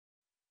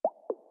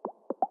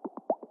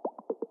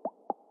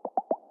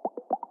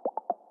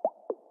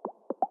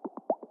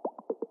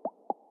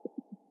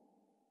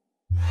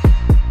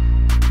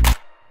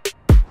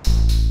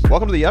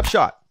Welcome to the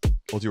Upshot,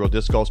 multi-world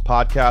disc golf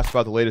podcast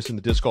about the latest in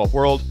the disc golf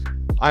world.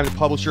 I'm the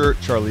publisher,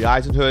 Charlie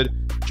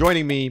Eisenhood.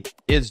 Joining me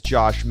is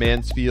Josh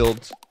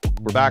Mansfield.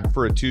 We're back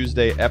for a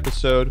Tuesday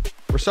episode.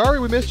 We're sorry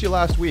we missed you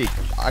last week.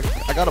 I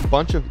got a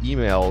bunch of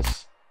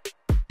emails.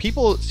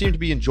 People seem to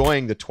be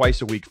enjoying the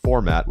twice-a-week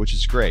format, which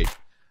is great.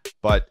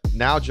 But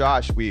now,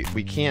 Josh, we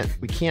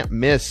can't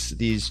miss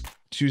these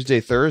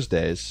Tuesday,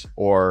 Thursdays,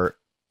 or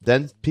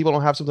then people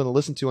don't have something to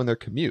listen to on their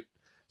commute.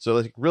 So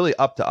it's really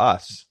up to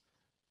us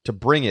to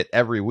bring it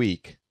every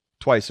week,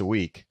 twice a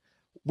week.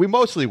 We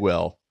mostly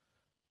will,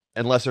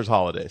 unless there's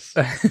holidays.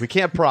 We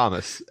can't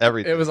promise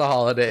everything. It was a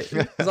holiday.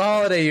 It was a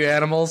holiday, you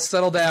animals.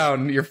 Settle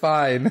down. You're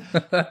fine.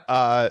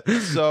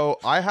 So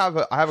I have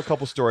a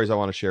couple stories I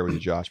want to share with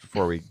you, Josh,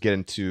 before we get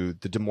into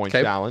the Des Moines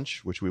Challenge,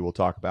 which we will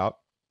talk about.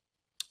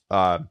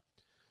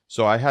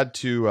 So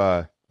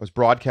I was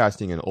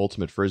broadcasting an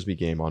Ultimate Frisbee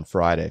game on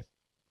Friday.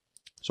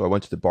 So I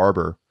went to the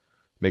barber,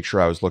 make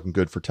sure I was looking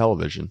good for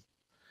television.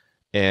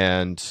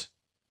 And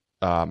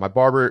my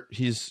barber,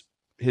 his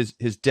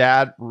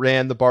dad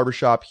ran the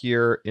barbershop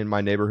here in my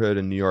neighborhood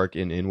in New York,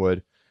 in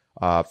Inwood,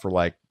 for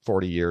like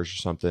 40 years or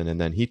something. And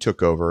then he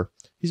took over.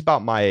 He's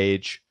about my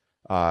age,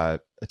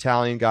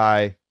 Italian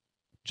guy,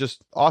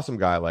 just awesome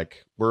guy.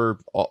 Like we're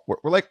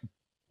like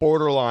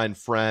borderline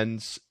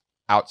friends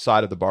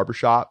outside of the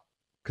barbershop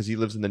because he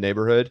lives in the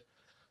neighborhood.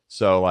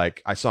 So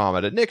like I saw him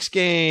at a Knicks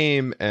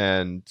game,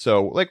 and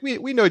so like we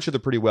know each other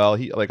pretty well.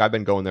 I've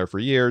been going there for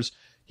years.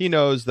 He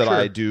knows that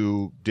I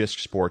do disc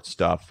sports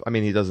stuff. I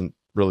mean, he doesn't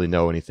really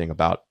know anything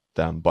about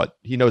them, but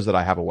he knows that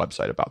I have a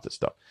website about this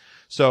stuff.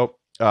 So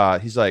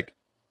he's like,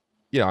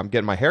 I'm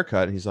getting my hair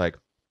cut, and he's like,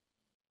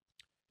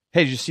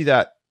 "Hey, did you see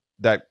that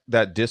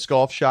disc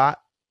golf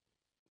shot?"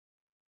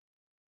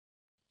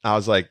 I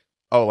was like,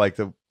 "Oh, like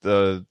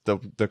the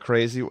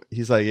crazy."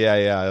 He's like,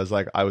 "Yeah."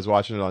 I was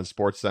watching it on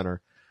SportsCenter.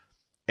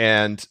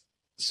 And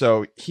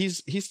so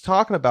he's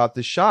talking about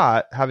the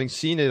shot, having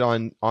seen it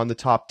on the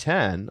top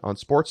 10 on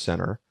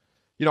SportsCenter.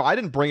 I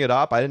didn't bring it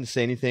up. I didn't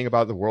say anything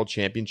about the World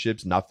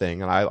Championships,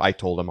 nothing. And I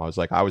told him, I was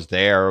like, I was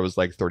there. I was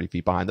like 30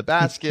 feet behind the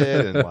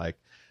basket. And like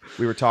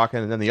we were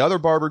talking. And then the other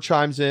barber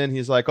chimes in.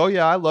 He's like, "Oh,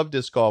 yeah, I love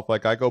disc golf.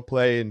 Like I go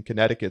play in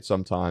Connecticut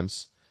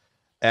sometimes."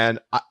 And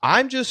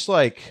I'm just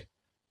like,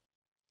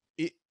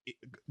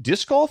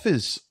 disc golf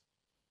is,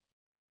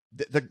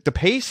 the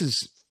pace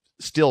is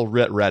still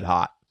red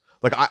hot.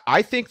 Like,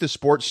 I think the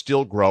sport's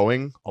still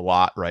growing a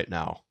lot right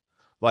now.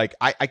 Like,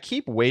 I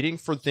keep waiting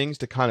for things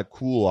to kind of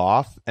cool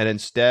off, and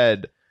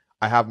instead,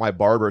 I have my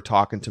barber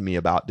talking to me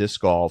about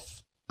disc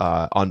golf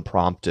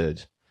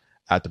unprompted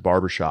at the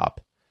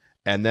barbershop.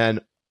 And then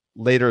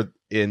later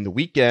in the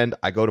weekend,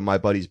 I go to my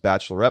buddy's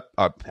bachelor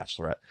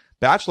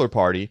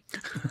party,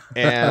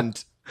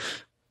 and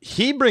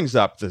he brings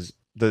up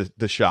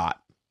the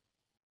shot.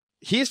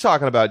 He's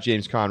talking about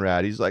James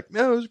Conrad. He's like,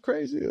 "Man, it was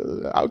crazy,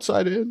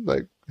 outside in,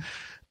 like."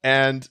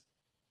 And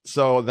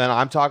so then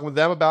I'm talking with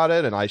them about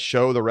it, and I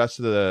show the rest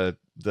of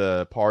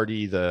the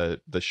party the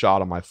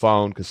shot on my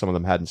phone because some of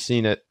them hadn't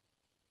seen it.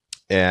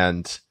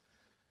 And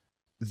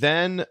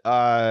then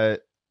I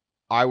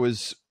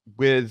was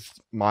with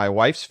my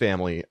wife's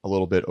family a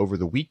little bit over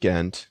the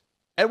weekend,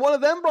 and one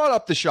of them brought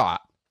up the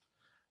shot.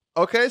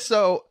 Okay,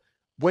 so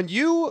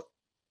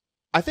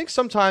I think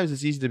sometimes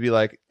it's easy to be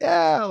like,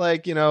 yeah,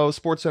 like,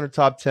 SportsCenter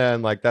top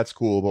 10, like that's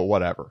cool, but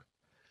whatever.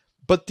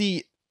 But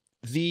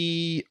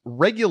the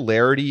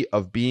regularity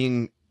of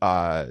being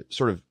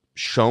sort of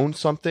shown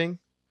something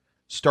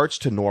starts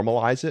to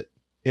normalize it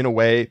in a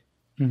way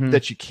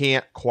that you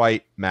can't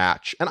quite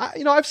match. And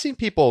I've seen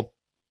people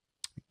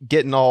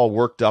getting all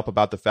worked up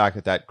about the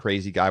fact that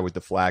crazy guy with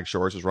the flag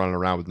shorts is running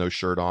around with no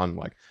shirt on.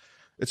 Like,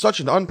 it's such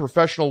an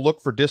unprofessional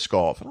look for disc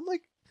golf. And I'm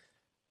like,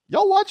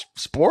 y'all watch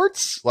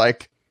sports?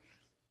 Like,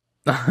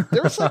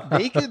 there's like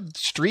naked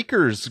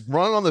streakers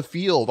running on the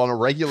field on a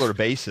regular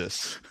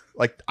basis.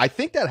 Like, I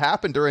think that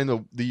happened during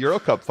the Euro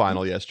Cup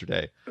final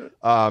yesterday.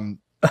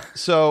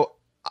 So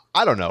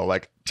I don't know.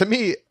 Like, to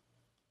me,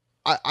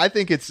 I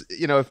think it's,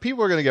 if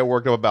people are going to get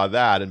worked up about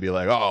that and be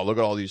like, "Oh, look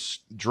at all these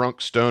drunk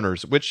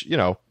stoners," which,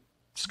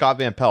 Scott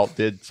Van Pelt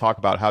did talk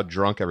about how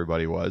drunk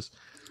everybody was.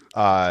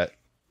 The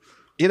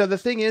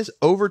thing is,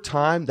 over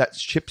time, that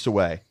chips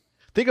away.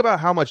 Think about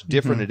how much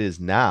different it is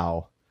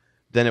now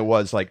than it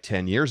was like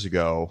 10 years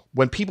ago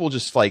when people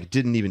just like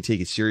didn't even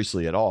take it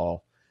seriously at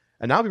all.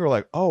 And now people are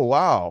like, "Oh,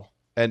 wow."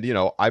 And,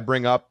 I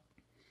bring up,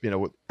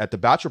 at the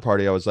bachelor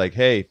party, I was like,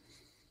 "Hey,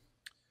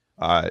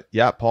 Paul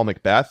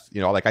McBeth,"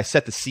 like I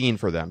set the scene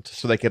for them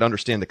so they could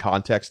understand the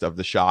context of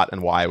the shot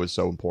and why it was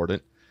so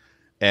important.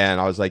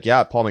 And I was like,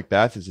 "Yeah, Paul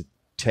McBeth is a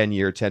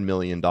 10-year, $10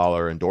 million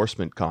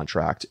endorsement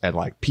contract." And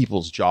like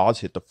people's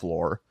jaws hit the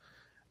floor.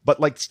 But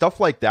like stuff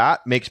like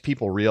that makes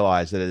people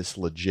realize that it's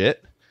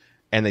legit,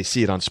 and they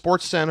see it on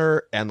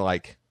SportsCenter, and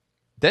like,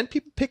 then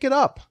people pick it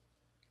up.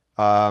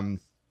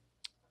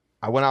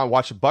 I went out and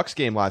watched a Bucks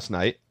game last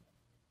night.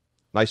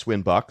 Nice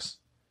win, Bucks.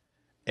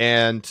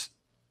 And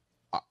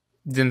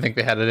didn't think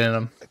they had it in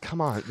them.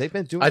 Come on, they've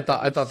been doing. I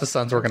thought the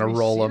Suns were going to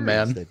roll them,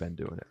 man. They've been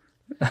doing it.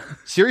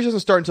 Series doesn't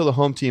start until the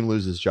home team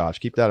loses, Josh.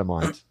 Keep that in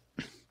mind.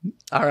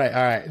 All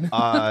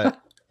right.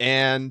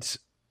 And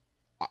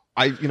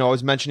I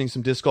was mentioning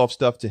some disc golf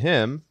stuff to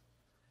him,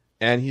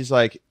 and he's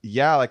like,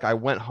 yeah, like I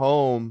went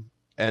home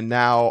and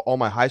now all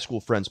my high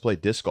school friends play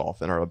disc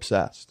golf and are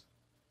obsessed.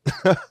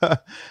 And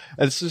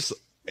it's just,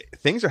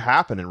 things are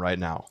happening right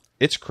now.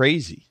 It's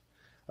crazy.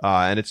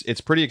 And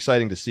it's pretty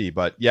exciting to see.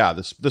 But yeah,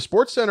 the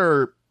Sports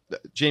Center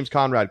James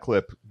Conrad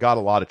clip got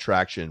a lot of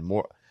traction.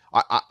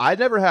 I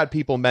never had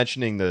people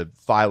mentioning the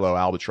Philo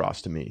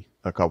Albatross to me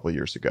a couple of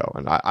years ago.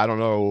 And I don't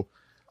know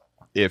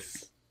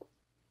if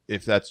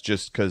that's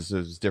just because it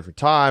was a different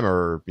time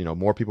or,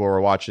 more people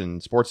were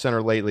watching Sports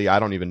Center lately. I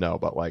don't even know.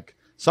 But like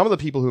some of the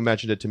people who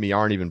mentioned it to me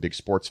aren't even big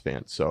sports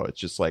fans. So it's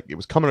just like it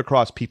was coming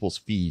across people's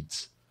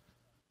feeds.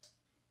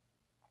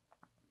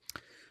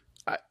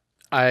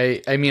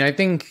 I mean, I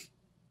think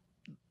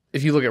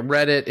if you look at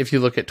Reddit, if you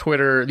look at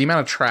Twitter, the amount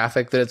of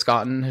traffic that it's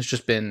gotten has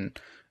just been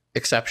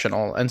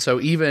exceptional. And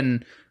so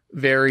even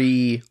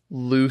very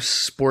loose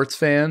sports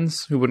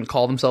fans who wouldn't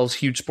call themselves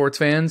huge sports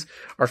fans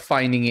are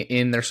finding it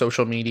in their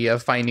social media,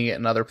 finding it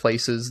in other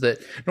places that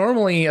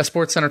normally a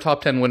Sports Center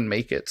top 10 wouldn't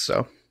make it.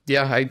 So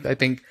yeah, I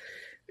think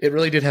it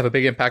really did have a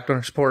big impact on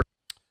our sport.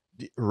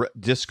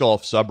 Disc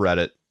golf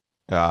subreddit,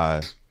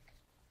 one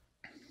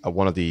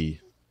of the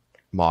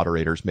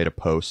moderators made a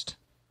post.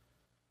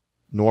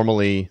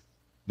 Normally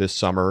this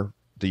summer,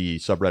 the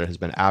subreddit has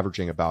been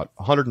averaging about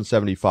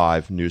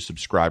 175 new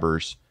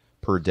subscribers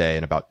per day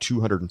and about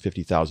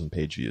 250,000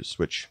 page views,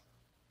 which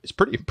is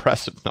pretty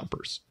impressive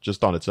numbers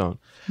just on its own.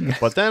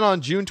 But then on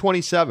June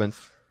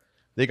 27th,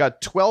 they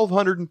got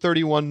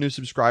 1,231 new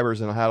subscribers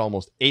and had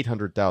almost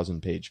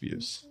 800,000 page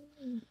views.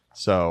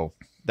 So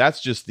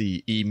that's just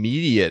the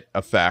immediate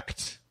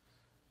effect.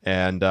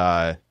 And,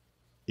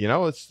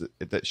 it's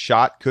that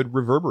shot could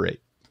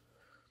reverberate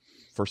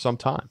for some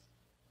time.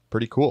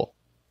 Pretty cool.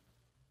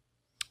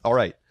 All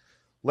right,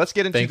 let's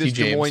get into this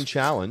Des Moines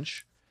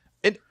Challenge.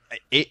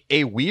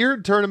 A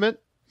weird tournament,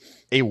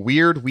 a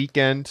weird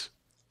weekend.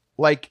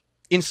 Like,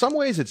 in some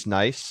ways, it's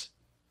nice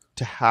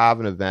to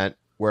have an event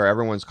where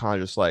everyone's kind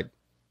of just like,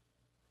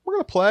 we're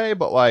going to play,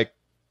 but like,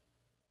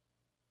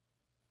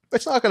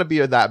 it's not going to be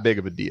that big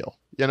of a deal.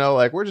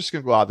 Like, we're just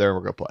going to go out there and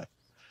we're going to play.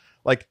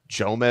 Like,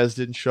 Jomez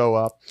didn't show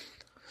up.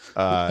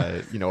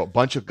 A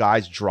bunch of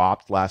guys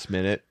dropped last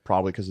minute,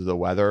 probably because of the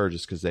weather or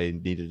just because they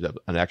needed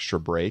an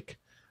extra break.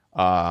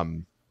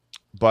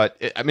 But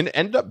it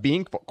ended up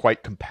being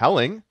quite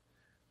compelling.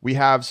 We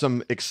have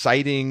some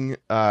exciting,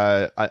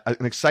 an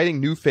exciting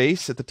new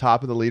face at the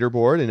top of the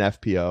leaderboard in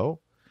FPO.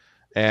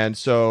 And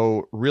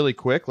so really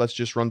quick, let's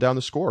just run down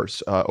the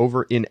scores.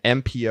 Over in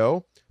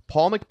MPO,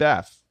 Paul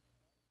McBeth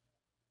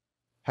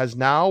has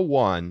now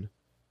won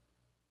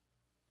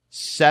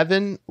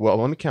 7. Well,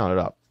 let me count it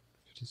up.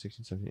 15,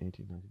 16, 17,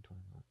 18, 19,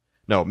 20.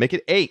 No, make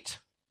it 8.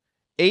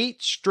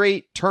 8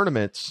 straight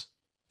tournaments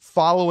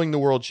following the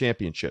World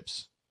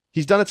Championships.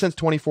 He's done it since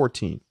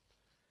 2014.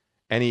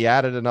 And he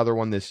added another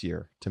one this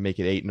year to make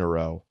it 8 in a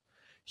row.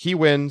 He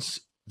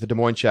wins the Des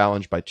Moines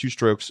Challenge by 2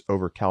 strokes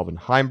over Calvin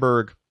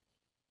Heimberg.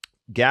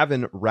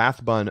 Gavin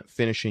Rathbun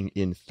finishing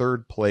in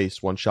 3rd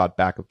place, 1 shot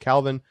back of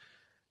Calvin.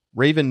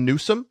 Raven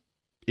Newsom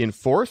in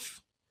 4th.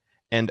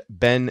 And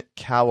Ben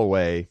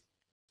Calloway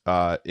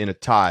in a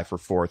tie for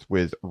 4th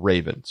with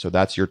Raven. So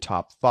that's your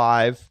top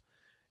 5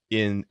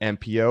 in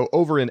MPO.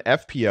 Over in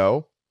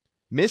FPO,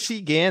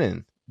 Missy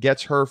Gannon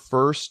gets her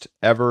first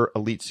ever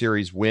Elite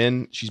Series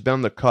win. She's been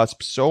on the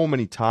cusp so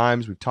many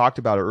times. We've talked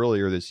about it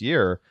earlier this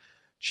year.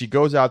 She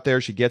goes out there,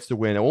 she gets the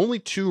win. Only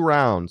 2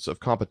 rounds of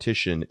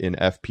competition in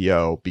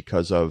FPO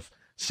because of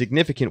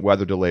significant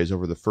weather delays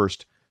over the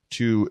first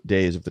 2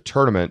 days of the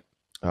tournament.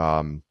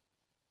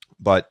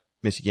 But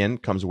Missy Gannon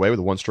comes away with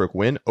a 1-stroke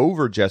win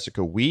over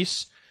Jessica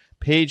Weiss.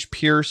 Paige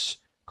Pierce,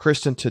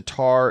 Kristen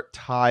Tatar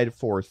tied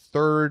for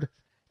 3rd,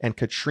 and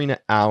Katrina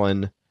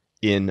Allen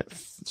in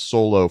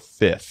solo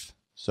 5th.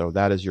 So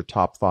that is your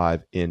top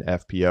 5 in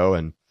FPO,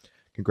 and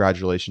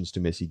congratulations to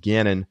Missy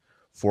Gannon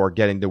for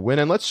getting the win.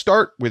 And let's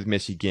start with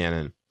Missy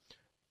Gannon.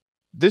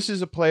 This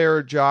is a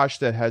player, Josh,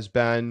 that has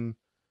been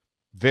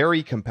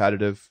very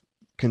competitive,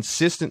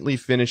 consistently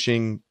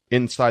finishing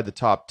inside the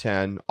top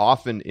 10,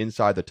 often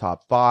inside the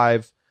top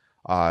 5,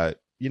 but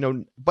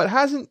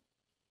hasn't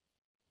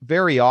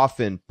very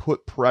often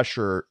put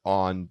pressure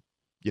on,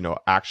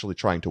 actually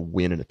trying to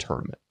win in a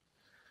tournament.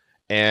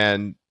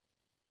 And,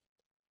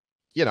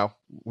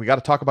 we got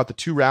to talk about the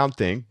 2-round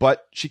thing,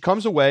 but she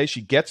comes away,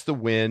 she gets the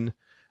win.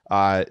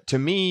 To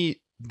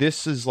me,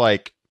 this is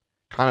like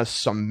kind of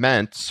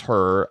cements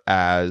her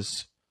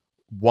as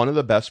one of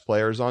the best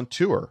players on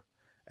tour.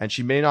 And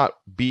she may not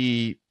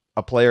be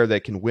a player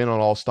that can win on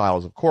all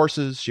styles of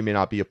courses. She may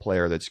not be a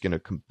player that's going to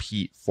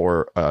compete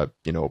for,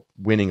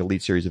 winning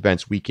Elite Series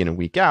events week in and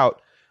week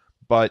out,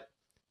 but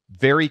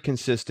very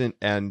consistent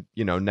and,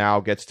 now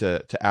gets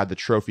to add the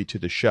trophy to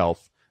the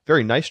shelf.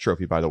 Very nice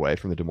trophy, by the way,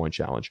 from the Des Moines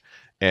Challenge.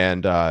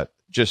 And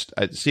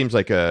it seems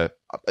like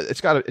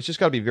it's just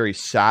got to be very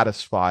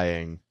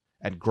satisfying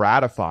and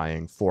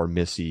gratifying for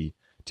Missy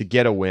to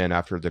get a win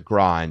after the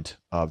grind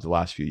of the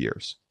last few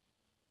years.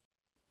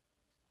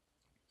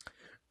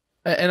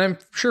 And I'm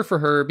sure for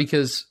her,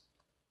 because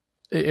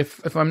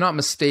if I'm not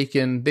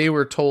mistaken, they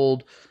were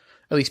told,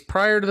 at least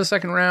prior to the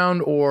second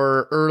round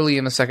or early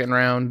in the second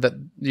round, that,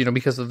 you know,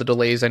 because of the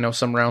delays, I know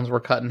some rounds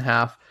were cut in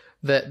half,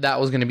 that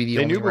was going to be the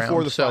only round. They knew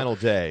before the final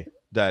day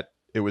that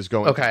it was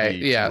going to be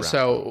yeah.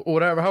 So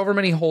however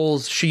many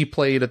holes she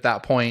played at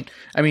that point,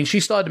 I mean, she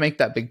still had to make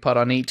that big putt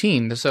on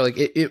 18. So like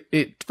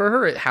it for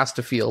her, it has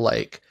to feel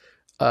like,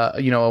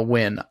 you know, a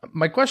win.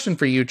 My question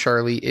for you,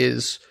 Charlie,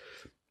 is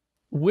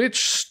which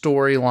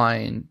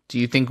storyline do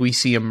you think we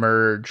see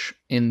emerge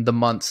in the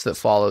months that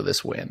follow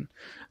this win?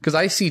 Because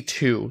I see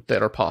two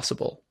that are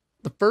possible.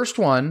 The first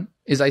one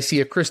is I see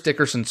a Chris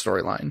Dickerson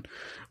storyline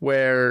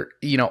where,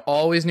 you know,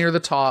 always near the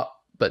top,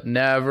 but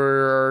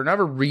never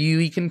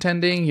really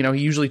contending. You know,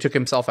 he usually took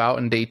himself out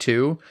in day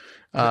two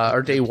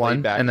or day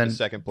one, and then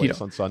second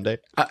place on Sunday,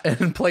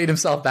 and played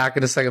himself back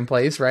into second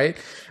place, right?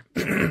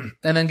 And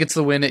then gets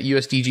the win at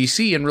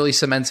USDGC and really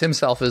cements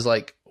himself as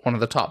like one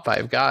of the top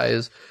 5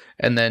 guys.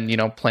 And then, you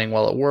know, playing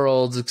well at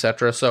Worlds,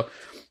 etc. So,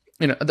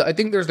 you know, I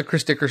think there's the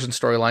Chris Dickerson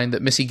storyline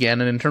that Missy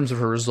Gannon, in terms of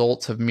her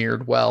results, have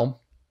mirrored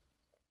well.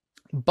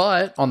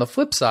 But on the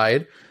flip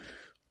side,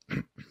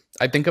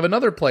 I think of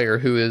another player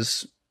who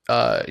is,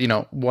 you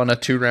know, won a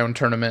 2-round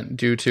tournament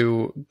due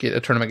to a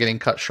tournament getting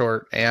cut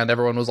short. And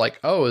everyone was like,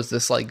 oh, is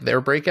this like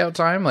their breakout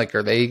time? Like,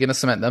 are they going to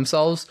cement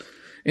themselves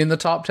in the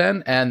top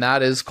 10? And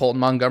that is Colton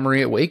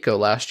Montgomery at Waco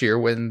last year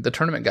when the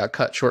tournament got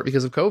cut short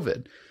because of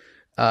COVID.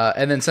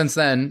 And then since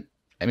then,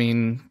 I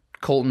mean,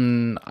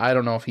 Colton, I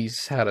don't know if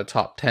he's had a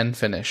top 10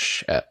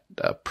 finish at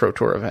a Pro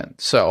Tour event.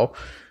 So,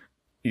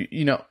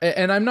 you know,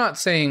 and I'm not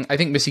saying I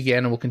think Missy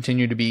Gannon will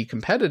continue to be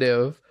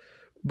competitive,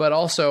 but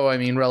also, I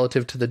mean,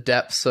 relative to the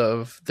depths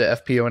of the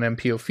FPO and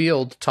MPO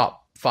field,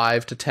 top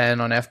 5 to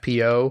 10 on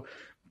FPO,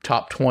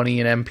 top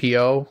 20 in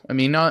MPO. I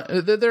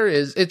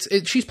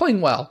mean, she's playing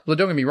well. Don't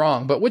get me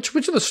wrong, but which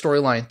of the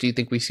storylines do you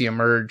think we see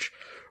emerge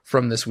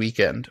from this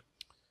weekend?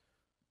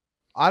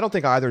 I don't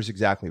think either is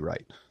exactly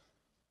right.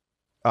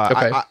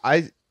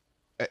 Okay.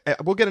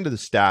 We'll get into the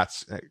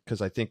stats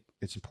because I think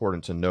it's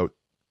important to note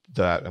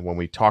that when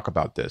we talk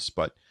about this,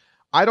 but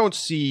I don't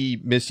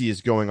see Missy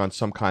as going on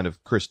some kind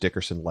of Chris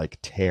Dickerson-like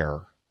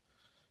tear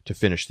to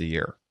finish the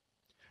year.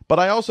 But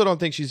I also don't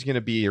think she's going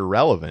to be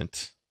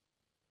irrelevant,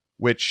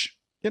 which,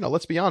 you know,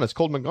 let's be honest,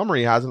 Colton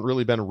Montgomery hasn't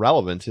really been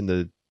relevant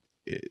in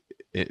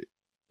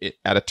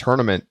at a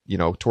tournament, you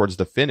know, towards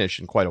the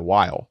finish in quite a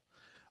while.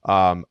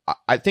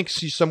 I think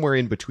she's somewhere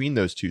in between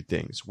those two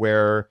things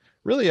where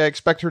really I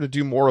expect her to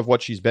do more of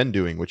what she's been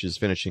doing, which is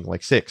finishing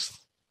like 6th,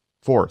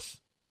 4th,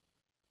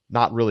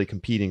 not really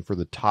competing for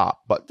the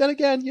top. But then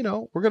again, you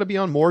know, we're going to be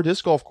on more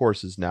disc golf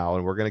courses now,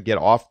 and we're going to get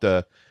off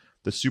the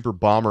super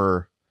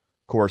bomber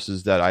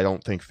courses that I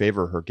don't think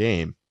favor her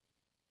game.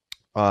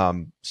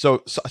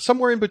 So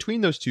somewhere in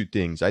between those two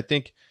things, I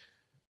think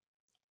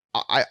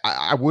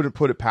I wouldn't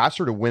put it past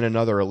her to win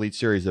another Elite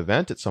Series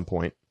event at some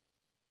point.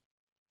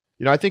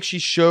 You know, I think she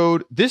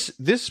showed this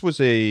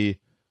was a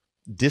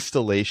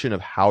distillation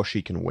of how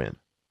she can win.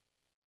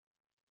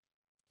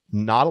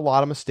 Not a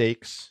lot of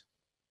mistakes,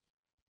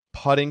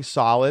 putting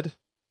solid,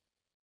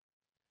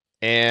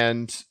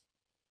 and,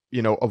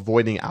 you know,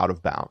 avoiding out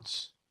of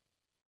bounds.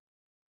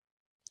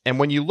 And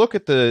when you look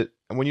at the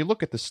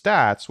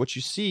stats, what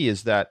you see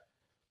is that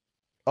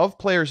of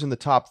players in the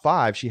top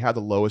 5, she had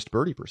the lowest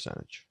birdie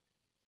percentage.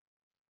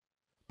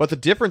 But the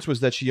difference was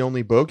that she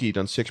only bogeyed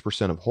on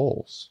 6% of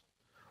holes,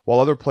 while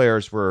other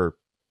players were,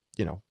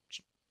 you know,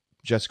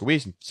 Jessica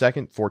Weiss in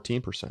second,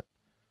 14%.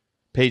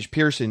 Paige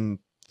Pierce in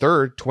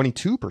third,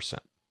 22%.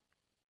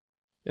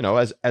 You know,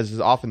 as is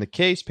often the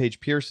case, Paige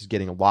Pierce is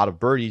getting a lot of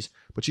birdies,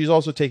 but she's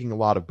also taking a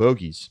lot of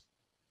bogeys.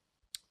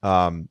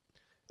 And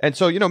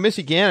so, you know,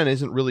 Missy Gannon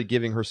isn't really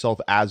giving herself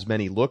as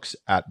many looks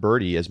at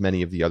birdie as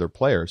many of the other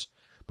players,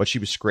 but she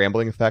was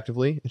scrambling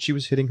effectively and she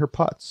was hitting her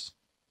putts.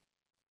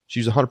 She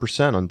was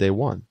 100% on day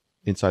one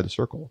inside the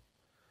circle.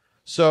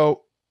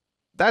 So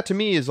that to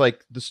me is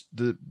like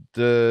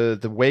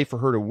the way for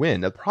her to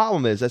win. The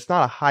problem is that's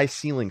not a high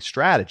ceiling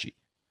strategy.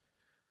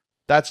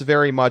 That's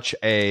very much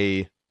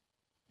a,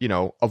 you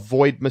know,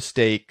 avoid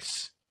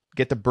mistakes,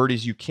 get the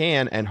birdies you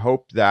can, and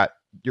hope that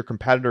your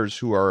competitors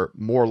who are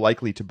more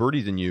likely to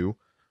birdie than you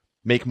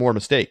make more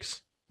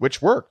mistakes,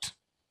 which worked.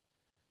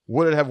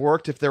 Would it have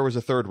worked if there was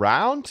a third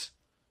round?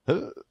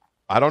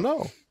 I don't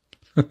know.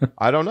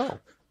 I don't know.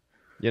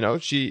 You know,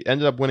 she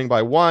ended up winning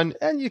by 1,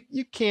 and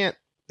you can't,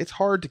 it's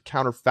hard to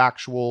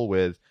counterfactual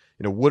with,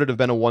 you know, would it have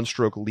been a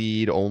 1-stroke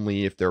lead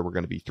only if there were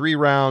going to be 3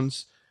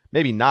 rounds?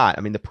 Maybe not.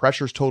 I mean, the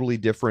pressure's totally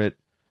different.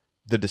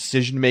 The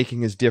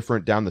decision-making is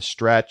different down the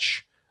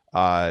stretch.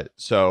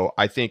 So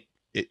I think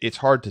it's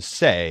hard to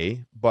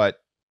say,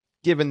 but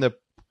given the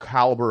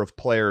caliber of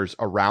players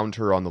around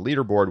her on the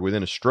leaderboard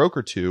within a stroke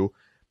or two,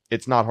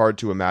 it's not hard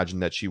to imagine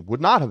that she would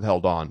not have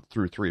held on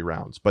through 3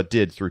 rounds, but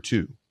did through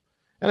 2.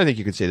 And I think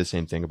you could say the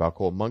same thing about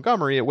Colton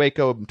Montgomery at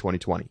Waco in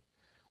 2020,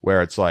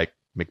 where it's like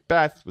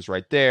McBeth was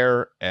right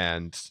there,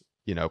 and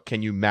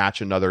can you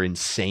match another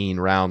insane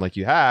round like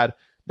you had?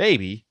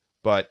 Maybe,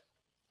 but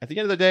at the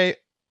end of the day,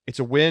 it's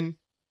a win.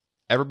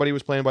 Everybody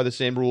was playing by the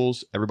same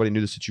rules. Everybody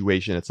knew the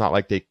situation. It's not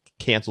like they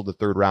canceled the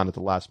third round at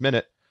the last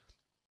minute.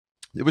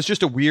 It was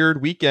just a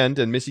weird weekend,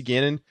 and Missy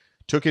Gannon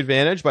took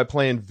advantage by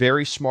playing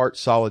very smart,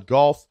 solid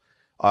golf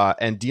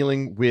and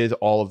dealing with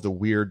all of the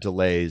weird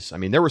delays. I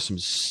mean, there were some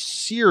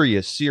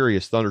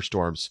serious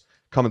thunderstorms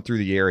coming through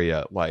the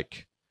area,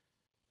 like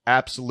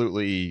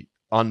absolutely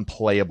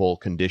unplayable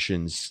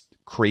conditions,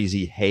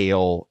 crazy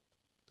hail.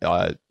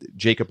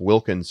 Jacob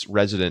Wilkins,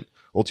 resident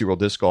Multi-World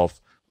Disc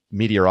Golf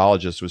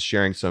meteorologist, was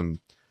sharing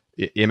some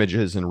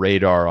images and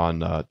radar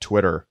on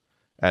Twitter.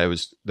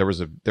 And there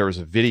was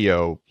a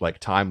video, like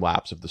time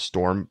lapse, of the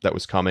storm that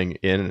was coming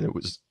in, and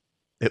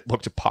it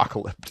looked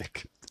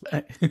apocalyptic.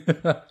 And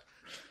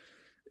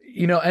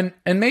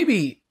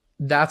maybe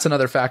that's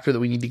another factor that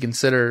we need to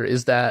consider,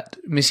 is that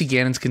Missy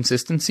Gannon's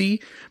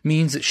consistency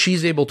means that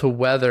she's able to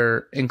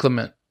weather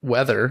inclement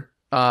weather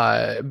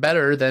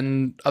better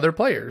than other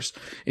players.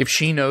 If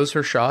she knows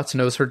her shots,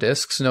 knows her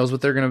discs, knows what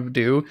they're going to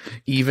do,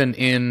 even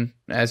in,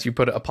 as you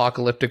put it,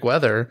 apocalyptic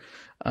weather,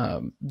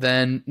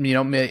 then,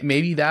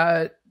 maybe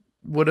that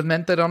would have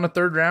meant that on a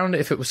third round,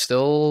 if it was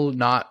still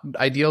not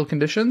ideal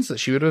conditions, that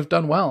she would have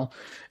done well.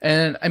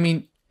 And I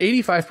mean,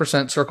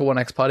 85% Circle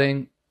 1X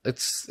putting,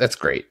 that's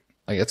great.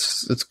 Like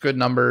it's good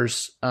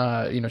numbers.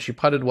 She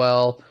putted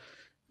well,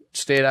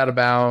 stayed out of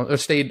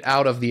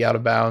the out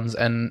of bounds.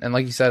 And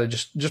like you said, it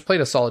just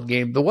played a solid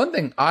game. The one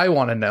thing I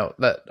want to note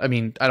that, I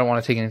mean, I don't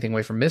want to take anything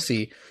away from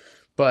Missy,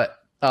 but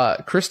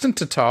Kristen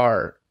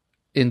Tatar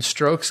in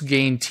strokes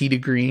gained tee to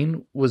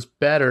green was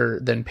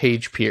better than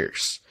Paige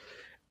Pierce.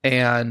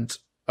 And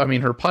I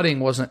mean, her putting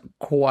wasn't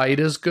quite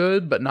as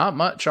good, but not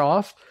much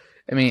off.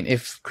 I mean,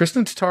 if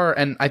Kristen Tatar,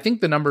 and I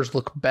think the numbers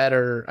look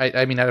better.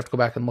 I mean, I'd have to go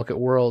back and look at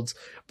Worlds,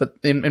 but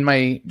in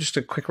my, just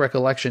a quick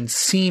recollection,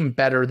 seem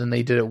better than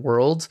they did at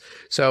Worlds.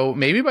 So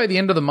maybe by the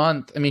end of the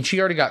month, I mean, she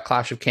already got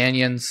Clash of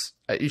Canyons.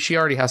 She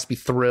already has to be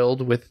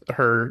thrilled with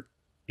her,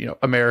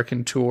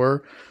 American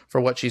tour for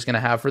what she's going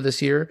to have for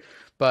this year.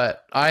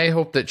 But I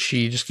hope that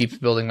she just keeps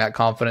building that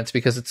confidence,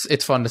 because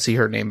it's fun to see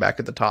her name back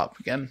at the top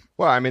again.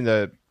 Well, I mean,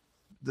 the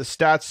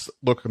stats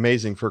look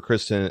amazing for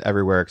Kristen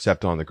everywhere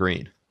except on the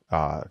green.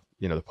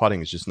 The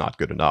putting is just not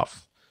good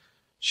enough.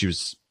 She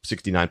was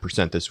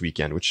 69% this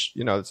weekend, which,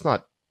 it's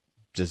not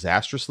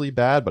disastrously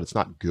bad, but it's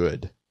not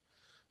good.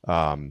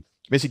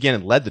 Missy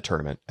Gannon led the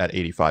tournament at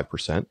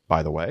 85%,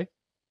 by the way.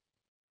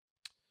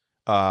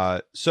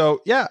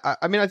 So, yeah,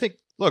 I mean, I think,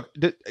 look,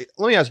 let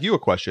me ask you a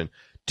question.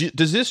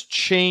 Does this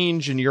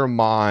change in your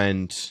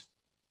mind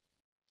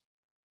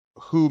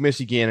who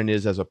Missy Gannon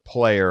is as a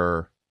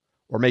player,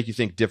 or make you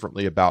think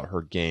differently about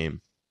her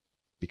game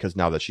because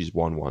now that she's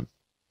won one?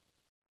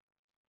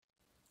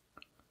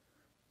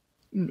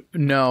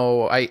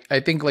 No, I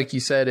think, like you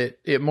said,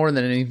 it more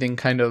than anything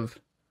kind of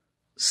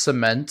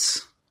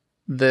cements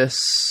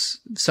this.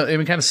 So it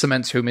kind of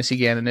cements who Missy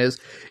Gannon is.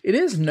 It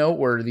is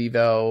noteworthy,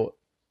 though,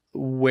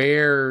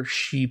 where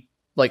she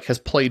has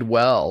played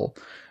well,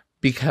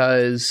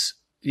 because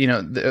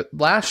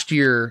last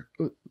year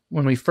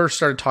when we first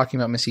started talking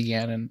about Missy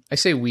Gannon, I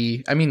say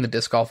we, I mean the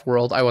disc golf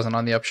world. I wasn't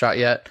on the Upshot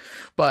yet,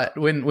 but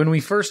when we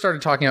first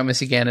started talking about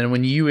Missy Gannon,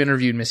 when you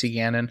interviewed Missy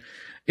Gannon,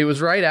 it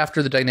was right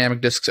after the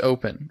Dynamic Discs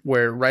Open,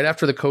 where right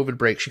after the COVID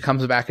break, she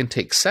comes back and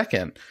takes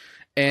second.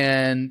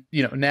 And,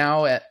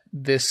 now at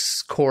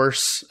this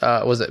course,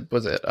 was it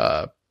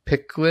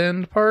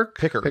Pickland Park?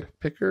 Pickard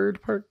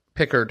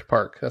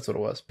Park. That's what it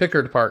was.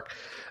 Pickard Park.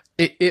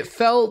 It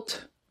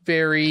felt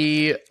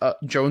very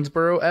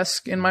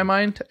Jonesboro-esque in my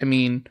mind. I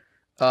mean,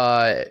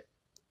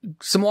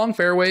 some long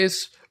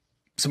fairways,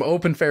 some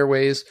open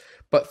fairways,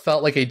 but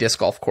felt like a disc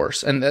golf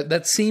course. And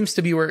that seems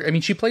to be where, I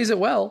mean, she plays it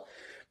well,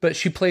 but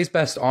she plays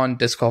best on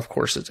disc golf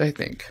courses, I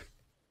think.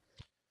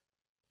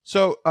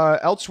 So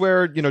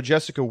elsewhere,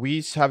 Jessica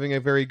Weiss having a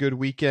very good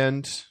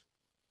weekend,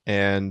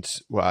 and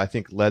I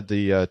think led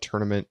the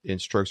tournament in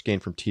strokes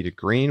gained from tee to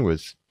green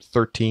with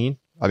 13.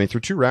 I mean,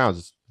 through two rounds,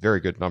 it's a very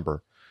good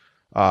number.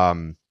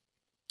 Couldn't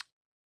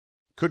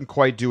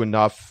quite do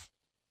enough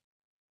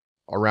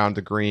around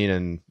the green,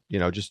 and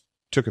just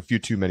took a few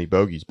too many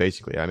bogeys,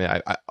 basically. I mean,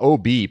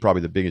 OB,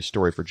 probably the biggest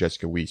story for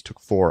Jessica Weiss, took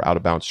 4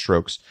 out-of-bounds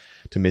strokes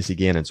to Missy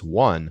Gannon's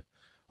 1.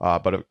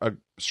 But a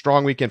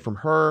strong weekend from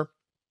her.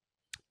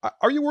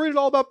 Are you worried at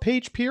all about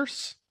Paige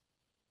Pierce?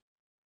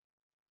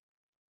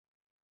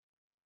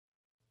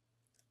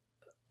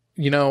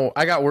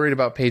 I got worried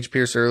about Paige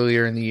Pierce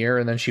earlier in the year,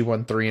 and then she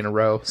won 3 in a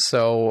row.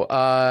 So,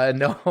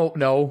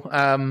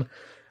 no,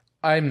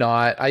 I'm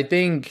not. I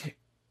think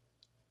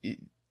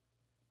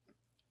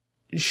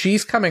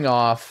she's coming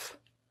off,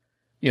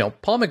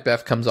 Paul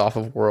McBeth comes off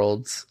of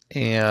Worlds,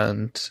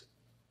 and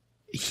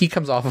he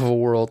comes off of a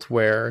World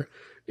where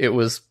it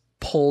was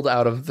pulled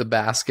out of the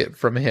basket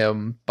from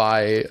him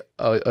by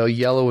a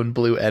yellow and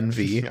blue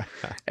envy.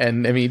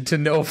 And I mean, to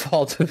no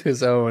fault of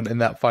his own in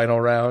that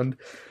final round.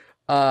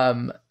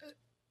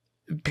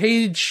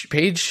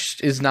 Paige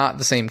is not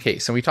the same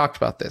case. And we talked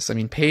about this. I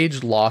mean,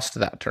 Paige lost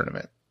that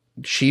tournament.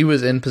 she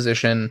was in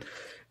position.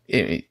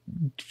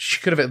 She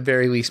could have at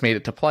very least made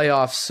it to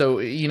playoffs.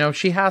 So,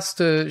 she has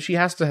to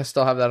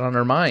still have that on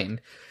her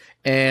mind.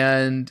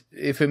 And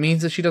if it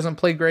means that she doesn't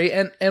play great,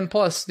 and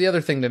plus the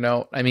other thing to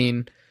note, I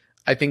mean,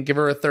 I think give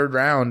her a third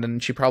round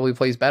and she probably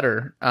plays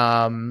better.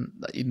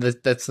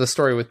 That's the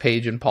story with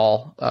Paige and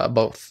Paul,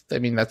 both. I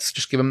mean, that's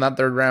just give them that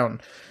third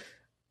round.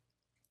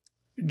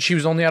 She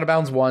was only out of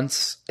bounds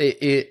once.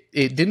 It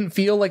didn't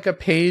feel like a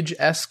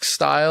Paige-esque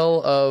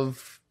style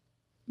of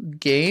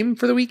game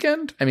for the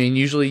weekend. I mean,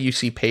 usually you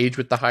see Paige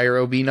with the higher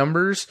OB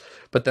numbers,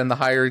 but then the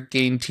higher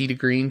gain tee to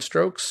green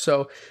strokes.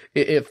 So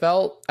it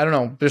felt, I don't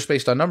know, just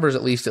based on numbers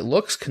at least, it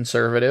looks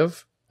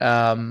conservative.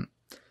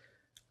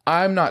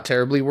 I'm not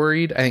terribly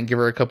worried. I think give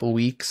her a couple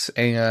weeks,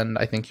 and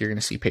I think you're going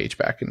to see Paige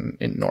back in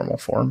normal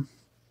form.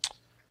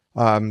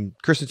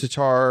 Kristen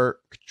Tatar,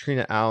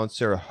 Katrina Allen,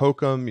 Sarah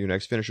Hokum, your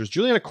next finishers.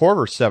 Juliana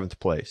Korver, 7th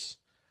place.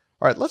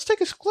 All right, let's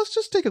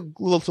just take a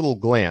little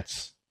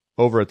glance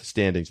over at the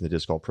standings in the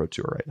Disc Golf Pro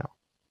Tour right now,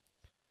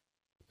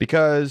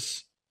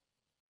 because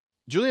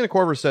Juliana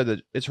Korver said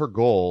that it's her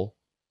goal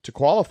to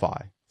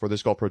qualify for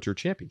this Golf Pro Tour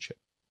Championship.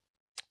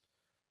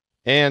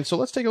 And so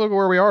let's take a look at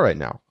where we are right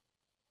now.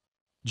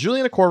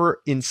 Juliana Korver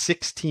in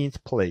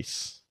 16th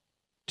place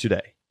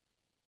today.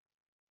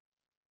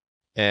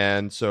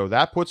 And so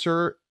that puts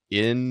her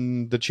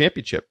in the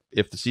championship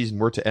if the season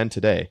were to end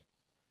today.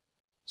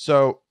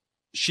 So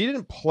she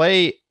didn't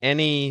play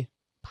any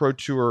Pro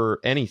Tour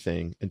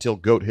anything until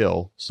Goat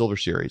Hill Silver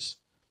Series.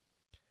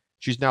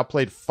 She's now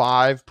played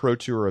 5 Pro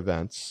Tour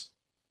events,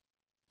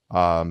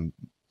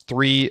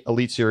 3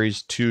 Elite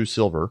Series, 2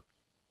 Silver,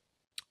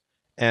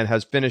 and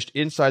has finished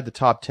inside the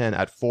top 10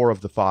 at 4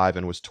 of the 5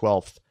 and was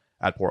 12th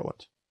at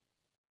Portland.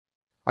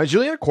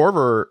 Juliana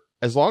Korver,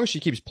 as long as she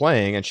keeps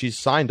playing, and she's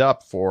signed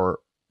up for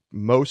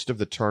most of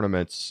the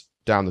tournaments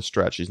down the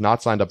stretch. She's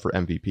not signed up for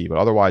MVP, but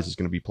otherwise is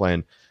going to be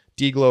playing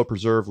Deglow,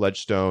 Preserve,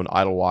 Ledgestone,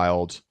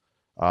 Idlewild,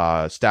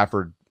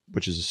 Stafford,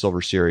 which is a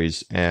Silver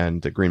Series,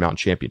 and the Green Mountain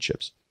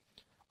Championships.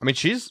 I mean,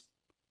 she's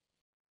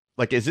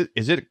like, is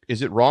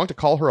it wrong to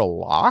call her a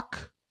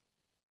lock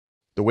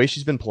the way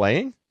she's been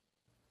playing?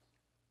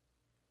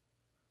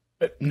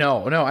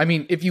 No. I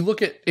mean, if you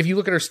look at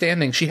her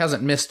standing, she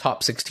hasn't missed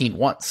top 16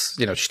 once.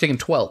 She's taken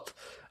 12th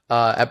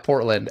at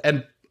Portland,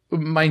 and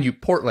mind you,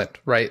 Portland,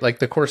 right? Like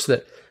the course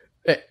that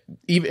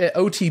even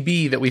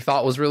OTB that we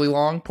thought was really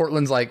long,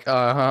 Portland's like,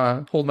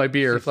 hold my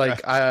beer.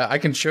 Like I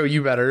can show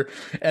you better.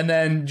 And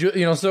then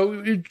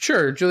so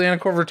sure, Juliana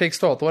Korver takes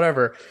 12th,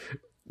 whatever.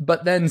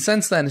 But then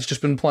since then, it's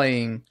just been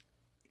playing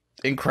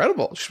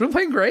incredible. She's been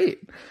playing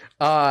great.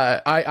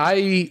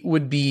 I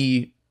would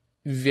be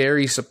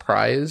very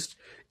surprised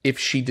if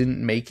she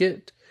didn't make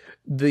it.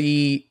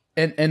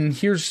 And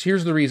here's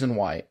the reason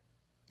why.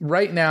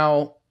 Right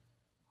now,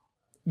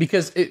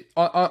 because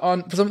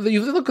on some of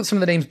you look at some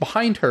of the names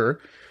behind her,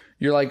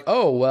 you're like,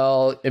 oh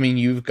well. I mean,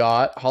 you've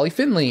got Holly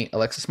Finley,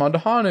 Alexis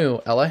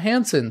Mondahanu, Ella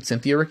Hansen,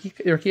 Cynthia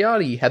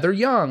Ricciardi, Heather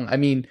Young. I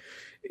mean,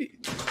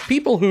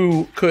 people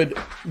who could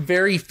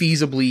very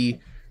feasibly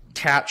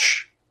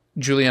catch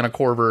Juliana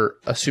Korver,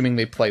 assuming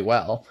they play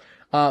well.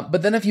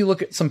 But then if you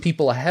look at some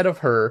people ahead of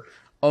her,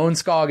 Owen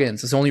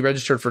Scoggins is only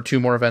registered for 2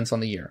 more events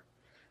on the year.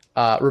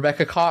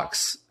 Rebecca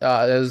Cox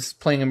is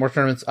playing in more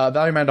tournaments.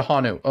 Valerie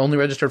Mandahanu only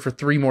registered for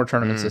 3 more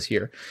tournaments this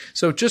year.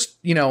 So just,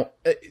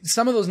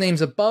 some of those names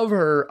above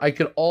her, I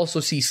could also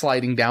see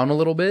sliding down a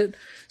little bit.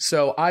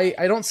 So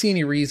I don't see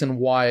any reason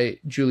why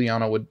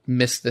Juliana would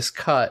miss this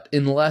cut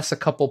unless a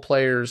couple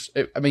players,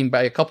 I mean,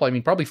 by a couple, I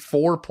mean probably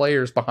 4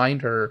 players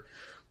behind her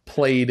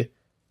played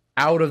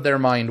out of their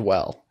mind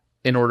well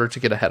in order to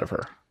get ahead of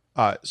her.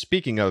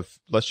 Speaking of,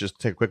 let's just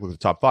take a quick look at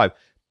the top 5.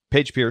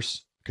 Paige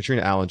Pierce,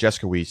 Katrina Allen,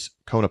 Jessica Weiss,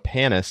 Kona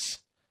Panis,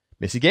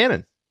 Missy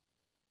Gannon,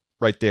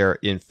 right there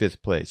in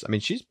 5th place. I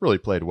mean, she's really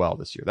played well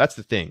this year. That's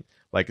the thing.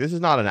 Like, this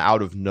is not an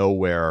out of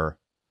nowhere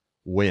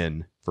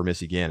win for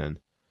Missy Gannon.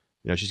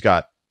 She's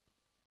got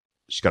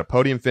a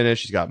podium finish.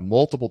 She's got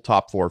multiple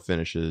top 4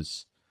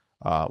 finishes,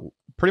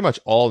 pretty much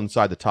all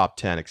inside the top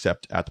 10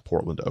 except at the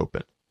Portland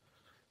Open.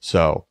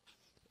 So,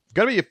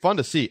 going to be fun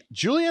to see.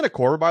 Juliana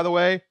Korver, by the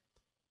way,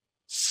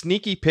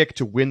 sneaky pick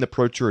to win the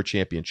Pro Tour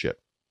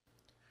Championship.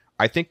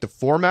 I think the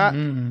format,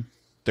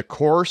 the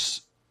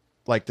course,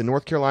 like the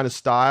North Carolina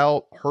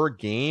style, her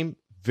game,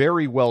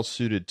 very well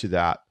suited to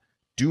that.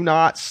 Do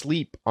not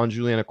sleep on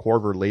Juliana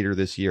Korver later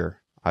this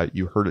year.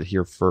 You heard it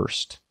here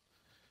first.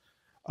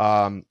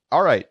 All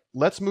right,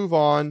 let's move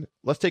on.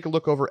 Let's take a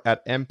look over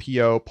at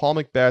MPO. Paul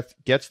McBeth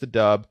gets the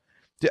dub.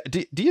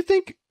 Do you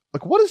think,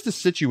 like, what is the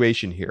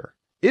situation here?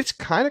 It's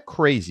kind of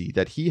crazy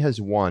that he has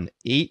won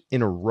 8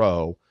 in a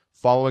row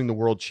following the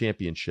World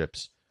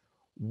Championships.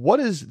 What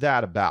is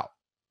that about?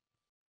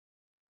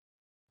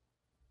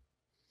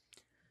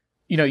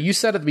 You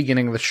said at the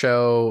beginning of the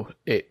show,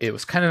 it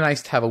was kind of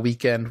nice to have a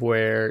weekend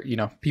where,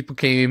 people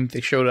came,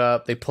 they showed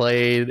up, they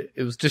played.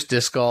 It was just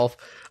disc golf.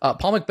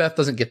 Paul McBeth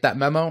doesn't get that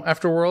memo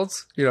after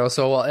Worlds,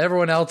 so while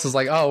everyone else is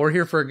like, oh, we're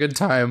here for a good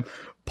time,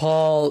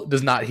 Paul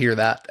does not hear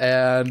that.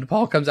 And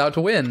Paul comes out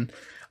to win.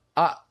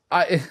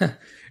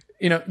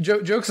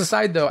 Jokes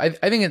aside, though, I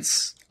think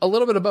it's a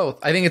little bit of both.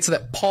 I think it's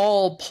that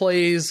Paul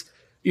plays,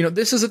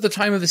 this is at the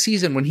time of the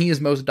season when he is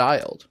most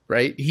dialed,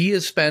 right? He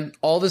has spent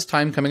all this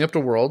time coming up to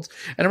Worlds.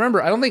 And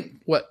remember, I don't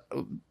think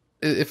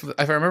if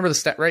I remember the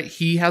stat right,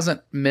 he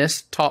hasn't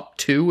missed top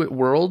 2 at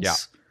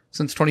Worlds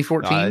since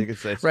 2014. I think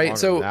it's right.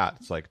 So than that.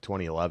 It's like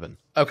 2011.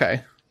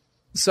 Okay.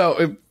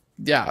 So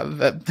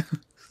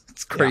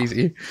it's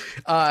crazy.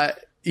 Yeah.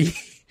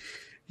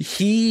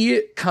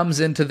 He comes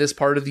into this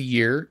part of the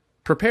year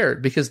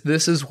prepared because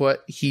this is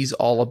what he's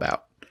all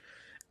about.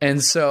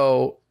 And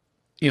so,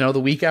 the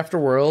week after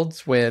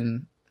Worlds,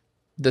 when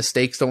the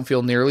stakes don't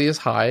feel nearly as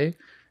high,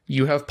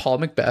 you have Paul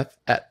McBeth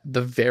at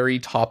the very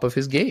top of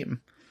his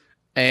game.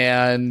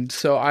 And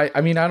so, I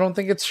don't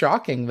think it's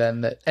shocking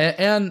then that,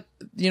 and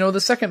the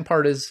second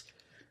part is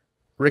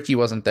Ricky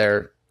wasn't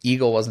there.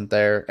 Eagle wasn't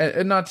there.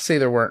 And not to say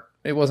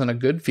it wasn't a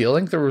good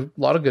feeling. There were a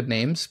lot of good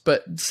names,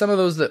 but some of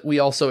those that we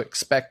also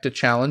expect to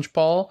challenge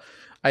Paul,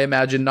 I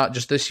imagine not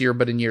just this year,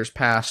 but in years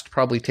past,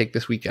 probably take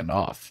this weekend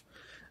off.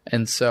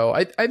 And so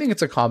I think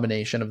it's a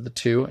combination of the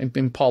two.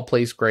 And Paul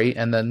plays great,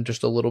 and then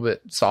just a little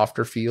bit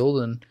softer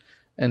field,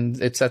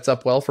 and it sets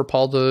up well for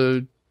Paul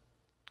to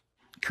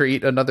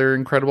create another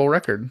incredible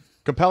record.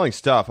 Compelling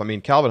stuff. I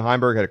mean, Calvin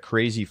Heimberg had a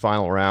crazy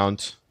final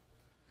round.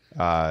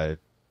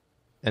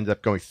 Ended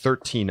up going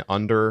 13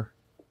 under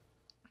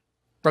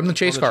from the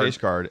chase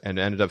card and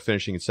ended up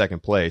finishing in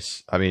second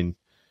place. I mean,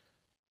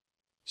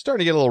 starting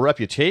to get a little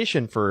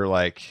reputation for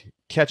like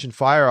catching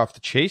fire off the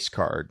chase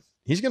card.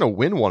 He's going to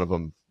win one of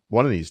them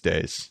one of these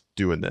days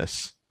doing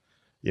this.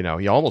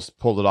 He almost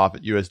pulled it off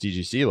at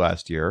USDGC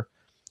last year.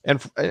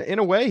 And in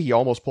a way, he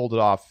almost pulled it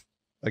off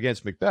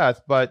against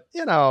McBeth, but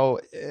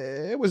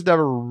it was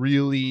never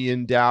really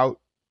in doubt.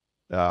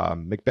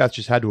 McBeth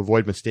just had to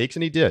avoid mistakes,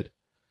 and he did.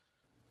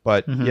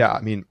 But yeah,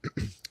 I mean,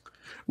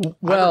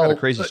 well, had a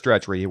crazy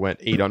stretch where he went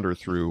 8 under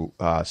through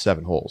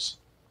 7 holes.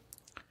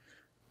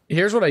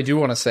 Here's what I do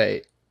want to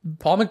say: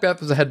 Paul McBeth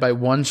was ahead by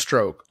 1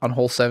 stroke on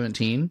hole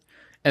 17,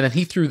 and then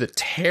he threw the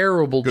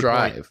terrible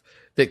drive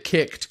that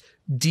kicked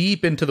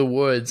deep into the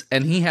woods,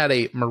 and he had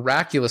a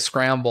miraculous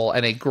scramble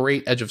and a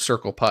great edge of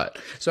circle putt.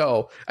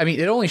 So, I mean,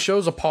 it only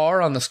shows a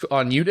par on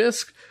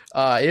UDisc.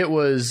 It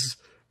was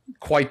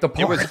quite the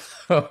par.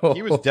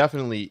 He was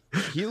definitely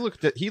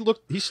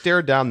he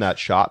stared down that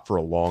shot for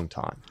a long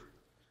time.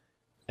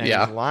 And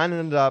he's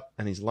lining it up,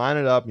 and he's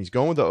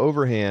going with the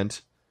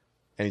overhand,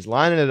 and he's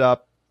lining it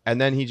up,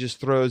 and then he just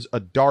throws a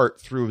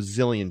dart through a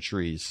zillion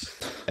trees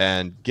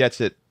and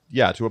gets it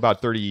to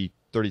about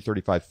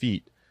 35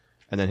 feet,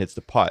 and then hits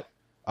the putt.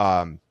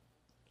 I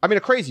mean, a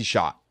crazy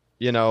shot,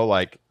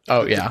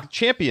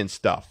 champion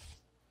stuff.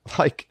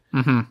 Like,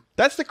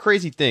 that's the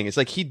crazy thing. It's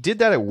like he did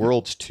that at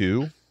Worlds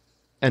too,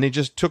 and he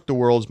just took the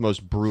world's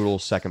most brutal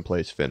second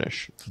place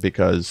finish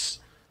because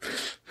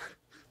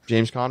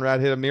James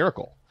Conrad hit a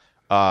miracle.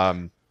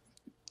 But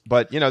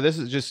this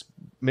is just,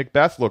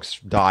 McBeth looks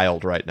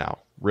dialed right now,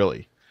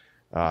 really.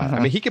 I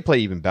mean, he could play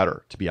even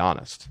better, to be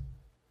honest.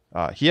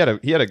 He had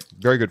a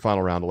very good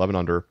final round, 11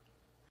 under.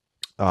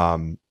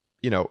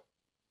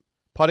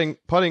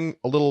 Putting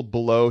a little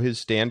below his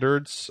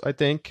standards, I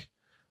think,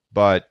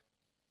 but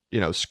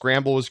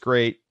scramble was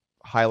great,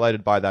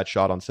 highlighted by that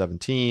shot on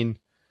 17,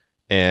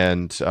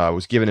 and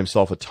was giving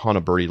himself a ton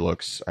of birdie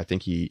looks. I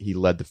think he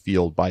led the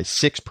field by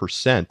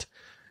 6%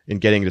 in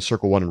getting to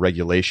circle 1 in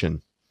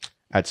regulation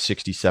at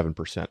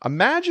 67%.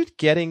 Imagine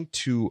getting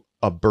to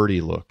a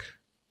birdie look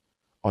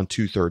on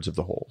 2/3 of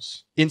the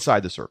holes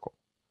inside the circle.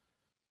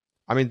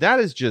 I mean, that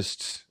is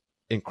just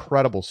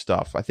incredible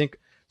stuff. I think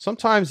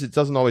sometimes it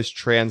doesn't always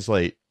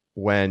translate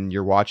when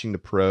you're watching the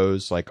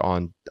pros, like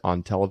on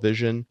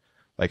television,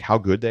 like how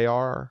good they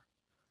are.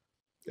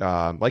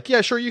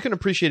 Sure, you can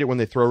appreciate it when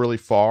they throw really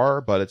far,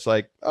 but it's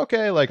like,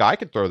 okay, like I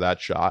could throw that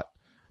shot,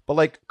 but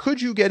like,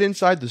 could you get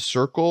inside the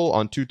circle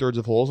on 2/3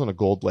 of holes on a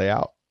gold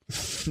layout?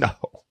 No.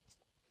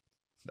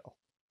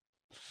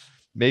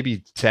 Maybe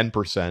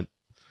 10%.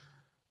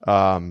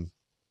 Calvin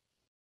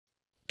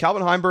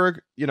Heimberg,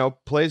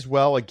 plays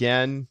well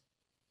again.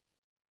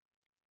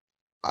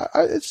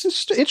 It's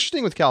just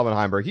interesting with Calvin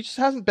Heimberg. He just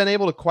hasn't been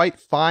able to quite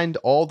find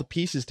all the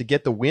pieces to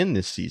get the win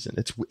this season.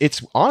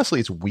 It's honestly,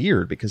 it's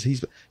weird because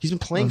he's been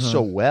playing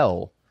so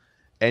well,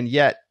 and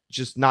yet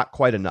just not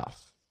quite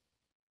enough.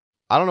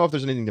 I don't know if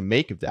there's anything to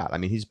make of that. I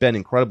mean, he's been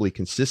incredibly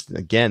consistent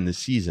again this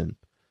season,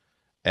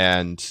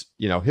 and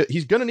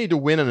he's going to need to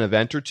win an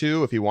event or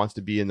two if he wants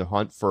to be in the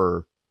hunt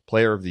for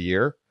Player of the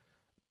Year.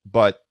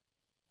 But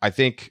I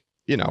think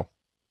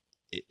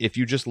if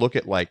you just look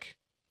at like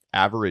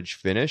average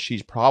finish,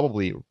 he's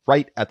probably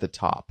right at the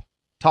top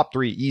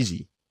 3,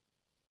 easy.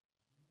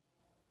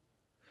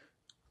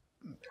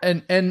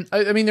 And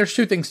I mean, there's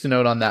 2 things to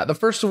note on that. The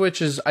first of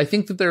which is, I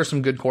think that there are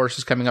some good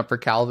courses coming up for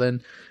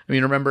Calvin. I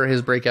mean, remember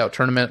his breakout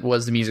tournament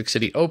was the Music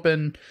City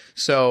Open.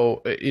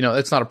 So,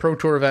 it's not a Pro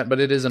Tour event,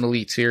 but it is an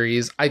elite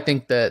series. I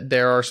think that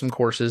there are some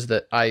courses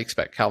that I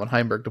expect Calvin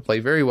Heimberg to play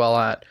very well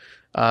at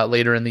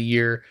later in the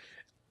year.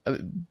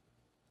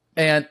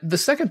 And the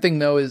second thing,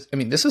 though, is, I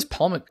mean, this is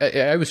Paul.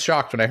 I was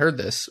shocked when I heard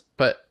this,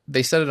 but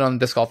they said it on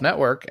Disc Golf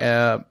Network.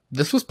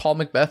 This was Paul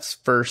McBeth's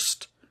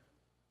first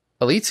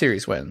Elite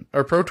Series win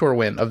or Pro Tour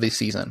win of the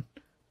season.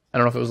 I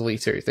don't know if it was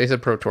Elite Series. They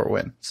said Pro Tour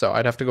win, so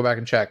I'd have to go back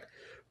and check.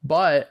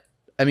 But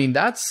I mean,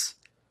 that's,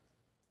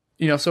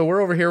 so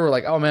we're over here. We're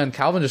like, oh man,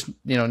 Calvin just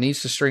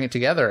needs to string it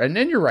together, and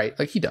then you're right,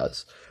 like he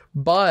does.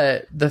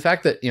 But the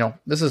fact that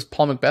this is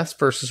Paul McBeth's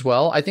first as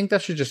well, I think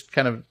that should just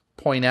kind of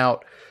point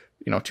out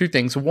two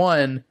things.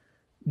 One,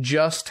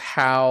 just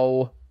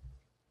how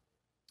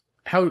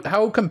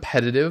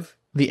competitive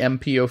the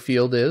MPO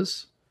field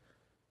is.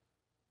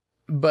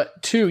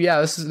 But two,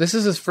 yeah, this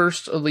is his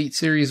first Elite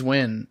Series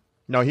win.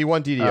 No, he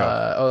won DDO.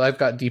 I've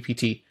got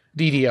DPT.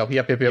 DDO.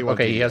 Yep. Okay,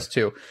 DDO. He has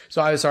two.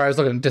 So I was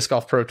looking at Disc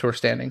Golf Pro Tour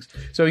standings.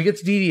 So he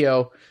gets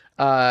DDO.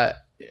 I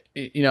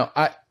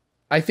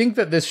think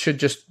that this should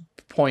just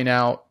point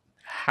out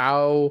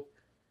how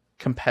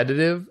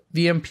competitive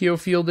the MPO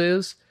field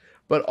is,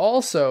 but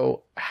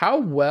also how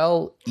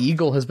well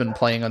Eagle has been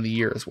playing on the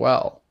year as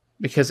well,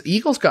 because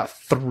Eagle's got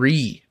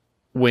 3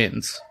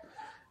 wins.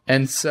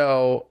 And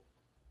so,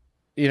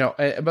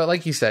 but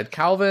like you said,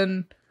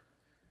 Calvin,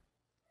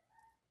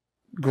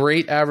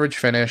 great average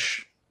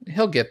finish.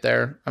 He'll get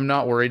there. I'm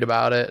not worried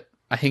about it.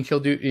 I think he'll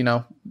do,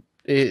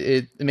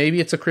 maybe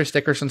it's a Chris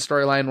Dickerson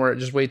storyline where it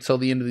just waits till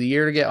the end of the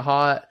year to get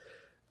hot.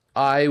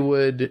 I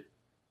would,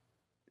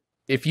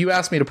 if you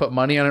asked me to put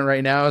money on it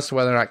right now as to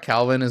whether or not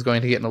Calvin is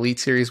going to get an Elite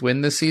Series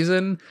win this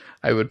season,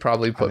 I would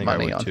probably put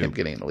money on him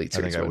getting an Elite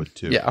Series win. I would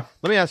too. Yeah.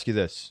 Let me ask you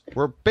this.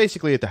 We're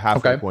basically at the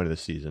halfway point of the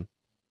season.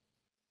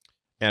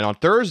 And on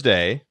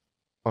Thursday,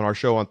 on our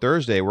show on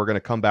Thursday, we're going to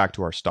come back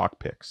to our stock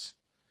picks.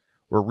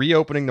 We're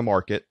reopening the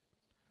market.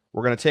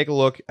 We're going to take a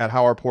look at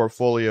how our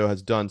portfolio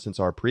has done since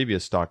our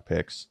previous stock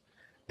picks.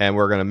 And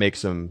we're going to make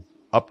some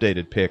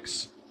updated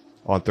picks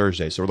on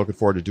Thursday. So we're looking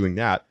forward to doing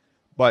that.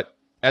 But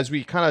as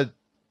we kind of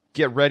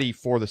get ready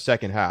for the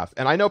second half,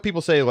 and I know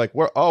people say like,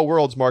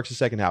 Worlds marks the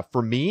second half.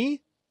 For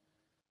me,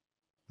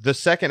 the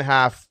second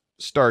half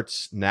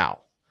starts now,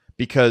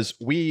 because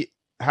we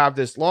have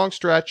this long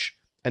stretch,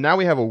 and now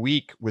we have a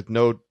week with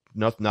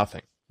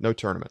nothing, no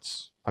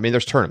tournaments. I mean,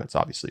 there's tournaments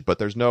obviously, but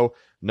there's no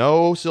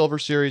Silver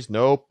Series,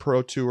 no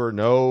Pro Tour,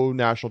 no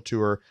National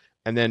Tour,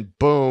 and then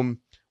boom,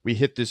 we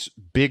hit this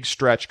big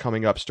stretch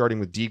coming up, starting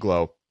with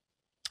D-Glow.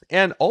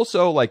 And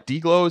also, like,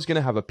 D-Glow is going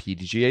to have a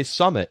PDGA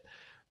Summit.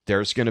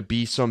 There's going to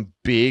be some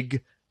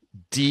big,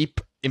 deep,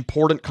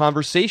 important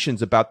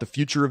conversations about the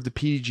future of the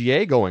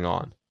PDGA going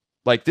on.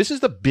 Like, this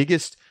is the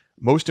biggest,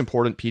 most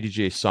important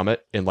PDGA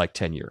Summit in like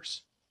 10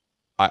 years.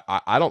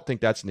 I don't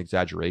think that's an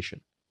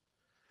exaggeration.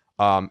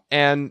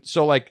 And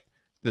so, like,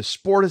 the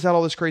sport has had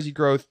all this crazy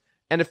growth,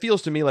 and it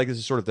feels to me like this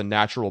is sort of the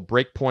natural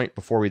break point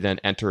before we then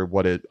enter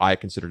what I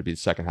consider to be the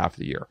second half of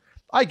the year.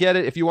 I get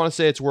it. If you want to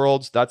say it's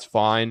Worlds, that's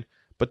fine.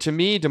 But to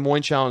me, Des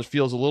Moines Challenge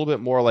feels a little bit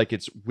more like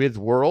it's with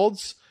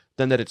Worlds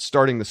than that it's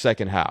starting the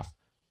second half.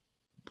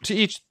 To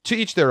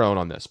each their own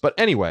on this. But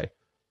anyway,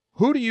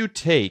 who do you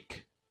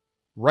take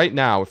right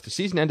now, if the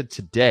season ended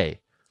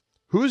today?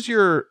 Who's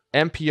your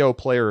MPO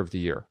player of the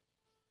year?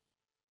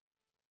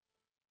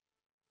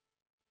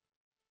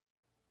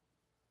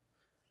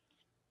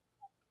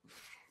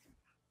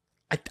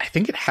 I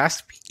think it has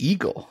to be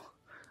Eagle.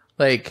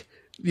 Like,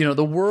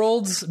 the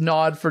World's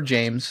nod for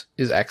James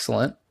is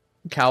excellent.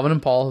 Calvin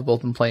and Paul have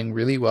both been playing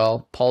really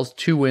well. Paul's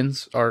 2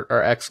 wins are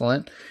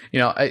excellent.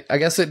 I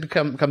guess it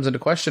comes into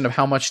question of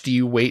how much do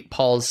you weight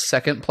Paul's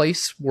second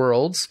place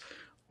Worlds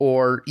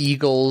or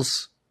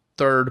Eagle's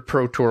third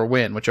Pro Tour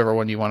win, whichever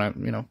one you want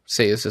to,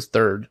 say is his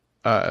third.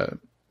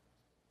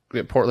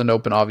 Portland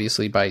Open,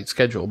 obviously, by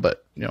schedule,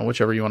 but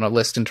whichever you want to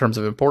list in terms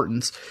of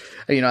importance.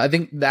 I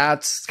think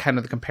that's kind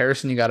of the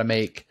comparison you got to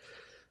make.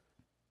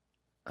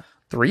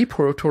 3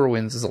 Pro Tour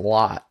wins is a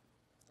lot.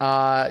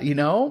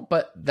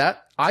 But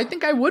that, I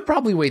think I would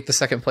probably weight the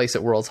second place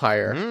at Worlds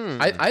higher.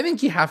 I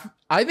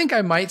think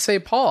I might say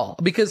Paul,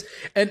 because,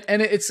 and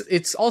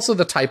it's also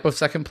the type of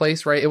second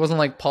place, right? It wasn't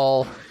like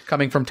Paul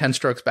coming from 10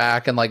 strokes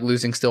back and like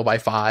losing still by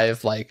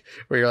 5, like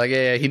where you're like,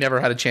 yeah, he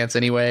never had a chance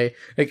anyway.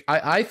 Like,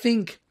 I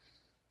think,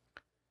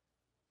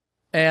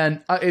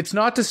 and it's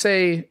not to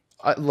say,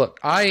 look,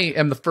 I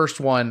am the first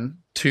one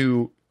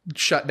to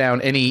shut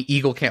down any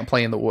Eagle can't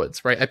play in the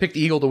woods, right? I picked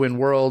Eagle to win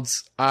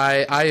Worlds.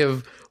 I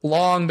have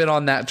long been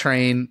on that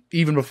train,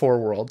 even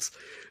before Worlds.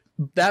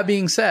 That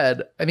being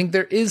said, I think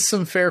there is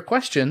some fair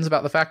questions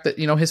about the fact that,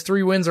 his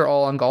 3 wins are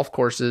all on golf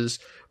courses.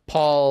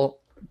 Paul,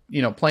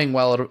 playing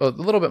well at a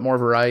little bit more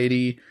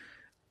variety.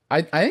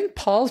 I think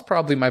Paul's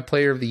probably my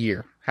player of the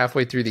year,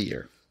 halfway through the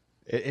year.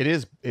 It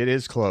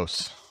is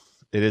close.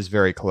 It is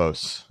very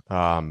close.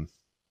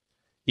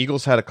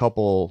 Eagles had a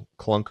couple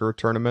clunker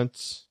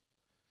tournaments,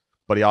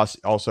 but he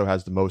also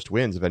has the most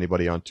wins of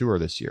anybody on tour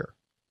this year.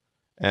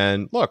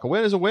 And look, a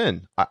win is a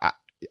win. I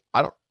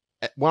don't.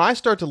 When I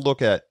start to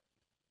look at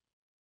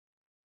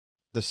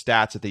the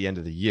stats at the end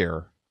of the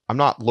year, I'm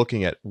not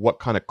looking at what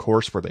kind of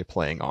course were they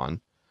playing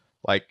on.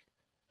 Like,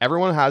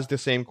 everyone has the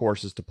same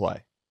courses to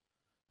play.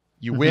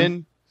 You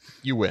win,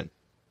 you win.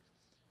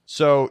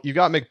 So you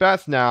got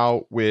McBeth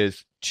now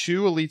with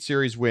 2 Elite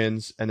Series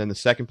wins, and then the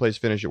second place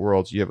finish at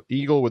Worlds. You have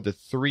Eagle with the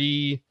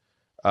 3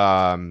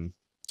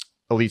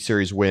 Elite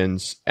Series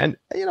wins, and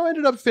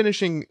ended up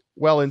finishing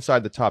well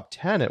inside the top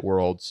 10 at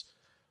Worlds,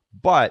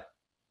 but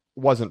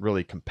wasn't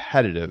really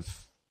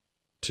competitive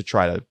to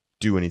try to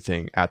do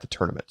anything at the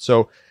tournament.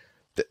 So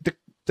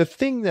the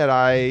thing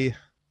that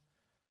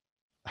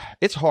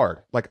it's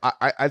hard. Like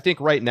I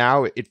think right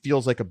now it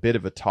feels like a bit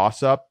of a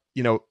toss up.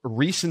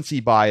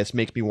 Recency bias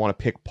makes me want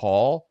to pick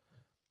Paul,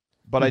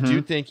 but I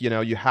do think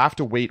you have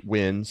to wait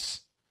wins.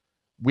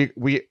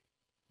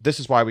 This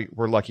is why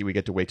we're lucky we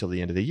get to wait till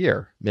the end of the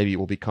year. Maybe it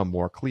will become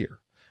more clear.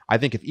 I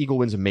think if Eagle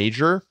wins a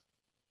major,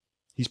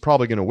 he's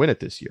probably going to win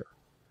it this year.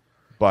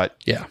 But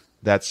yeah,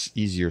 that's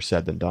easier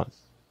said than done.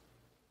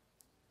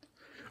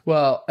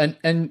 Well,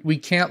 and we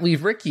can't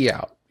leave Ricky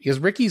out because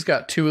Ricky's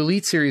got 2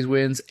 Elite Series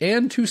wins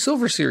and 2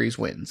 Silver Series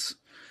wins.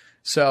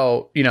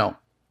 So,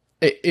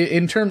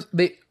 in terms,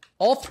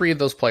 all 3 of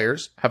those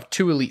players have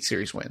 2 Elite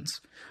Series wins.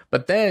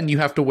 But then you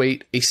have to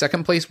wait a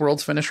second place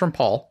Worlds finish from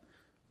Paul,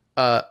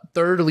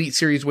 3rd Elite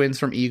Series wins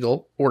from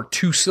Eagle, or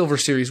 2 Silver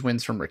Series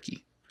wins from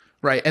Ricky.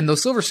 Right? And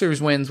those Silver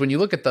Series wins, when you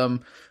look at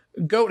them,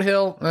 Goat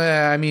Hill,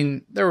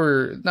 there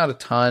were not a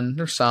ton.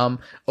 There's some.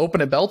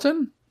 Open at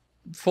Belton,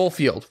 full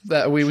field.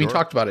 That we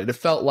talked about it. It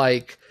felt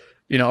like,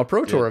 a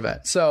Pro Tour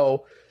event.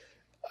 So,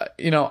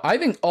 I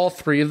think all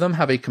 3 of them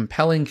have a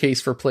compelling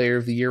case for Player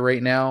of the Year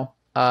right now.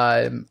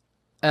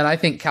 And I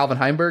think Calvin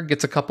Heimberg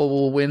gets a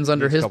couple wins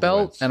under his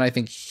belt. And I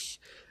think,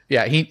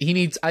 he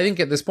needs, I think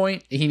at this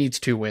point, he needs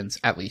 2 wins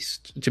at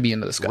least to be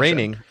in the discussion.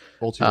 Reigning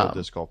Ultimate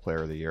Disc Golf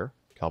Player of the Year,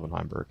 Calvin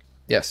Heimberg.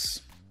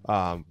 Yes.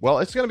 Well,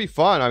 it's going to be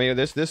fun. I mean,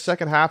 this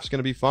second half is going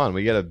to be fun.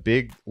 We get a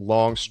big,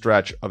 long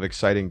stretch of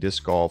exciting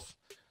disc golf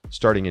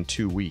starting in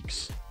 2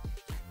 weeks.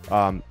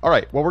 All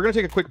right. Well, we're going to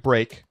take a quick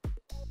break.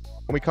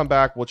 When we come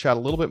back, we'll chat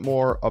a little bit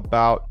more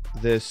about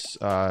this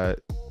Des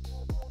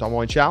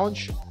Moines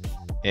Challenge,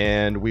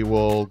 and we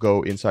will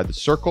go inside the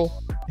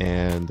circle,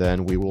 and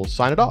then we will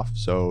sign it off.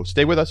 So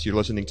stay with us. You're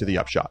listening to The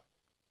Upshot.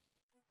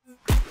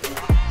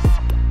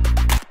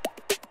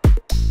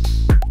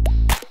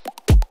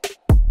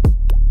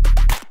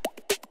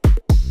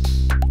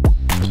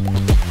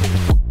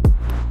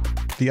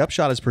 The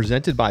Upshot is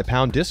presented by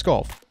Pound Disc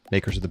Golf,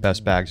 makers of the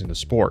best bags in the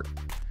sport.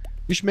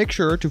 You should make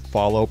sure to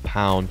follow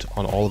Pound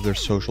on all of their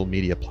social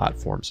media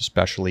platforms,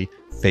 especially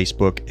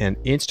Facebook and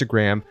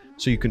Instagram,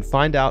 so you can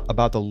find out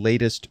about the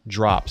latest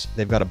drops.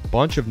 They've got a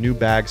bunch of new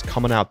bags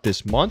coming out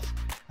this month,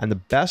 and the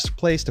best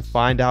place to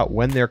find out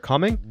when they're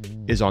coming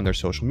is on their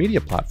social media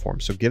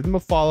platforms. So give them a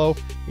follow,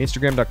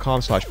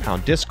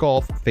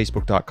 Instagram.com/PoundDiscGolf,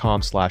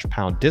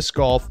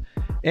 Facebook.com/PoundDiscGolf,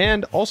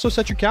 and also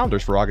set your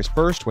calendars for August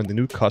 1st when the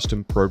new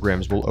custom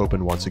programs will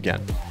open once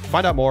again.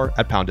 Find out more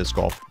at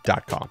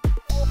PoundDiscGolf.com.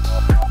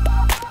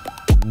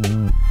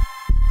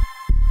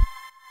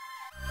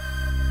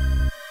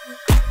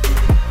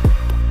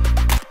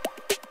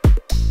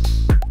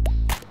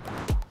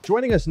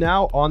 Joining us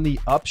now on The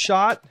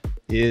Upshot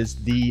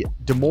is the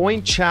Des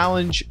Moines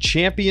Challenge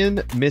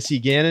champion, Missy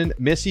Gannon.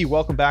 Missy,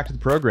 welcome back to the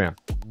program.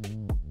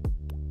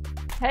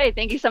 Hey,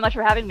 thank you so much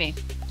for having me.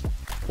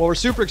 Well, we're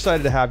super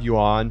excited to have you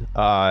on.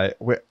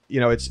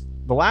 It's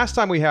the last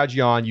time we had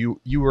you on,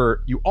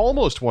 you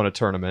almost won a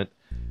tournament,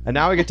 and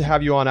now we get to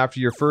have you on after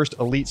your first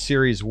Elite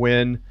Series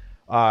win.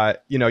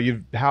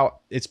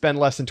 It's been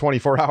less than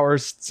 24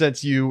 hours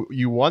since you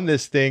won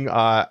this thing.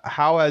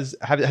 How has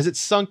it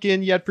sunk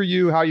in yet for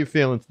you? How are you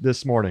feeling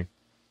this morning?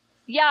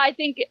 Yeah, I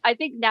think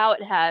now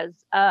it has.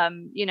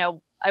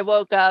 I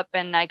woke up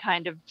and I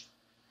kind of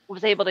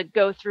was able to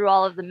go through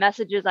all of the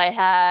messages I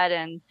had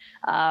and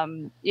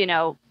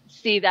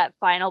see that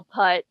final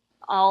putt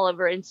all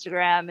over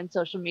Instagram and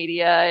social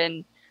media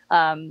and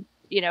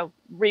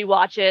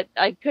rewatch it.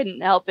 I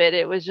couldn't help it.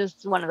 It was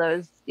just one of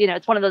those,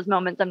 it's one of those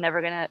moments I'm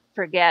never going to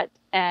forget.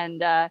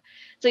 And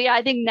so, yeah,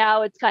 I think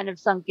now it's kind of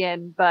sunk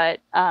in, but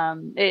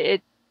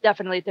it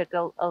definitely took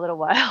a little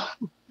while.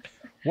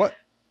 What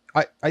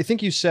I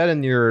think you said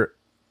in your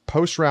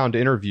post-round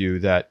interview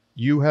that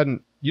you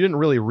didn't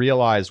really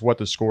realize what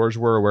the scores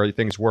were, where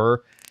things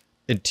were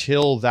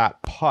until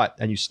that putt,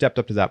 and you stepped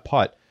up to that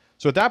putt.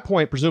 So at that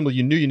point, presumably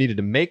you knew you needed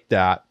to make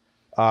that.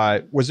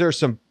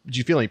 Did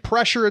you feel any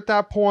pressure at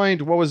that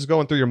point? What was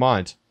going through your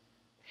mind?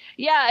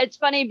 Yeah, it's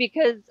funny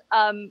because,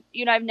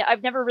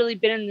 I've never really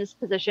been in this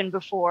position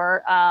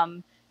before,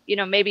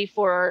 maybe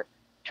for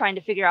trying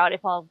to figure out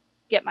if I'll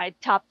get my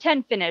top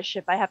 10 finish,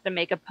 if I have to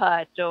make a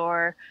putt,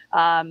 or,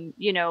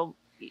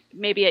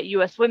 maybe at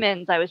US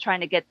Women's, I was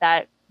trying to get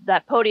that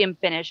podium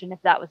finish. And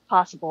if that was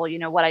possible,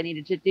 what I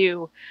needed to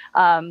do.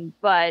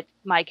 But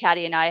my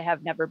caddy and I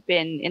have never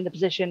been in the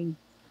position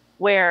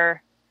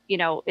where,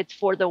 it's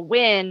for the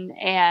win.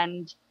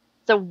 And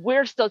so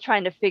we're still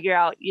trying to figure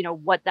out,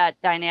 what that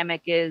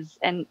dynamic is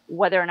and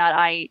whether or not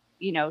I,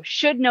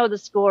 should know the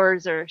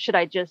scores or should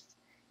I just,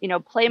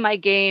 play my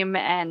game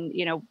and,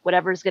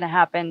 whatever's going to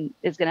happen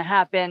is going to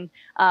happen.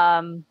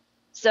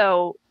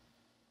 So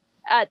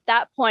at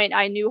that point,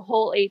 I knew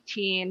hole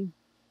 18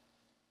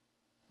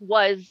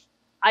 was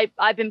I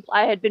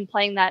had been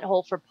playing that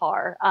hole for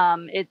par.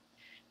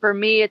 For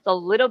me, it's a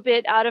little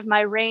bit out of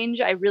my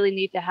range. I really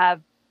need to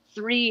have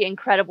 3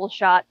 incredible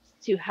shots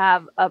to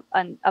have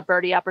a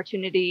birdie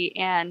opportunity.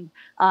 And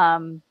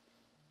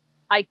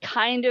I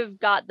kind of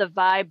got the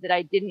vibe that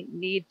I didn't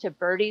need to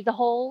birdie the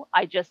hole.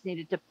 I just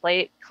needed to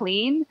play it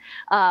clean.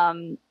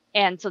 And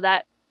so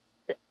that,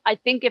 I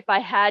think if I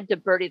had to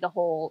birdie the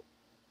hole,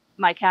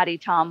 my caddy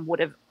Tom would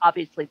have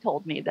obviously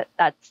told me that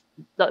that's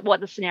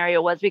what the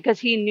scenario was, because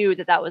he knew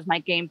that that was my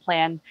game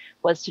plan,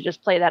 was to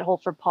just play that hole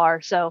for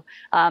par. So,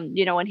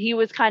 when he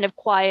was kind of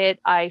quiet,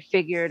 I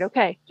figured,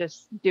 okay,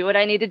 just do what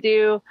I need to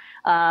do,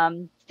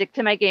 stick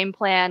to my game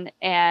plan.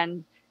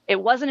 And it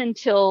wasn't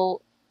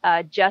until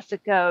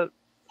Jessica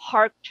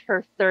parked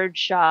her 3rd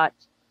shot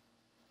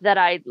that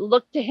I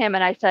looked to him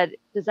and I said,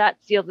 does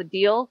that seal the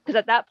deal? Because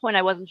at that point,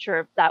 I wasn't sure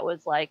if that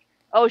was like,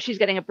 oh, she's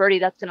getting a birdie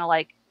that's going to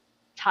like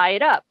tie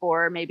it up,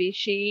 or maybe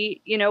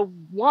she,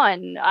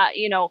 won,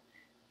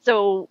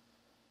 so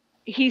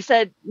he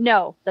said,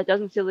 no, that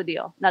doesn't seal the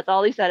deal. And that's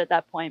all he said at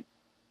that point.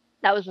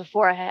 That was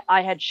before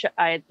I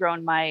had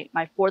thrown my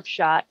 4th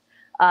shot.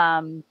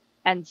 And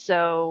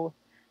so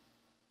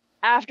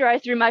after I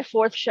threw my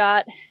 4th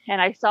shot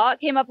and I saw it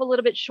came up a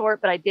little bit short,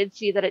 but I did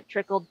see that it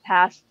trickled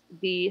past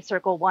the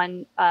circle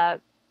 1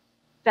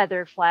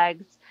 feather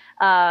flags.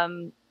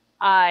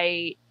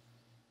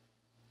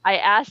 I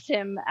asked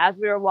him as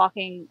we were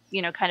walking,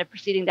 kind of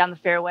proceeding down the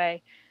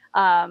fairway,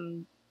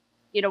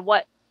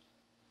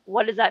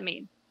 what does that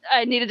mean?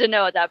 I needed to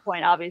know at that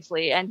point,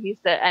 obviously. And he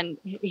said, and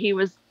he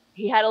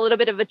had a little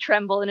bit of a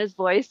tremble in his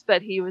voice,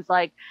 but he was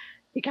like,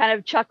 he kind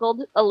of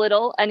chuckled a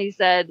little and he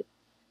said,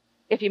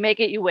 if you make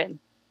it, you win.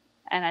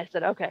 And I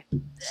said, okay.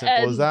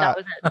 Simple as that.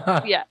 That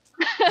was it. Yeah.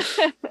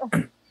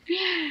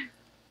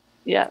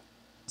 Yeah.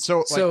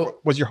 So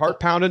was your heart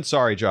pounding?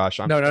 Sorry, Josh.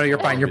 No, you're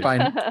fine. You're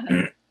fine.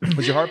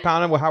 Was your heart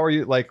pounding? Well, how are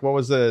you? Like, what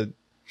was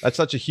that's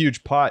such a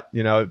huge putt,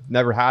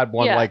 never had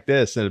one like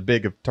this in a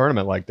big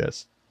tournament like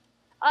this.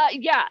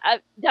 Yeah,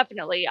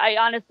 definitely.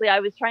 I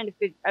was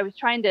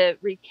trying to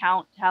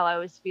recount how I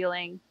was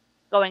feeling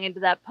going into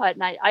that putt.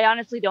 And I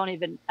honestly don't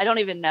even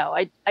know.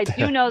 I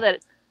do know that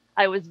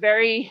I was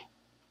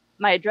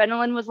my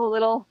adrenaline was a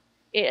little,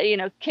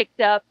 kicked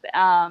up.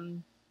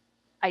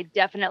 I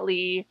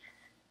definitely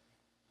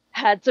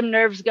had some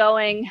nerves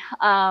going.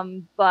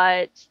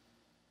 But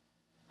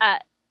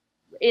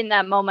in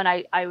that moment,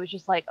 I was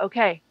just like,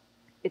 okay,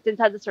 it's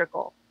inside the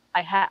circle.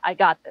 I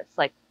got this.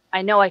 Like,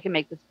 I know I can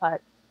make this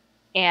putt.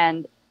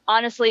 And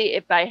honestly,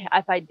 if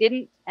I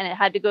didn't, and it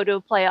had to go to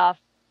a playoff,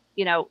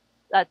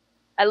 that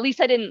at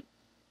least I didn't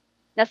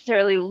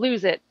necessarily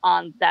lose it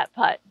on that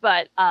putt.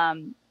 But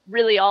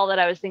really, all that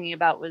I was thinking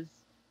about was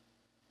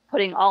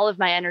putting all of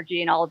my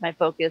energy and all of my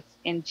focus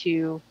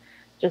into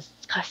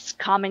just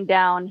calming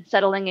down,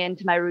 settling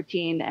into my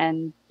routine,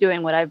 and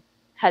doing what I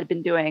had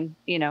been doing,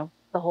 the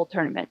whole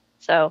tournament.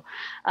 So,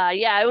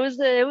 yeah, it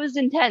was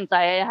intense.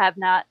 I have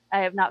not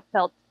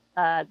felt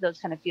those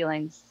kind of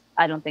feelings,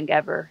 I don't think,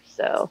 ever.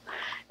 So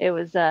it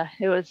was a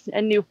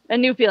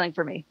new feeling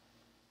for me.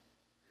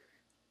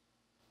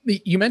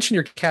 You mentioned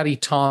your caddy,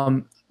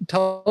 Tom.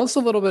 Tell us a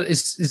little bit.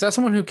 Is that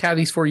someone who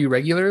caddies for you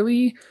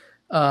regularly?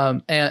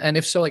 And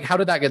if so, like, how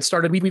did that get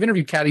started? We've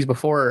interviewed caddies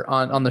before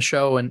on the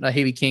show, and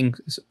Haley King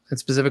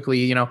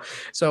specifically,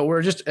 so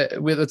we're just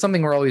it's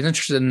something we're always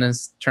interested in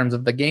terms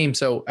of the game.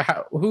 So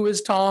who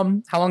is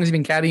Tom? How long has he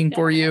been caddying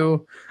for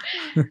you?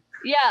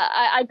 Yeah,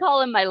 I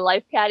call him my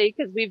life caddy,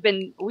 because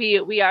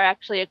we are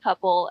actually a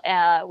couple.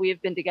 We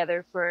have been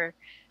together for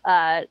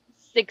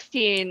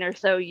 16 or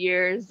so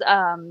years.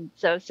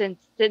 So since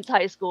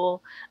high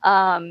school.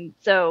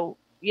 So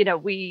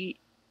we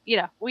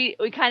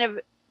kind of,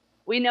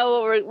 we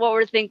know what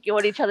we're thinking,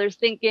 what each other's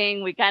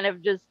thinking. We kind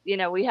of just,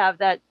 we have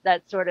that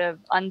sort of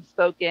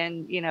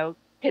unspoken,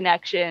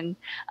 connection.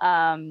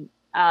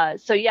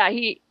 So yeah,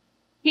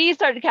 he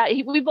started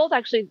we both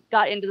actually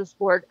got into the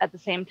sport at the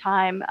same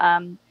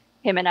time.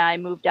 Him and I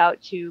moved out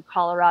to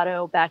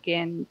Colorado back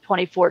in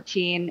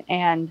 2014,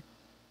 and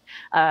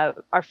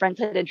our friends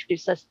had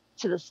introduced us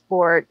to the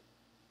sport,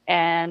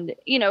 and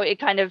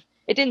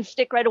it didn't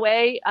stick right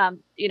away.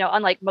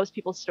 Unlike most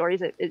people's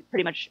stories, it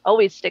pretty much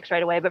always sticks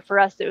right away. But for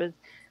us, it was,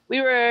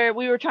 we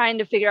were trying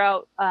to figure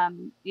out,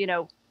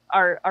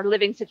 our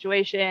living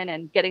situation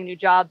and getting new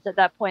jobs at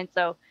that point.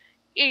 So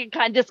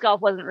disc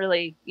golf wasn't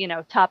really,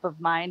 top of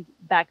mind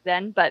back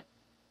then. But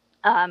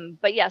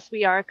yes,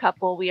 we are a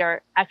couple. We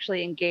are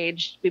actually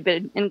engaged. We've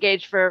been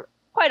engaged for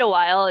quite a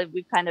while.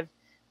 We've kind of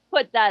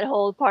put that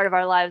whole part of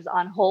our lives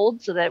on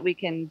hold so that we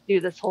can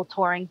do this whole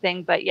touring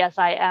thing. But yes,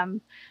 I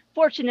am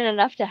fortunate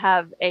enough to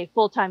have a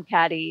full-time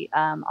caddy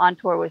on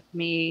tour with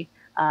me,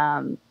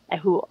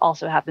 who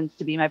also happens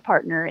to be my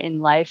partner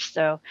in life.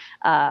 So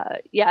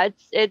yeah,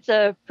 it's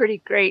a pretty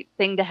great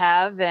thing to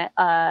have,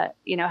 have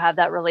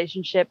that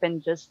relationship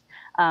and just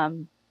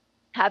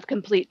have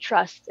complete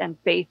trust and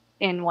faith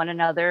in one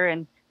another,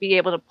 and be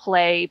able to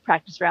play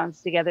practice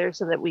rounds together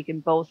so that we can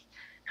both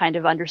kind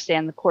of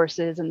understand the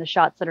courses and the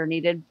shots that are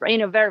needed.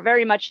 Very,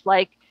 very much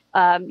like,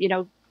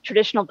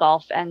 traditional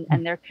golf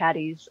and their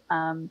caddies.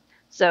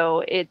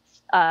 So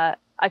it's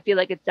I feel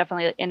like it's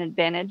definitely an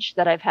advantage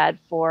that I've had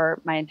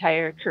for my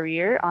entire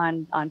career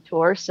on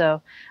tour.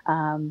 So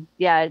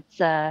it's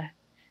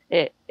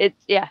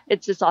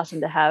just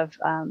awesome to have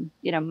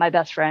my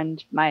best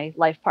friend, my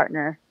life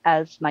partner,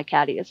 as my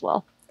caddy as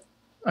well.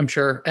 I'm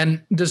sure.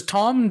 And does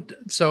Tom,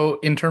 so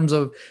in terms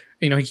of,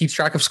 he keeps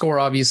track of score,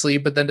 obviously,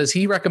 but then does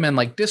he recommend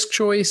like disc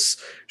choice,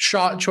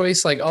 shot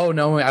choice? Like, oh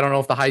no, I don't know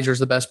if the hyzer is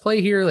the best play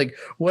here. Like,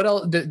 what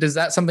else? Does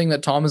that something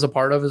that Tom is a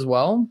part of as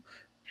well?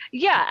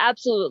 Yeah,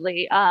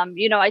 absolutely.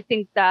 I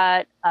think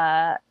that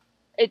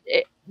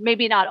it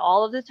maybe not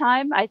all of the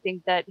time. I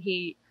think that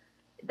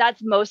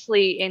that's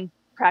mostly in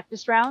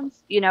practice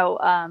rounds.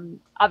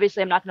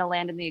 Obviously I'm not going to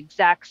land in the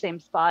exact same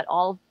spot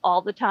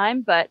all the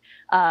time, but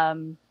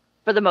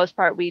for the most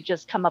part, we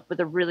just come up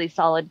with a really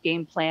solid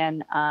game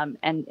plan.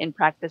 And in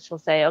practice, he'll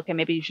say, okay,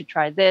 maybe you should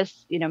try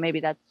this. Maybe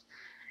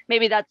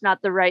that's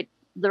not the right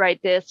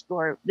disc,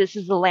 or this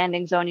is the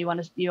landing zone you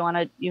want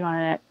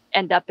to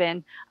end up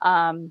in.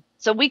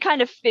 So we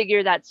kind of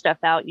figure that stuff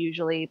out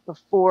usually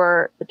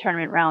before the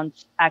tournament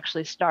rounds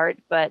actually start.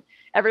 But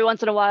every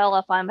once in a while,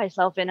 I'll find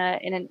myself in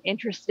an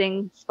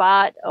interesting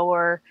spot,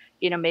 or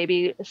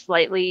maybe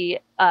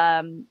slightly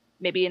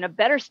maybe in a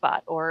better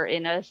spot or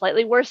in a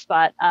slightly worse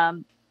spot.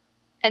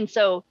 And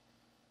so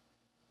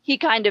he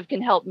kind of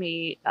can help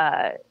me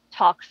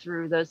talk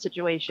through those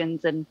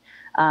situations. And,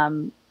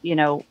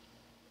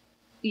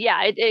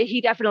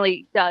 he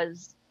definitely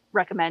does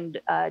recommend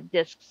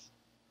discs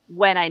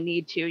when I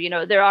need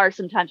to. There are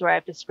some times where I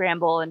have to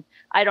scramble, and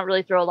I don't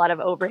really throw a lot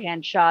of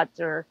overhand shots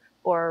or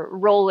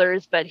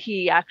rollers, but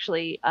he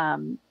actually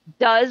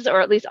does,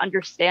 or at least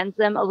understands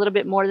them a little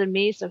bit more than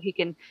me. So he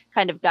can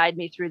kind of guide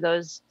me through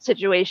those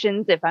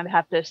situations if I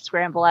have to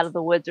scramble out of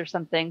the woods or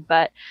something.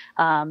 But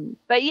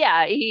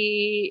yeah,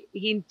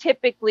 he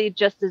typically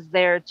just is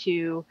there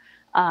to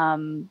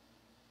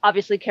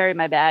obviously carry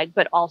my bag,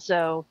 but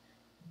also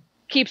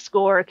keep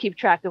score, keep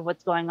track of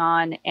what's going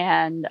on,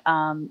 and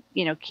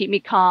keep me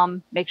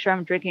calm, make sure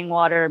I'm drinking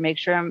water, make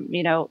sure I'm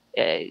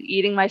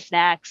eating my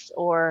snacks,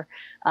 or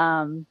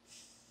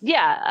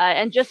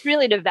and just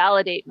really to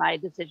validate my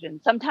decision.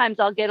 Sometimes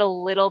I'll get a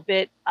little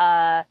bit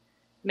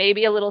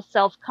maybe a little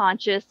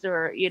self-conscious,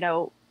 or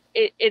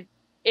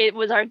it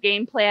was our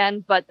game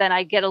plan, but then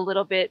I get a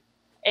little bit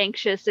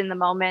anxious in the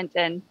moment,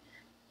 and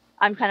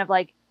I'm kind of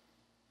like,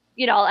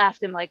 I'll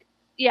ask him like,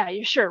 yeah,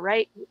 you're sure,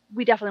 right?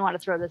 We definitely want to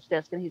throw this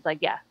disc. And he's like,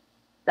 yeah,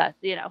 that,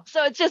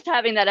 so it's just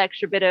having that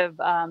extra bit of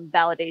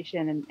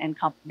validation and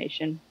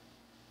confirmation.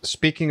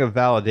 Speaking of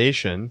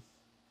validation,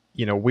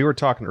 we were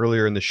talking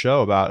earlier in the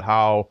show about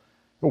how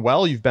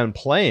well you've been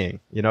playing.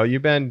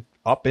 You've been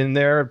up in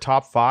there,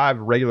 top 5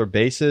 regular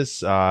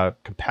basis,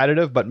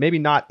 competitive, but maybe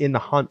not in the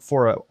hunt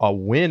for a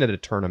win at a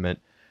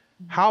tournament.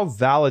 How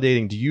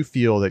validating do you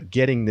feel that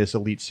getting this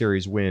Elite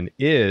Series win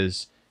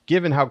is,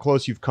 given how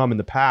close you've come in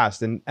the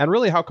past, and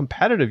really how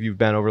competitive you've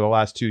been over the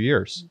last 2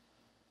 years?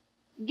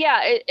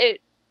 Yeah,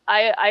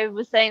 I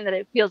was saying that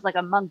it feels like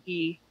a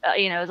monkey,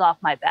 is off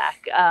my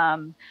back.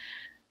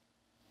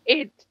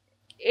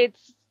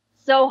 It's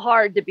so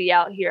hard to be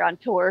out here on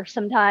tour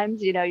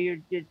sometimes. You're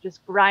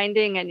just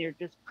grinding, and you're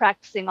just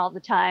practicing all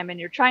the time, and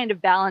you're trying to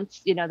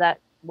balance, that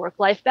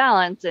work-life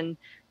balance, and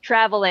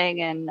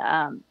traveling,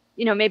 and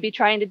maybe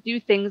trying to do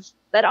things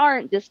that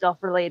aren't disc golf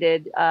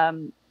related.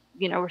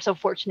 We're so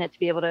fortunate to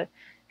be able to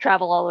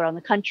travel all around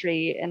the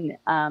country, and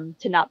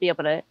to not be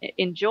able to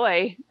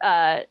enjoy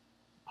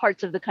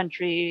parts of the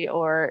country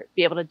or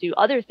be able to do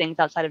other things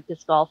outside of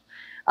disc golf.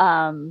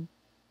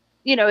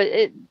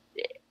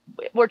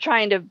 We're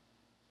trying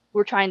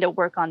to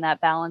work on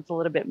that balance a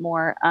little bit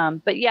more.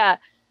 But yeah,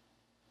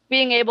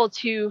 being able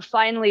to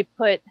finally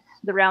put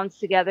the rounds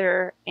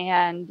together,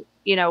 and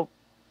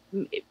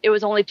it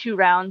was only 2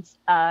 rounds.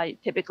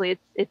 Typically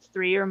it's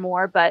 3 or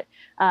more, but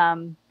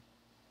the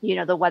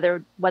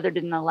weather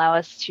didn't allow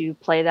us to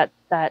play that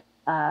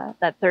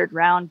 3rd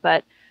round.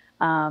 But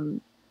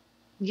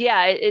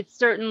it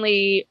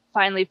certainly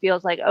finally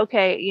feels like,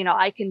 okay,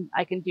 I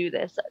can do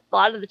this. A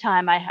lot of the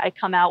time I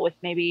come out with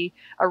maybe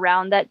a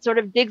round that sort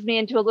of digs me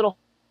into a little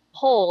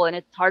hole, and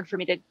it's hard for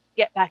me to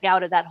get back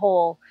out of that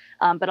hole.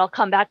 But I'll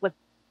come back with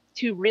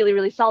 2 really,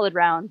 really solid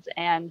rounds,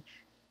 and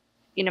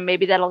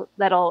maybe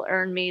that'll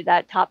earn me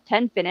that top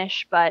 10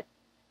 finish. But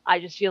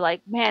I just feel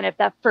like, man, if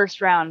that first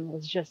round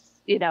was just,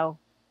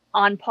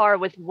 on par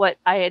with what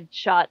I had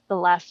shot the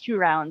last 2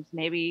 rounds,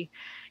 maybe,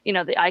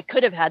 I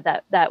could have had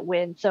that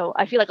win. So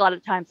I feel like a lot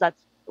of times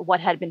that's what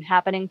had been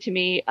happening to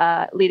me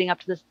leading up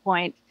to this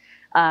point.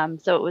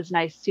 So it was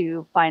nice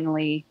to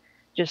finally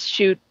just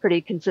shoot pretty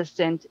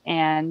consistent,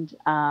 and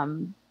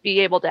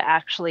be able to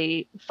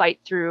actually fight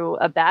through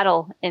a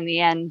battle in the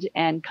end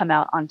and come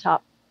out on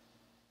top.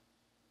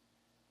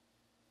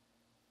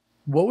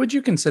 What would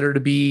you consider to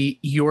be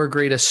your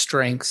greatest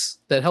strengths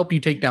that help you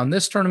take down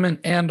this tournament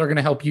and are going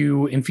to help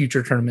you in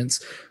future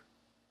tournaments?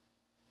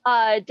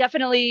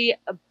 Definitely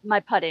my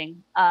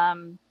putting.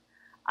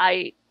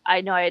 I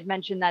know I had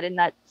mentioned that in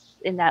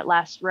that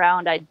last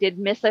round, I did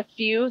miss a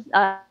few.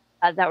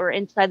 that were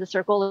inside the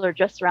circle or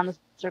just around the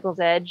circle's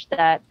edge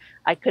that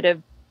I could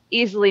have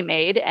easily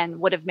made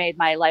and would have made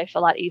my life a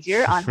lot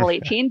easier on hole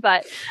 18.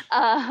 But,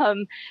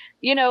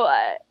 you know,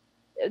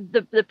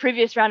 the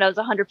previous round, I was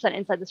 100%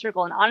 inside the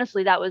circle. And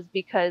honestly, that was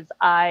because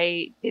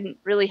I didn't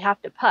really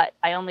have to putt.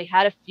 I only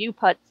had a few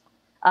putts,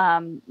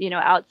 you know,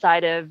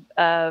 outside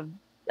of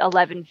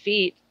 11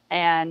 feet.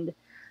 And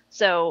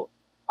so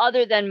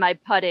other than my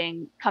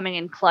putting coming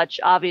in clutch,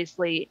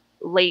 obviously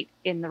late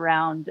in the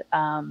round,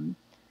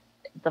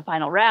 the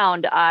final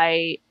round,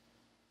 I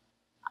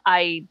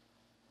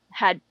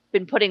had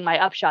been putting my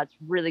upshots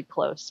really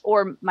close,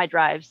 or my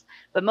drives,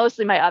 but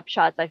mostly my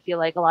upshots. I feel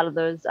like a lot of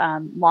those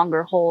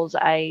longer holes,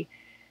 I,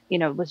 you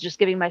know, was just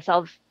giving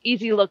myself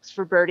easy looks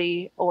for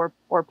birdie or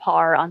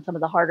par on some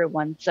of the harder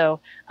ones. So,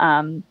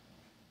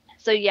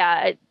 so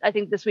yeah, I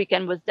think this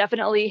weekend was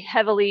definitely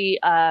heavily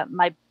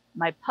my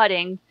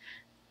putting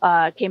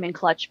came in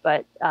clutch,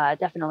 but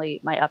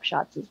definitely my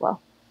upshots as well.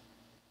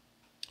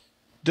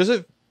 Does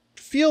it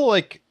feel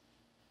like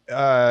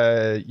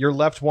you're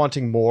left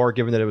wanting more,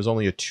 given that it was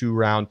only a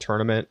 2-round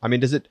tournament? I mean,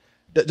 does it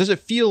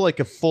feel like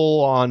a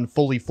full-on,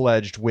 fully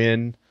fledged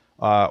win,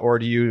 or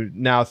do you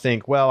now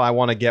think, well, I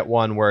want to get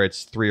one where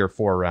it's 3 or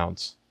 4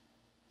 rounds?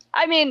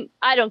 I mean,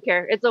 I don't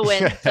care. It's a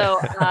win, so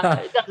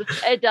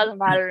it doesn't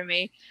matter to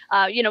me.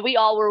 You know, we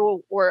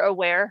all were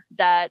aware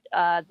that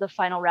the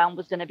final round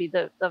was going to be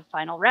the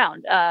final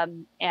round,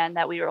 and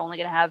that we were only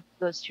going to have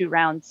those 2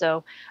 rounds.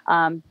 So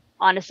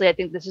honestly, I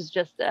think this is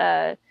just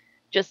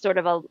sort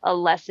of a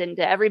lesson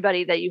to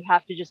everybody that you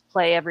have to just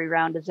play every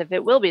round as if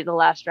it will be the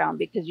last round,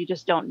 because you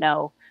just don't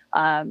know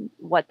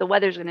what the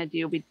weather's going to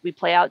do. We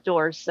play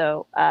outdoors,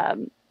 so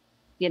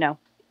you know,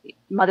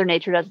 Mother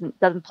Nature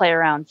doesn't play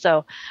around.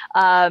 So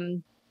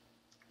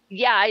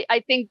yeah,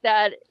 I think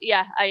that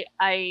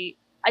I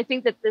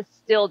think that this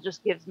still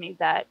just gives me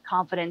that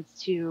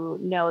confidence to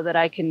know that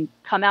I can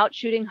come out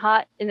shooting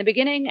hot in the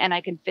beginning, and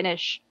I can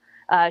finish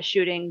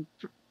shooting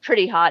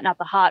pretty hot, not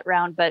the hot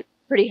round, but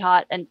pretty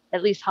hot, and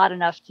at least hot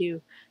enough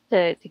to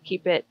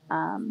keep it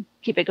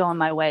going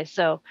my way.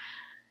 So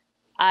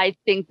I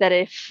think that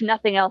if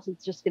nothing else,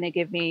 it's just going to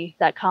give me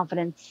that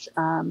confidence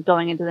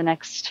going into the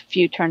next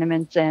few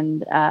tournaments,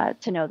 and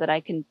to know that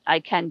I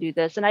can do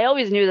this. And I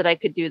always knew that I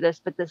could do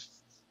this, but this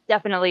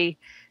definitely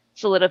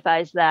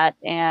solidifies that,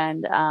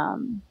 and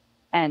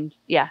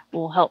yeah,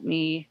 will help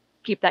me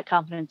keep that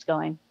confidence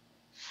going.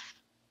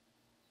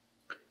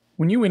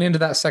 When you went into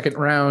that second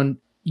round,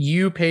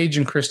 you, Paige,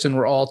 and Kristen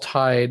were all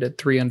tied at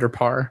 3 under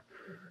par.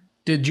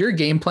 Did your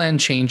game plan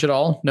change at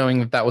all,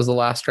 knowing that was the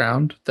last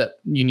round, that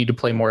you need to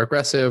play more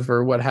aggressive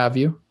or what have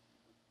you?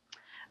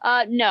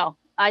 No,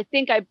 I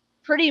think I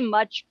pretty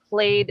much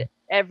played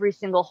every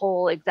single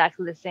hole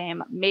exactly the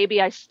same.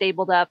 Maybe I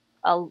stabled up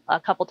a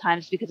couple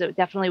times because it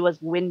definitely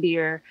was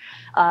windier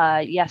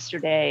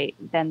yesterday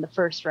than the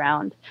first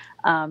round,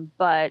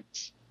 but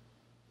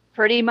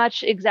pretty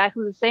much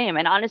exactly the same.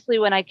 And honestly,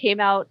 when I came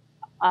out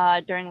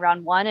during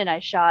round 1 and I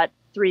shot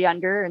 3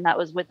 under, and that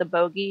was with a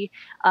bogey,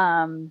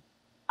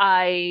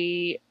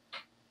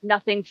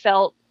 nothing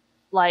felt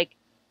like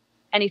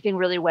anything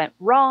really went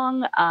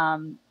wrong,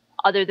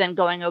 other than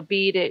going OB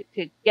to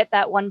get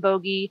that 1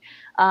 bogey.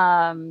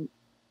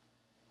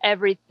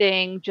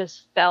 Everything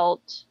just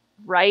felt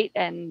right.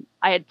 And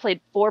I had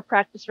played 4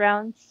 practice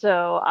rounds,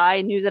 so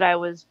I knew that I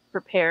was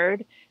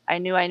prepared. I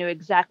knew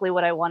exactly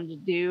what I wanted to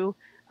do.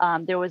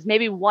 There was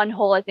maybe 1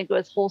 hole, I think it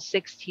was hole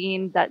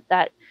 16,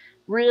 that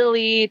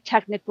really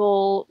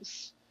technical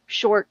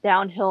short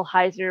downhill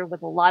hyzer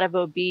with a lot of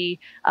OB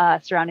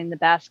surrounding the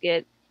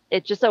basket.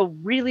 It's just a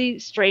really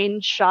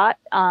strange shot.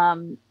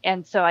 And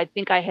so I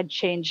think I had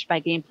changed my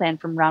game plan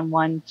from round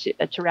 1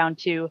 to round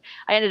 2.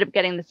 I ended up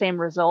getting the same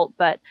result,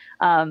 but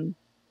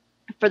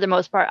for the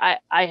most part,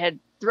 I had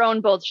thrown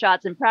both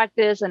shots in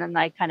practice, and then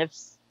I kind of,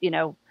 you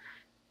know,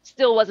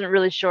 still wasn't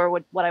really sure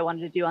what I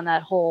wanted to do on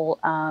that hole.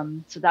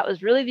 So that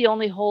was really the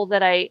only hole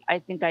that I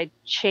think I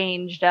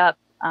changed up.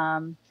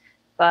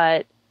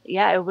 But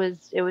yeah, it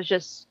was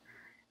just,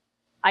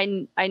 I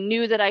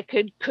knew that I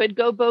could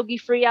go bogey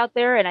free out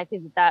there, and I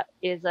think that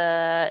is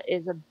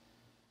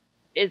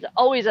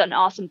always an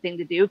awesome thing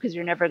to do, because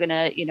you're never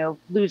gonna, you know,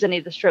 lose any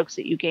of the strokes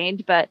that you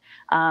gained. But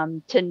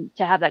to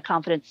have that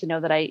confidence to know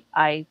that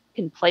I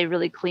can play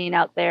really clean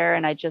out there,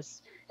 and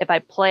if I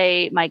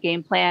play my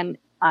game plan,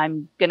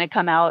 I'm gonna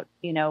come out,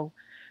 you know,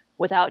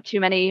 without too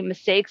many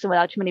mistakes and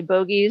without too many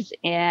bogeys,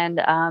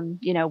 and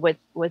you know, with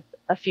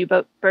a few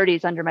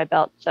birdies under my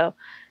belt. So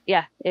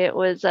yeah, it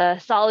was a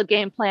solid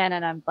game plan,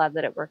 and I'm glad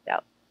that it worked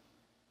out.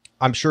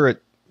 I'm sure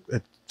it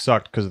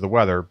sucked because of the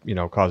weather, you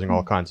know, causing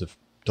all kinds of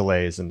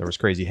delays, and there was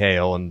crazy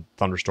hail and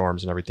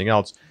thunderstorms and everything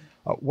else.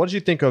 What did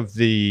you think of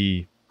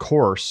the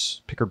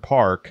course, Pickard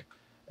Park?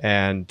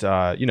 And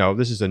you know,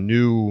 this is a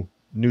new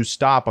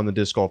stop on the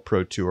Disc Golf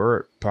Pro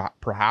Tour,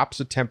 perhaps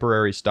a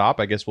temporary stop.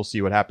 I guess we'll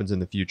see what happens in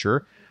the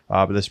future.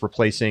 But this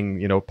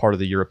replacing, you know, part of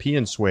the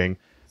European swing.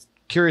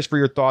 Curious for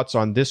your thoughts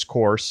on this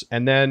course,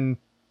 and then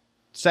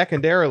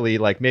secondarily,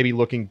 like maybe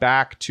looking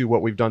back to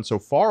what we've done so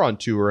far on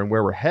tour and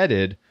where we're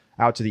headed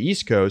out to the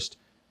East Coast.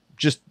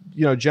 just,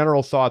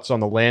 general thoughts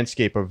on the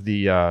landscape of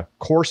the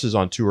courses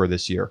on tour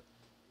this year.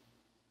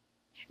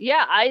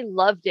 Yeah, I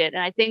loved it.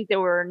 And I think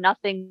there were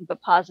nothing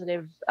but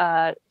positive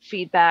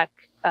feedback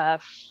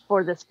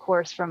for this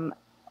course from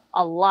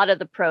a lot of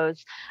the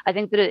pros. I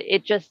think that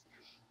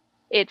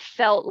it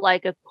felt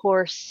like a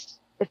course.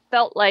 It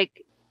felt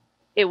like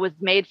it was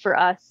made for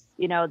us.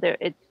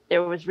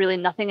 There was really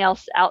nothing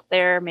else out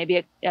there,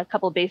 maybe a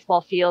couple of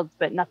baseball fields,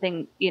 but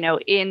nothing,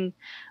 in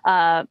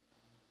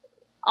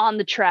on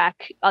the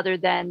track other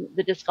than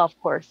the disc golf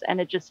course.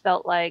 And it just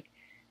felt like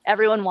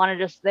everyone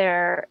wanted us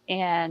there.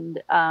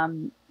 And,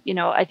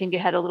 I think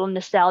it had a little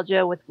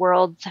nostalgia with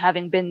Worlds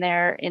having been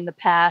there in the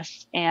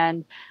past.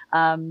 And,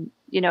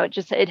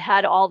 it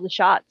had all the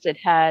shots. It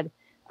had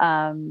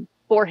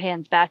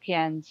forehands,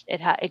 backhands.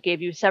 It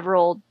gave you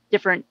several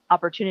different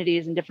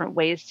opportunities and different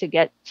ways to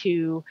get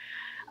to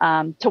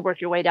work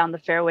your way down the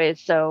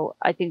fairways. So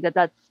I think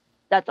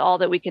that's all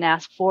that we can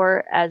ask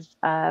for as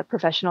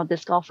professional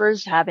disc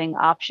golfers, having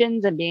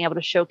options and being able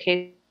to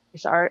showcase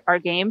our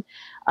game.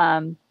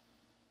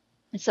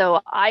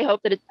 So I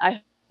hope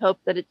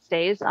that it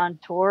stays on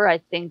tour. I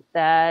think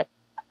that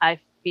I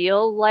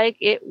feel like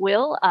it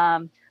will.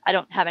 I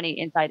don't have any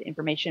inside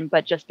information,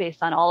 but just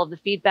based on all of the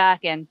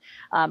feedback. And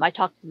I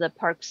talked to the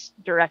parks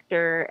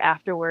director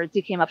afterwards.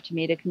 He came up to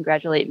me to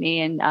congratulate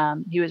me,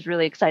 and he was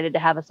really excited to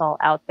have us all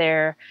out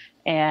there.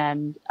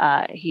 And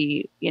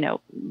he,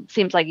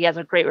 seems like he has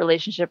a great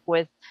relationship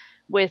with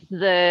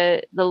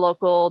the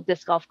local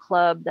disc golf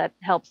club that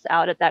helps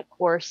out at that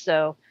course.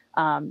 So,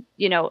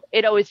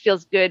 it always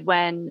feels good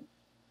when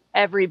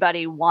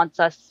everybody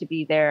wants us to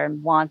be there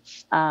and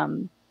wants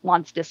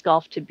disc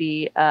golf to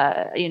be,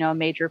 a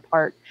major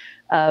part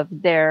of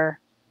their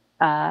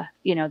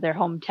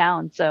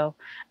hometown. So,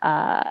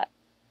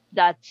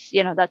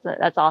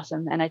 that's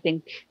awesome. And I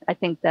think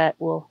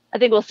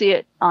we'll see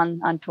it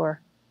on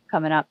tour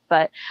coming up,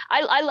 but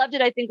I loved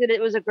it. I think that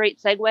it was a great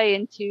segue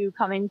into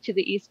coming to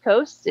the East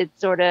Coast.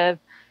 It's sort of,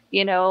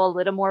 a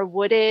little more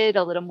wooded,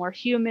 a little more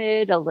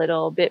humid, a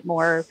little bit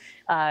more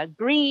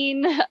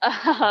green.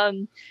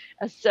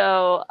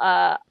 So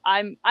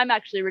I'm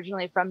actually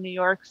originally from New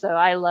York, so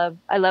I love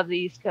the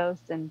East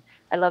Coast, and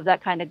I love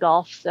that kind of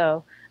golf.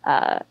 So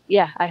I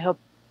hope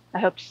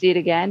to see it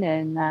again,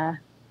 and I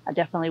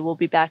definitely will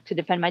be back to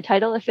defend my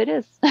title if it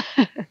is.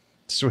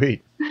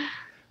 Sweet.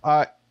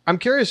 I'm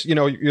curious,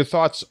 your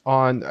thoughts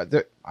on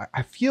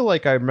I feel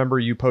like I remember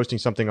you posting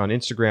something on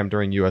Instagram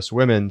during U.S.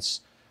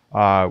 Women's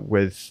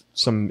with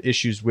some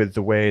issues with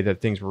the way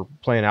that things were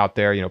playing out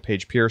there.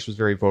 Paige Pierce was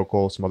very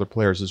vocal, some other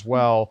players as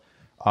well.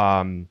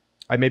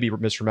 I may be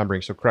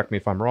misremembering, so correct me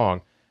if I'm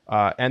wrong.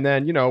 And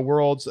then,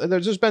 Worlds,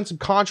 there's been some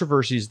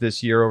controversies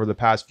this year over the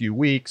past few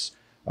weeks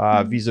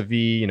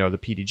vis-a-vis, the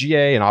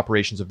PDGA and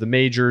operations of the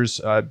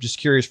majors. Just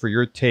curious for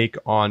your take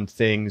on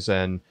things,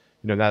 and,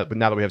 now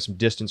that we have some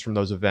distance from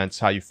those events,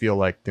 how you feel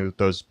like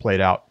those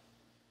played out.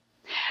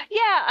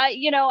 Yeah,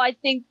 I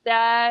think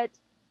that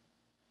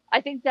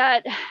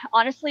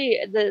honestly,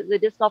 the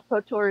Disc Golf Pro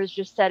Tour is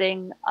just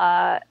setting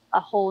a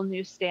whole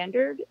new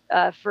standard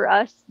for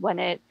us when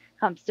it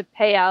comes to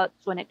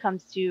payouts, when it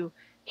comes to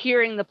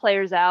hearing the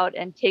players out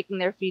and taking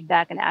their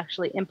feedback and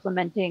actually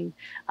implementing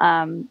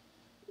some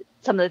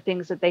of the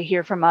things that they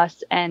hear from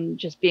us, and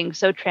just being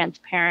so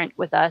transparent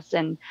with us.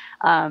 And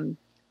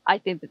I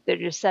think that they're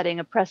just setting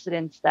a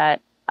precedence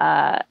that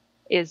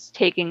is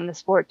taking the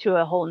sport to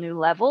a whole new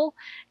level.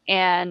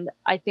 And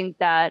I think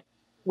that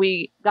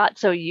we got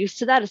so used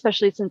to that,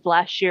 especially since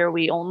last year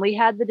we only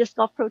had the Disc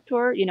Golf Pro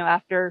Tour,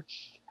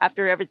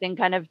 after everything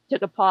kind of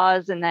took a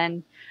pause, and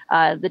then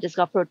the Disc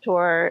Golf Pro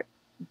Tour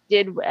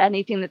did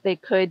anything that they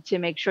could to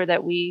make sure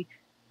that we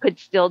could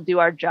still do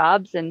our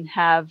jobs and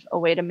have a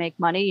way to make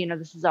money.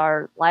 This is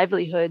our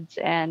livelihoods,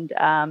 and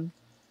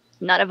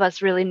none of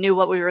us really knew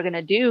what we were going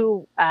to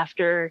do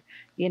after,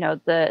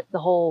 the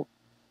whole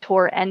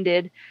tour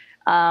ended.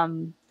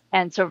 And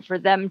so for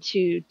them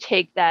to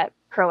take that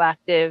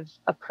proactive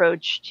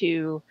approach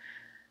to,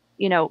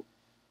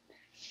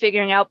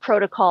 figuring out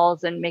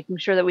protocols and making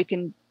sure that we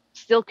can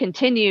still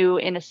continue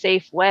in a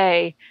safe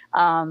way,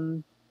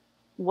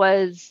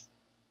 was,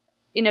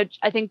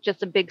 I think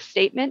just a big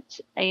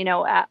statement,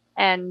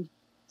 and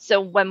so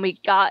when we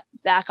got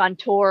back on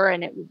tour,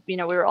 and it, we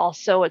were all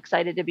so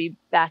excited to be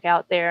back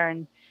out there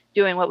and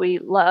doing what we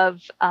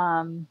love.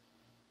 Then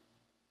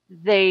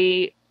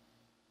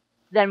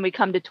we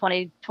come to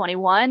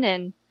 2021,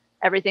 and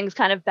everything's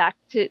kind of back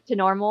to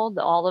normal.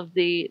 All of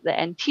the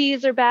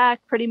NTs are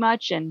back pretty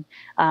much, and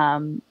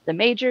the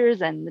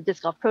majors and the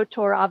Disc Golf Pro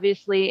Tour,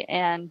 obviously.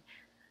 And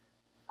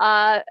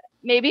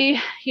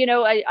maybe,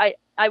 I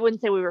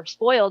wouldn't say we were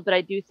spoiled, but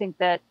I do think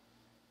that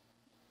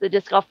the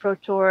Disc Golf Pro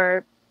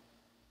Tour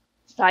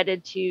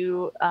decided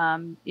to,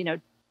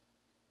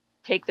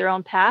 take their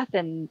own path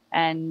and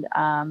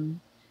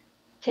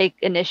take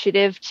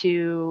initiative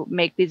to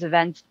make these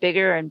events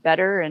bigger and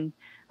better. And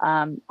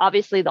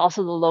obviously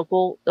also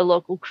the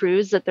local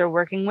crews that they're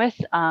working with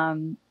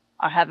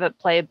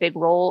play a big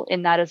role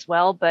in that as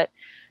well. But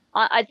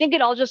I think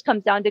it all just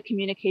comes down to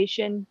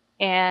communication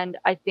And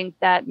I think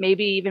that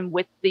maybe even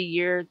with the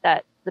year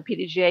that the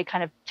PDGA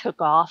kind of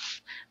took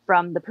off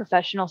from the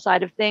professional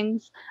side of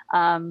things,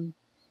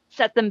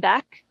 set them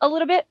back a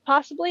little bit,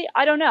 possibly.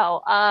 I don't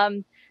know.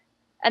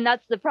 And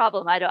that's the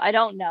problem. I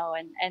don't know.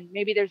 And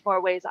maybe there's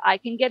more ways I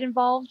can get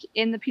involved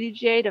in the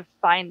PDGA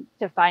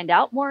to find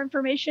out more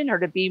information or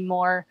to be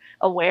more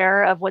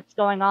aware of what's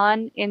going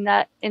on in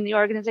the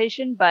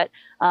organization. But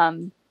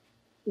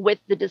with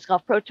the Disc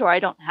Golf Pro Tour, I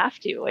don't have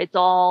to. It's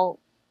all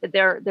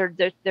they're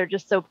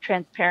just so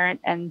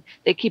transparent, and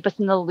they keep us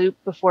in the loop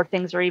before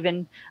things are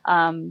even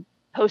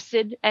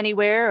posted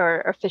anywhere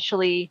or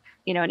officially,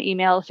 an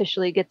email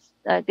officially gets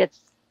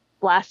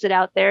blasted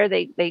out there.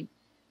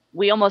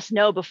 We almost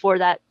know before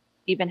that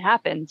even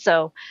happened.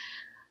 So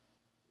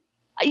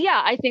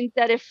yeah, I think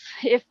that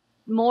if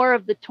more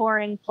of the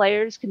touring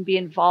players can be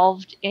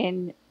involved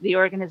in the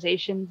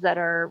organizations that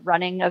are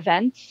running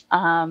events,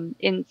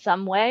 in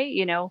some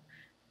way,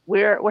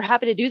 we're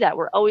happy to do that.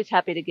 We're always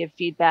happy to give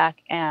feedback,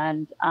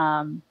 and,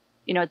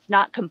 it's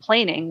not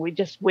complaining. We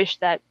just wish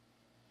that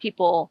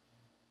people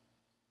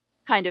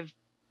kind of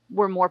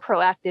were more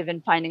proactive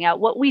in finding out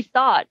what we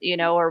thought,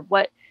 or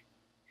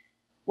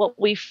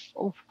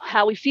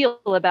how we feel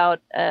about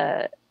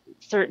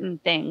certain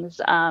things,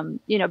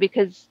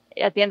 because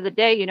at the end of the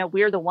day,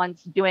 we're the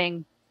ones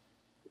getting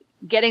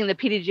the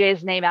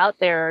PDGA's name out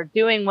there,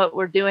 doing what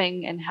we're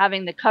doing and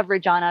having the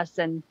coverage on us,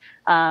 and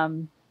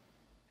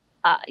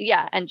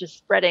and just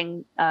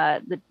spreading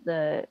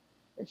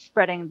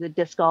spreading the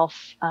disc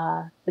golf,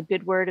 the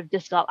good word of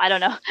disc golf. I don't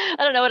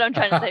know what I'm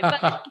trying to say,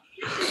 but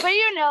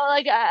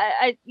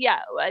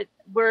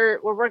we're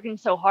working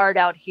so hard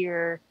out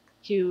here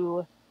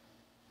to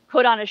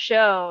put on a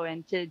show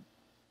and to,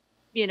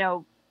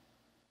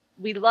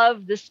 we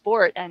love the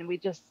sport, and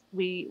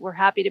we're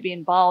happy to be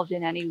involved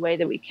in any way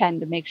that we can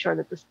to make sure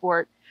that the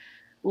sport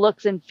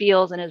looks and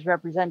feels and is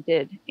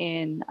represented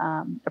in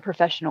a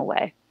professional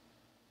way.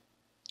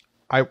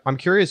 I'm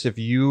curious if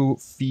you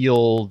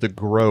feel the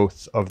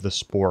growth of the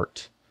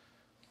sport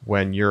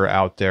when you're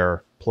out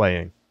there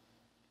playing.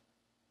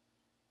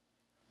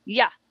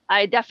 Yeah,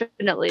 I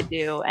definitely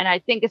do. And I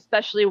think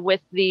especially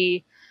with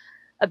the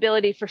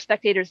ability for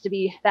spectators to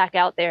be back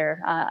out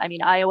there.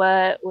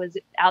 Iowa was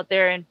out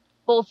there in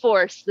full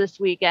force this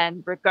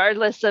weekend,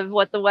 regardless of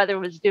what the weather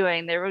was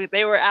doing.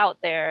 They were out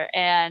there,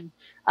 and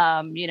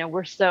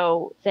we're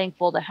so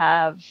thankful to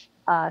have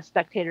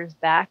spectators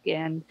back.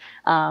 And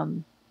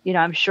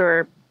I'm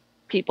sure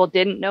people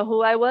didn't know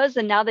who I was,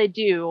 and now they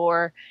do,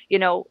 or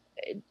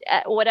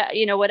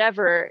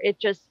whatever.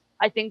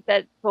 I think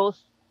that both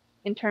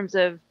in terms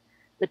of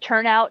the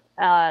turnout,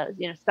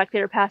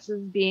 spectator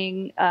passes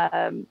being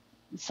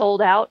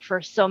sold out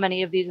for so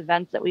many of these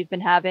events that we've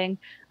been having,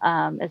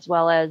 as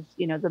well as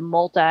the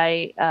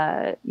multi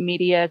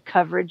media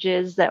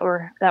coverages that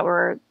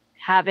we're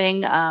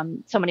having.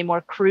 So many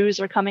more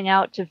crews are coming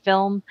out to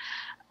film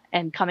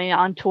and coming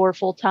on tour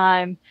full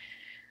time.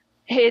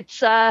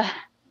 It's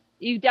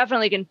you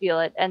definitely can feel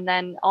it. And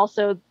then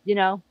also,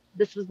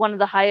 this was one of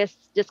the highest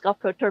Disc Golf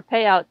Pro Tour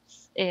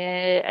payouts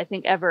I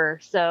think ever.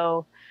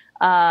 So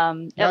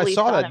I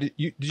saw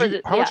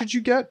that. How much did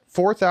you get?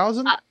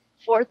 4,000?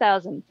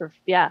 4,000 for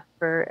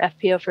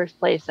FPO first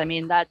place.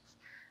 That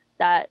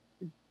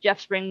Jeff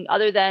Spring,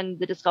 other than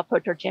the Disc Golf Pro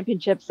Tour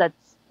Championships,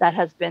 that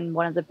has been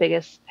one of the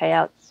biggest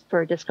payouts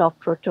for a Disc Golf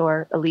Pro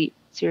Tour Elite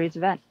Series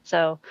event.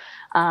 So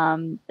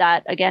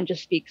that again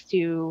just speaks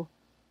to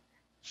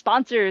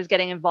sponsors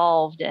getting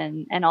involved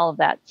and all of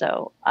that.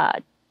 So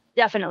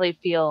definitely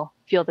feel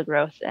the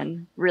growth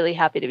and really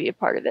happy to be a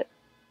part of it.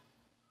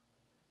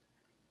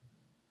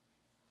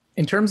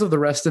 In terms of the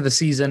rest of the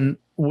season,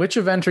 which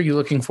event are you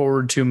looking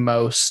forward to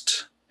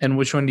most? And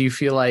which one do you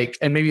feel like,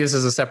 and maybe this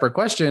is a separate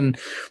question,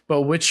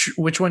 but which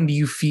one do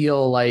you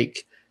feel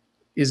like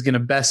is going to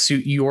best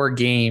suit your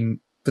game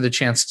for the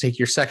chance to take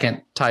your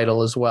second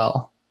title as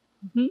well?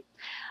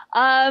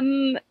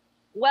 Mm-hmm.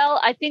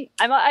 Well, I think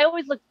I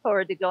always look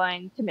forward to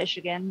going to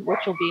Michigan,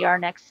 which will be our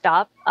next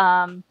stop,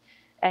 and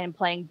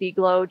playing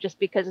D-Glow, just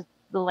because it's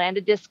the land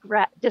of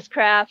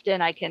Discraft,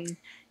 and I can,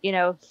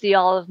 see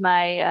all of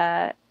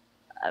my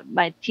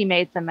my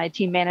teammates and my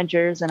team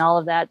managers and all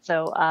of that.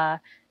 So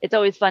it's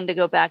always fun to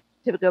go back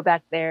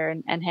there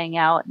and hang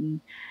out.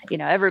 And,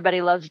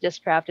 everybody loves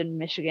Discraft in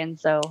Michigan.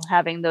 So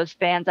having those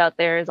fans out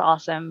there is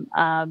awesome.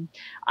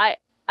 I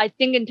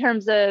think in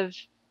terms of,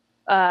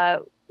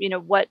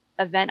 what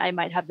event I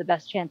might have the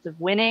best chance of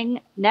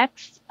winning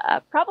next,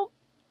 probably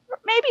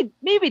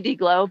maybe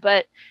D-Glow,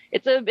 but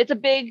it's a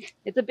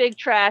big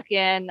track,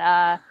 and,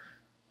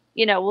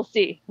 we'll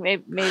see.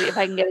 Maybe if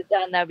I can get it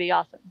done, that'd be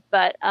awesome.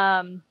 But,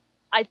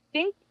 I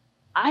think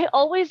I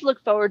always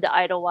look forward to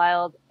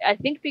Idlewild. I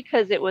think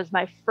because it was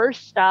my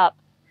first stop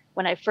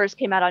when I first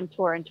came out on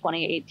tour in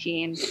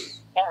 2018,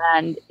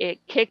 and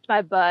it kicked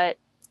my butt,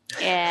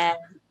 and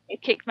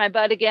it kicked my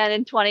butt again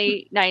in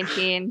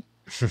 2019.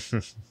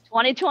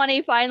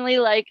 2020, finally,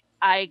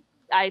 I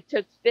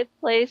took 5th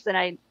place, and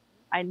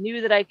I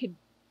knew that I could,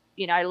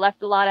 I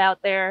left a lot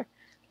out there.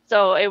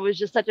 So it was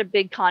just such a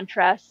big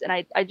contrast.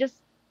 And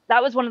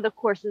that was one of the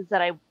courses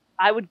that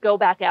I would go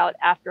back out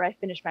after I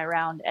finished my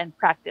round and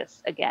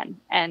practice again.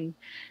 And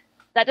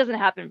that doesn't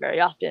happen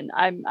very often.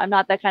 I'm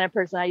not that kind of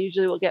person. I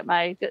usually will get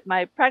my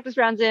practice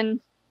rounds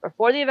in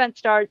before the event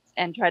starts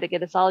and try to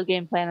get a solid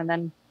game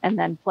plan and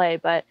then play.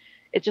 But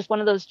it's just one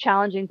of those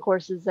challenging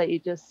courses that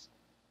it just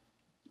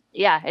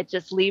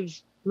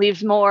leaves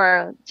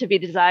more to be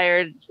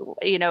desired.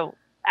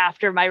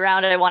 After my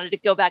round, I wanted to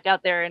go back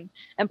out there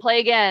and play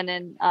again.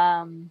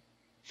 And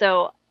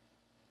so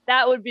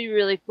that would be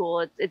really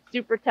cool. It's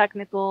super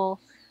technical.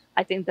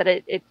 I think that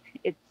it's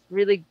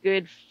really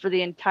good for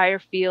the entire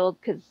field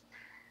because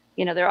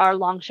there are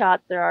long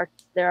shots, there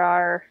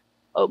are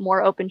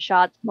more open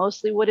shots,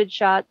 mostly wooded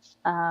shots.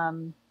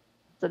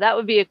 So that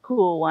would be a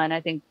cool one,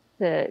 I think,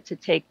 to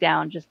take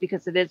down, just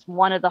because it is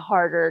one of the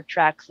harder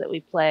tracks that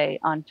we play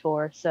on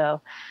tour.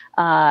 So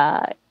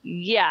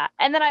yeah.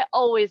 And then I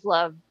always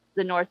love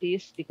the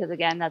Northeast because,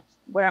 again, that's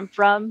where I'm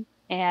from,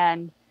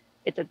 and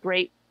it's a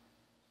great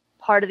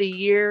part of the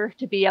year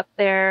to be up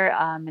there.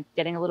 It's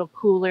getting a little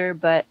cooler,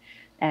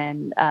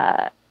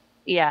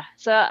 yeah.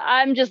 So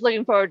I'm just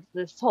looking forward to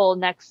this whole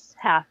next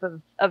half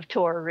of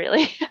tour,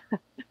 really.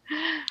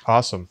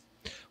 Awesome.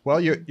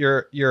 Well,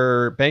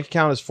 your bank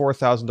account is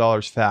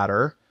 $4,000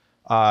 fatter.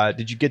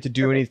 Did you get to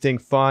do anything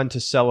fun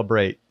to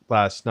celebrate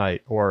last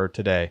night or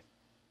today?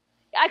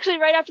 Actually,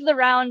 right after the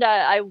round,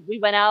 we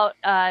went out,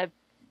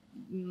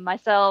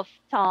 myself,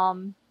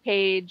 Tom,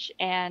 Paige,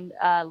 and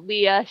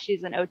Leah.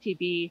 She's an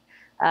OTB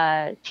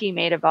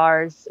teammate of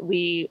ours.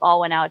 We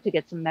all went out to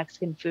get some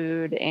Mexican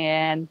food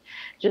and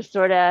just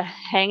sort of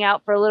hang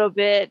out for a little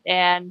bit.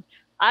 And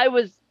I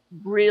was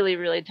really,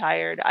 really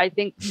tired. I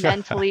think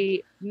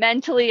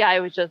mentally,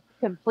 I was just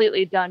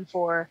completely done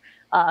for.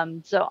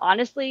 So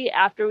honestly,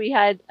 after we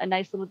had a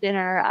nice little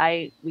dinner,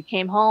 we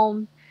came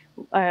home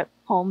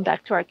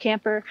back to our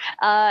camper,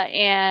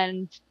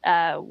 and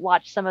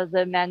watched some of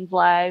the men's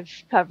live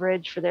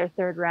coverage for their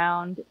third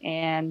round,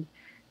 and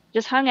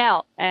just hung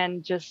out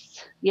and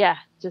just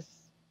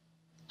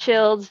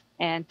chilled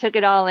and took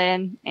it all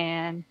in.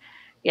 And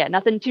yeah,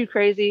 nothing too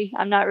crazy.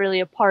 I'm not really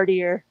a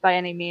partier by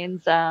any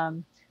means.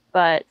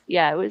 But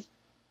yeah,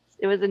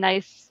 it was a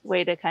nice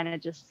way to kind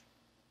of just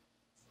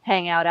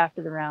hang out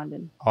after the round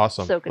and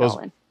awesome. Soak it all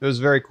in. It was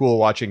very cool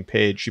watching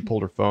Paige. She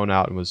pulled her phone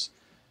out and was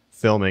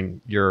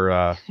filming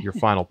your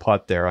final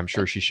putt there. I'm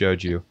sure she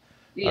showed you.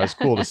 Yeah. It was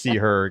cool to see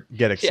her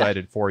get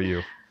excited for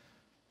you.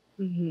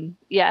 Mm-hmm.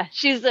 Yeah,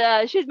 she's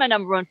my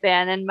number one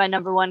fan and my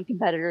number one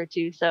competitor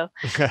too. So,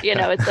 it's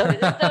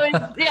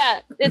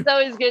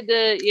always good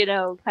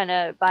to kind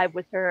of vibe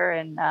with her.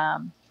 And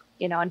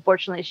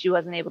unfortunately, she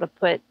wasn't able to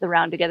put the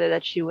round together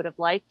that she would have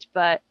liked.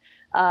 But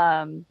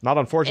not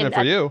unfortunate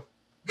for you.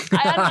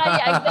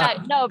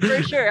 No,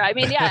 for sure. I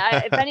mean,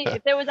 yeah.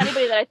 If there was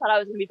anybody that I thought I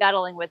was going to be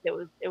battling with, it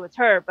was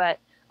her. But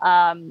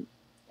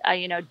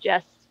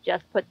Jess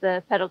put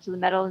the pedal to the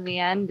metal in the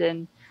end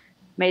and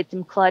made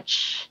some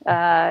clutch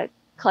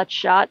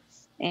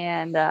shots,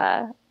 and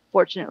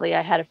fortunately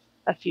I had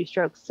a few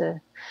strokes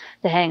to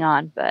hang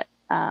on. But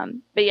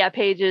yeah,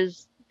 Paige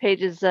is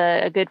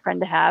a good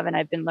friend to have, and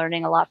I've been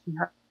learning a lot from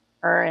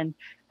her, and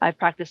I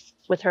practiced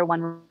with her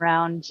one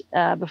round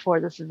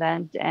before this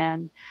event,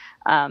 and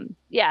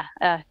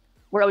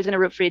we're always going to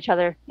root for each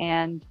other,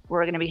 and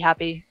we're going to be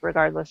happy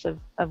regardless of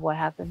what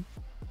happens.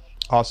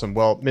 Awesome.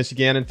 Well, Missy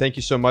Gannon, thank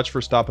you so much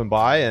for stopping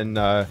by,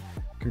 and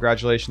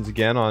congratulations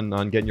again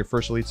on getting your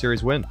first Elite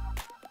Series win.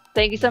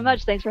 Thank you so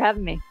much. Thanks for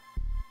having me.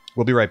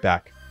 We'll be right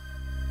back.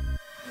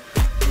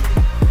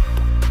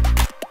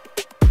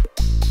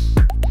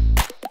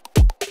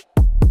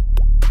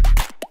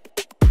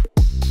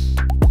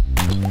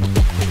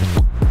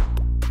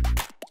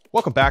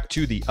 Welcome back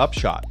to the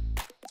Upshot.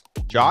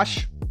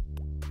 Josh,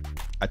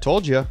 I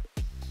told you,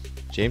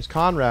 James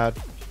Conrad,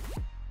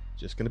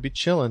 just going to be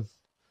chilling.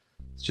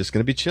 It's just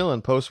going to be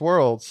chilling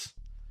post-Worlds.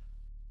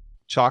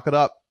 Chalk it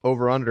up,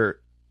 over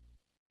under.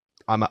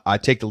 I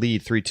take the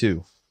lead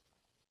 3-2.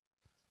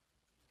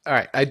 All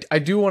right, I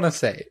do want to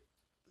say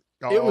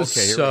it was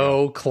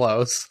so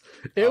close.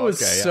 It was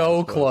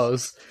so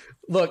close.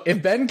 Look,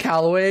 if Ben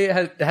Callaway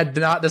had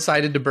not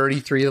decided to birdie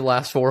 3 of the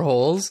last 4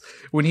 holes,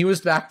 when he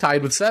was back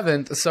tied with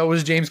 7th, so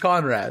was James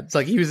Conrad. It's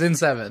like he was in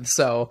 7th.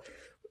 So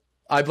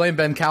I blame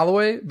Ben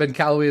Callaway. Ben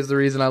Callaway is the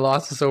reason I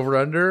lost this over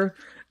under,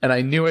 and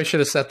I knew I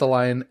should have set the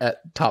line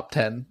at top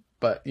 10.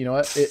 But you know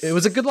what? It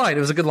was a good line.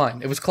 It was a good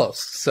line. It was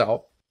close.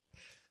 So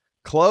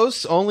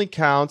close only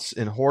counts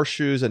in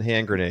horseshoes and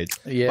hand grenades.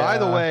 Yeah. By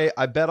the way,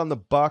 I bet on the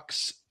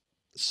Bucks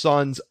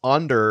Suns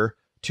under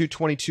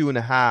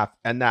 222.5,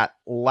 and that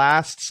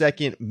last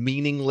second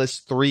meaningless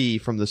 3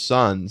 from the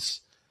Suns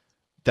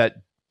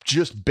that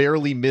just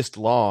barely missed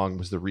long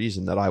was the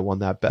reason that I won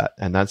that bet.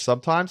 And that's how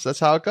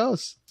it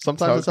goes.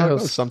 Sometimes that's how it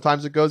goes.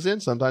 Sometimes it goes in,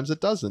 sometimes it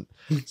doesn't.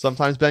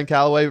 Sometimes Ben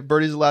Callaway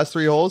birdies the last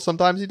 3 holes,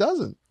 sometimes he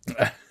doesn't.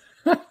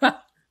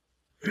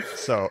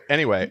 So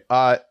anyway,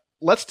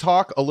 let's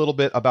talk a little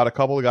bit about a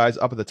couple of guys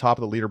up at the top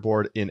of the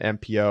leaderboard in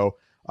MPO.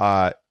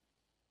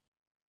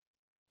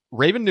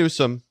 Raven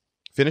Newsom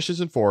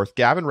finishes in 4th.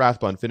 Gavin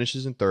Rathbun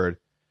finishes in 3rd.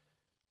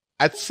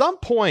 At some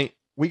point,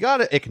 we got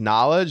to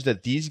acknowledge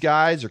that these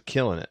guys are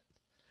killing it.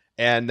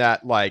 And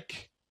that,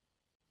 like,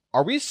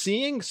 are we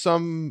seeing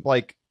some,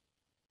 like,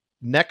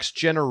 next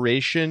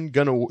generation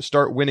going to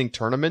start winning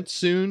tournaments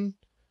soon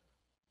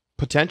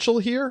potential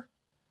here?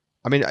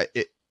 I mean,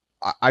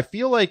 I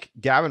feel like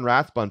Gavin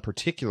Rathbun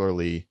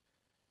particularly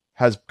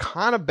has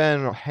kind of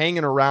been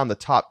hanging around the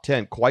top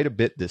 10 quite a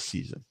bit this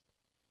season.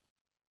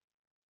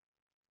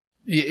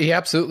 He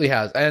absolutely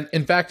has. And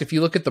in fact, if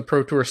you look at the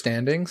Pro Tour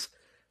standings,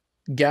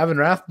 Gavin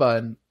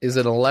Rathbun is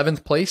in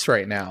 11th place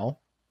right now,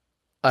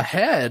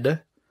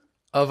 ahead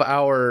of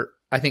our,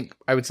 I think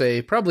I would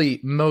say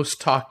probably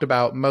most talked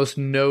about, most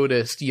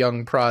noticed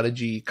young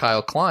prodigy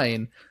Kyle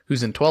Klein,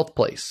 who's in 12th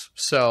place.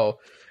 So,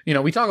 you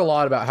know, we talk a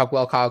lot about how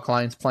well Kyle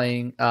Klein's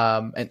playing,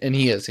 and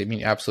he is. I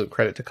mean, absolute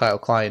credit to Kyle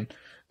Klein.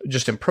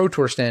 Just in Pro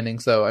Tour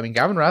standings, though, I mean,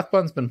 Gavin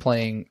Rathbun's been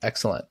playing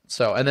excellent.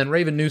 So, and then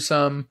Raven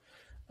Newsome,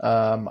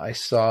 I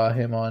saw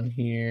him on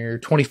here,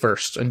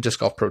 21st in Disc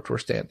Golf Pro Tour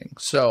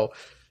standings. So,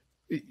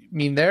 I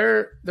mean,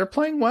 they're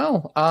playing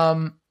well.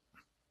 I'm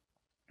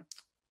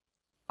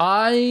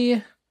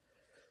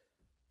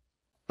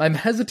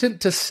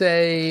hesitant to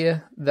say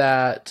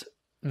that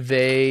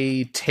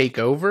they take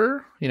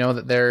over, you know,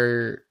 that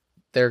they're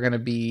going to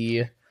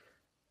be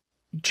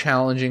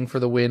challenging for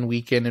the win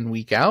week in and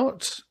week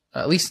out.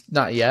 At least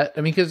not yet.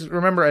 I mean, because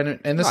remember,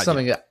 and this is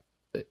something that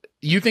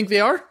you think they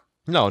are?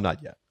 No,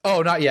 not yet.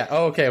 Oh, not yet.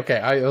 Oh, okay.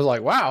 I was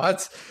like, wow,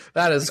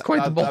 that is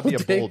quite the bold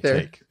take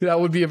there. That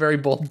would be a very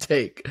bold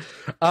take.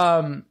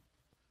 You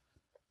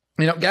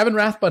know, Gavin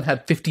Rathbun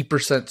had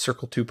 50%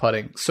 circle 2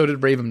 putting. So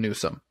did Raven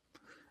Newsome.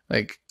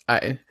 Like,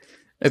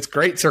 it's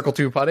great circle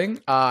 2 putting.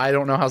 I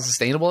don't know how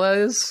sustainable that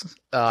is.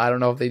 I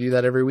don't know if they do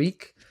that every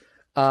week.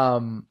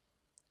 They're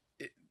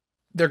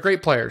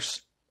great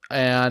players.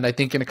 And I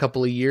think in a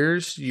couple of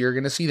years, you're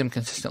going to see them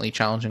consistently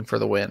challenging for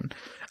the win.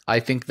 I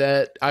think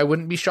that I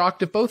wouldn't be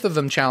shocked if both of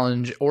them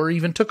challenge or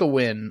even took a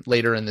win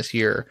later in this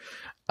year.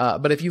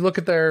 But if you look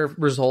at their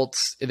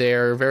results,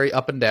 they're very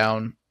up and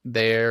down.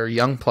 They're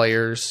young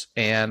players,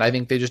 and I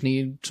think they just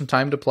need some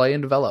time to play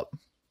and develop.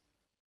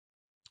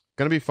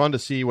 Going to be fun to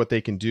see what they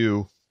can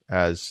do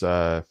as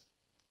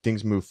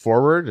things move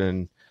forward.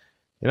 And,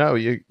 you know,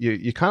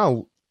 you kind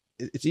of,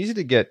 it's easy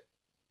to get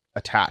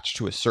attached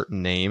to a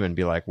certain name and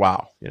be like,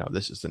 wow, you know,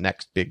 this is the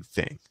next big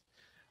thing.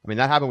 I mean,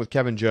 that happened with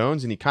Kevin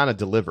Jones, and he kind of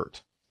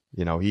delivered.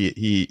 You know,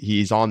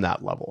 he's on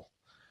that level.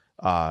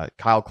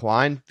 Kyle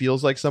Klein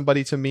feels like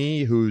somebody to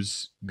me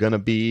who's going to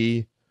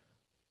be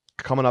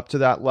coming up to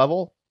that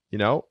level. You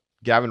know,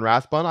 Gavin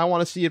Rathbun, I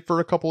want to see it for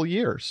a couple of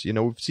years. You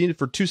know, we've seen it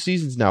for 2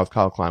 seasons now with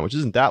Kyle Klein, which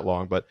isn't that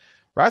long, but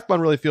Rathbun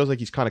really feels like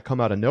he's kind of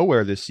come out of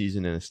nowhere this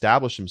season and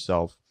established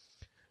himself.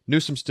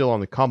 Newsome's still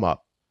on the come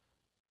up.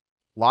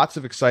 Lots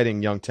of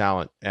exciting young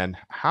talent. And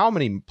how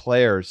many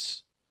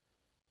players,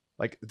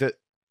 like,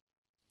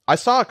 I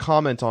saw a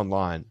comment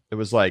online. It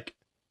was like,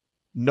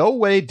 no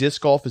way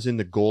disc golf is in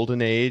the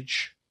golden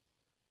age,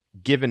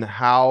 given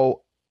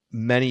how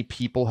many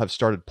people have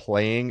started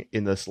playing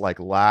in this, like,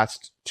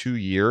 last 2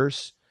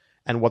 years,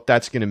 and what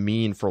that's going to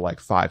mean for like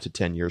 5 to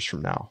 10 years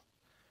from now.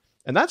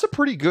 And that's a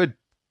pretty good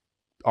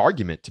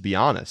argument, to be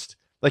honest.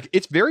 Like,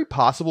 it's very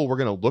possible we're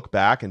going to look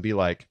back and be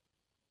like,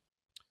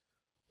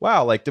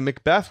 wow, like the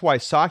McBeth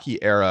Wysocki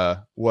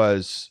era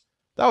was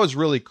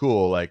really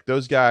cool. Like,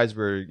 those guys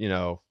were, you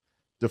know,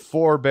 the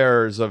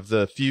forebears of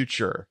the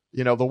future,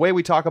 you know, the way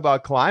we talk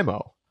about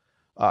Climo.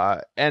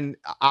 And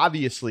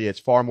obviously it's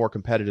far more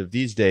competitive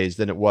these days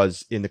than it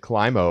was in the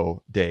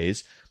Climo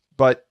days,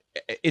 but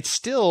it's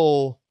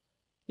still,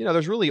 you know,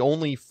 there's really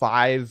only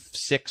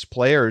 5-6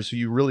 players who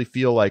you really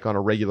feel like on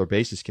a regular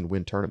basis can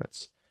win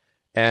tournaments.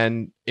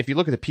 And if you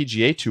look at the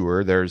PGA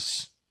Tour,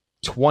 there's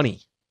 20.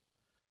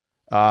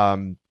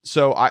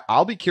 So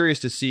I'll be curious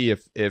to see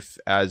if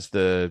as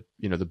the,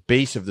 you know, the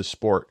base of the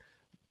sport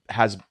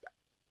has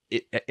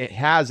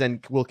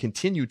and will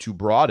continue to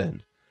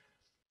broaden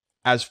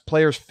as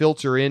players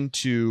filter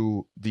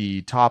into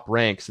the top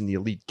ranks in the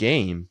elite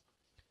game,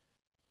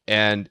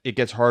 and it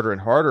gets harder and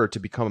harder to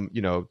become,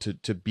 you know,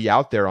 to be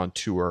out there on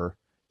tour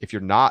if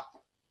you're not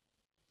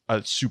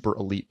a super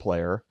elite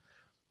player.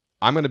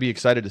 I'm going to be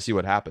excited to see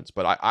what happens.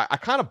 But I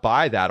kind of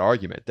buy that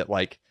argument that,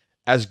 like,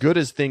 as good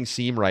as things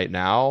seem right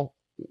now,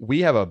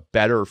 we have a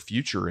better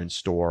future in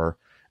store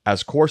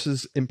as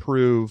courses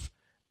improve,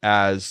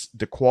 as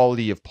the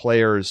quality of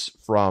players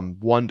from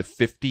 1 to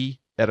 50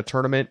 at a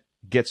tournament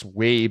gets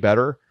way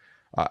better.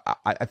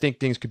 I think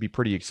things could be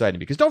pretty exciting,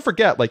 because don't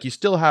forget, like, you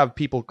still have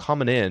people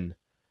coming in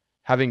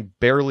having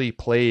barely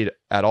played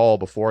at all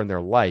before in their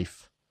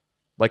life,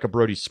 like a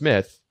Brody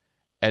Smith,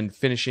 and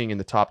finishing in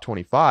the top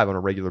 25 on a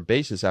regular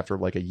basis after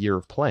like a year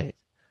of playing.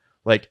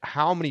 Like,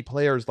 how many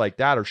players like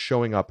that are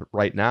showing up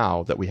right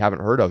now that we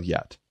haven't heard of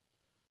yet?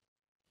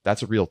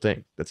 That's a real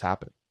thing that's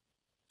happened.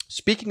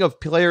 Speaking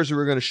of players who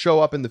are going to show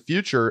up in the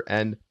future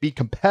and be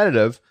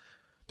competitive,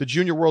 the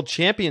Junior World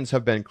Champions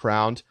have been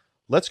crowned.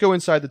 Let's go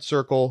inside the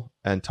circle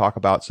and talk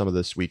about some of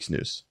this week's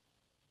news.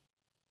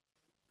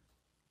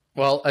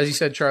 Well, as you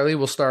said, Charlie,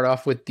 we'll start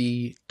off with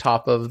the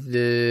top of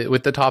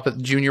the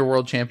Junior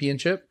World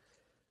Championship.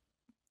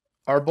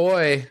 our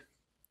boy,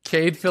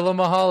 Cade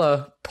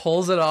Filamahala,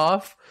 pulls it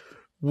off,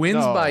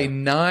 wins by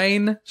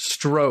 9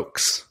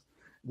 strokes.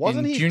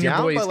 Wasn't he junior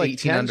down boys by like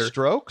 18 10 under.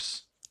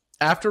 strokes?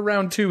 After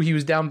round 2, he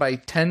was down by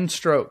 10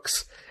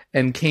 strokes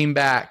and came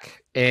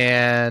back.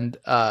 And,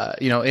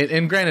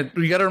 and granted,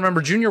 you got to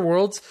remember, Junior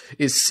Worlds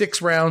is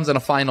 6 rounds and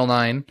a final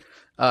 9.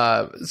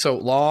 So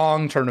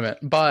long tournament.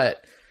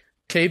 But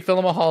Cade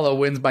Filamahala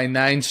wins by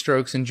 9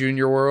 strokes in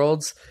Junior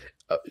Worlds.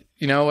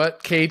 You know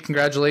what, Cade,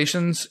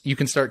 congratulations. You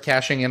can start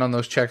cashing in on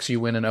those checks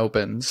you win in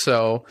Open.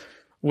 So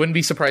wouldn't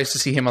be surprised to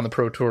see him on the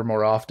Pro Tour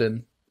more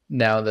often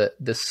now that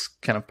this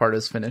kind of part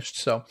is finished.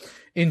 So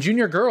in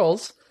Junior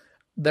Girls,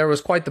 there was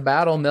quite the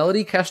battle.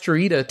 Melody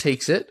Castorita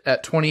takes it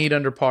at 28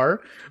 under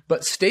par,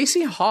 but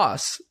Stacey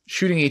Haas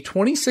shooting a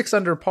 26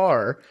 under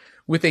par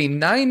with a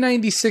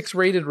 996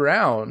 rated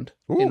round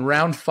in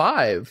round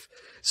 5.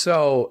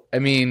 So, I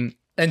mean,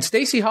 and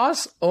Stacey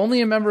Haas, only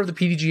a member of the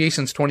PDGA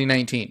since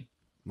 2019.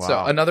 Wow.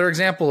 So another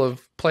example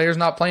of players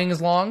not playing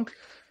as long.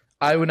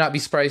 I would not be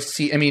surprised to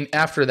see. I mean,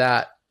 after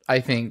that, I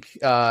think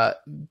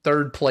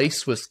third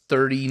place was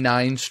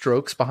 39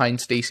 strokes behind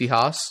Stacey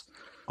Haas.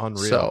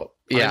 Unreal. So,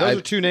 yeah. Those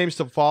are 2 names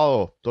to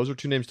follow.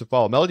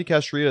 Melody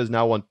Castorita has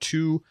now won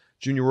 2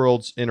 Junior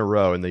Worlds in a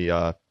row in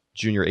the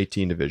Junior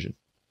 18 division.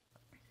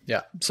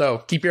 Yeah. So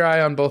keep your eye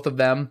on both of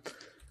them.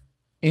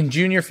 In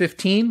Junior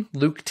 15,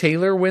 Luke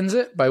Taylor wins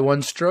it by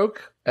 1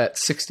 stroke at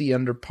 60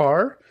 under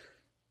par.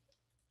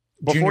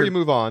 Before you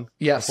move on,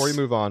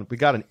 we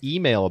got an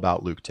email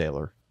about Luke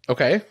Taylor.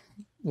 Okay.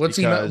 What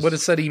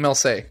does that email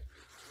say?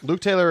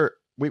 Luke Taylor,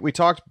 we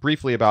talked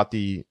briefly about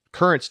the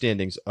current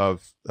standings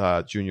of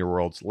Junior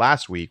Worlds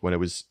last week when it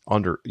was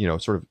under,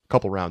 sort of a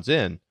couple rounds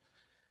in.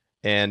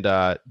 And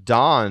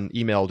Don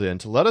emailed in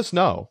to let us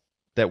know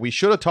that we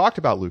should have talked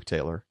about Luke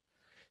Taylor.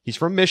 He's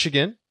from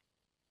Michigan.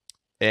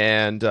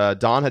 And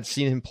Don had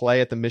seen him play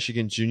at the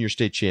Michigan Junior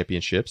State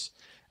Championships.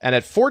 And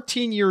at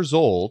 14 years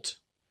old,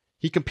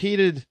 he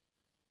competed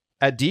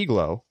at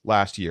Deglo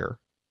last year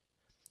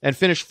and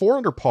finished 4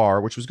 under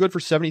par, which was good for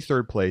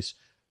 73rd place,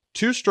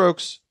 2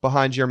 strokes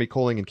behind Jeremy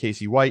Colling and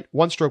Casey White,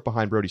 1 stroke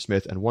behind Brody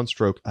Smith, and 1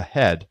 stroke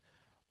ahead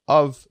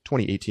of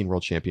 2018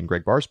 world champion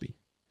Greg Barsby.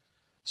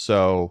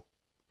 So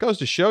goes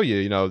to show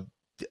you,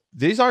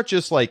 these aren't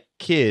just like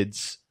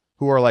kids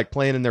who are like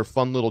playing in their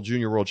fun little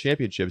junior world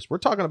championships. We're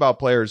talking about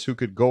players who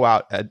could go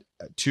out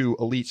to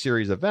Elite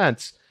Series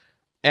events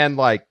and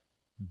like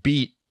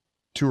beat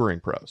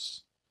touring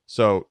pros.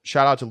 So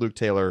shout out to Luke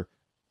Taylor.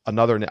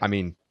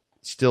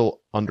 Still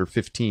under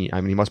 15.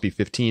 I mean, he must be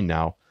 15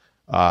 now.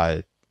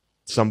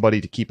 Somebody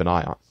to keep an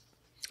eye on.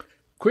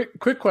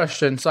 Quick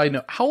question. Side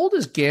note. How old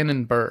is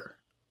Gannon Burr?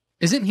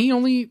 Isn't he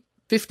only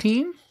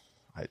 15?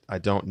 I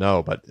don't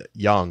know, but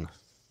young.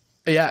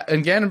 Yeah,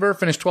 and Gannon Burr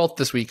finished 12th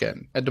this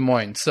weekend at Des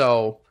Moines.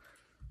 So,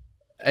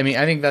 I mean,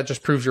 I think that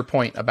just proves your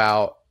point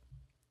about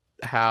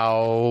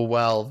how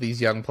well these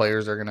young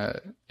players are going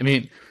to... I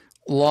mean...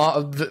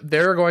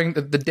 they're going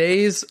the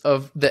days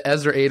of the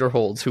Ezra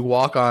Aderholds who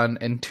walk on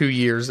in 2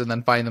 years and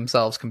then find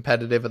themselves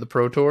competitive at the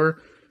Pro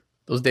Tour.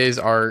 Those days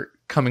are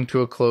coming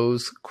to a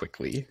close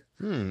quickly.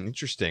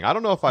 Interesting. I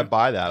don't know if I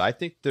buy that. I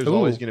think there's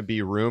always going to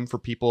be room for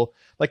people.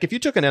 Like if you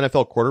took an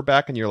NFL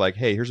quarterback and you're like,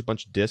 hey, here's a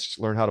bunch of discs,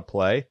 learn how to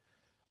play.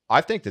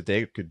 I think that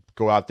they could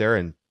go out there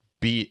and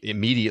be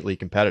immediately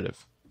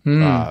competitive.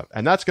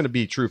 And that's going to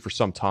be true for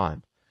some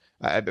time.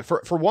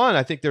 For one,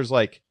 I think there's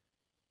like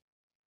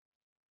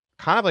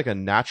kind of like a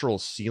natural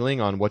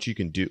ceiling on what you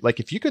can do. Like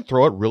if you can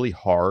throw it really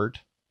hard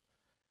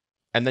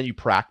and then you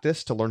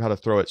practice to learn how to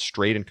throw it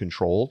straight and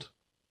controlled,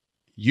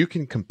 you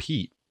can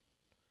compete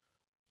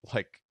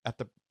like at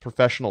the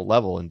professional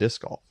level in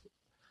disc golf.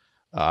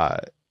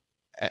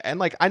 And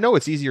like, I know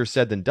it's easier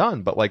said than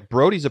done, but like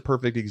Brody's a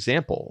perfect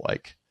example.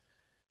 Like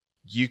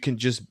you can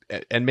just,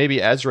 and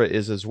maybe Ezra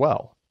is as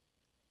well.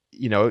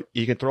 You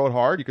can throw it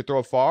hard, you can throw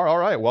it far. All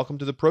right, welcome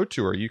to the Pro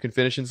Tour. You can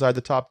finish inside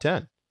the top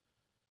 10.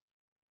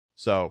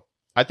 So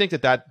I think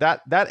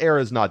that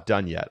era is not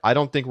done yet. I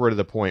don't think we're to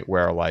the point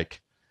where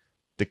like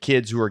the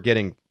kids who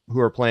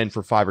are playing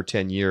for 5 or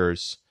 10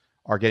 years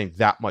are getting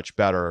that much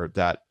better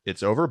that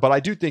it's over. But I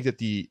do think that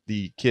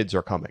the kids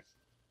are coming.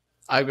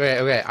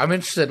 Okay. I'm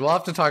interested. We'll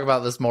have to talk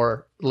about this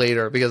more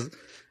later because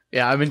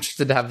I'm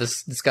interested to have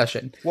this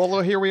discussion. Well,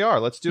 here we are.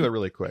 Let's do it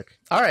really quick.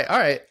 All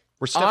right.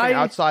 We're stepping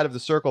outside of the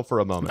circle for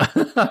a moment.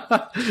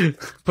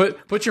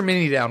 Put your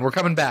mini down. We're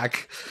coming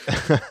back.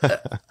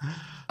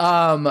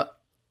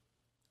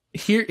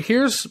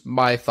 Here's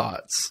my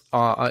thoughts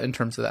in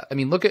terms of that. I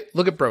mean, look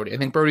at Brody. I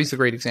think Brody's a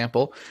great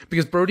example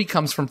because Brody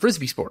comes from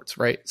Frisbee sports,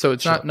 right? So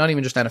it's not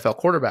even just NFL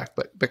quarterback,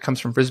 but comes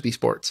from Frisbee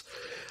sports.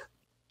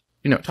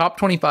 Top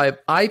 25.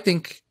 I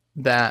think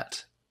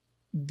that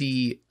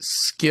the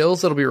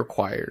skills that'll be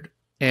required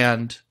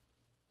and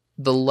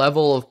the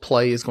level of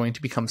play is going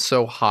to become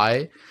so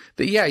high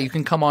that you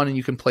can come on and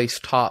you can place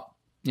top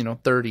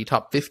 30,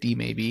 top 50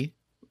 maybe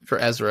for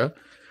Ezra.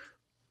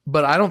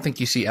 But I don't think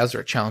you see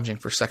Ezra challenging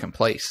for second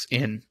place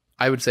in,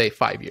 I would say,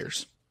 5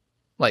 years.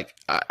 Like,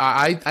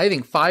 I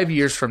think 5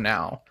 years from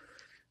now,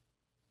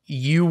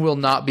 you will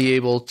not be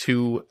able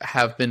to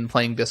have been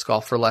playing disc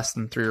golf for less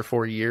than 3 or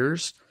 4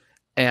 years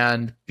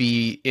and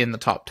be in the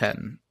top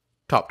 10,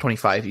 top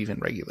 25 even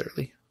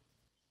regularly.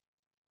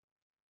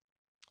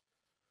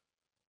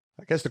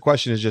 I guess the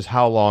question is just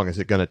how long is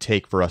it going to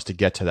take for us to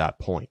get to that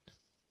point?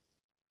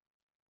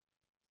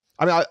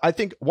 I mean, I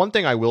think one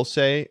thing I will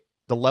say,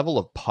 the level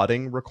of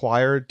putting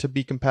required to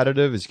be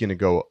competitive is going to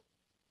go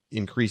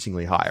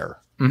increasingly higher.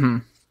 Mm-hmm.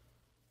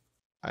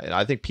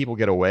 I think people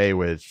get away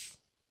with,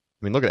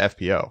 I mean, look at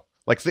FPO.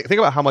 Like, think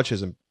about how much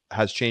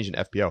has changed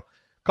in FPO. A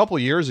couple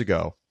of years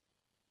ago,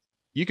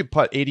 you could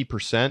putt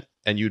 80%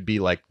 and you'd be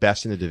like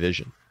best in the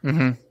division.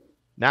 Mm-hmm.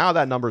 Now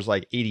that number is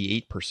like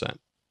 88%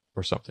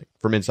 or something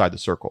from inside the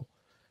circle.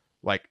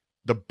 Like,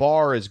 the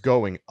bar is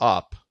going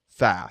up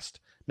fast.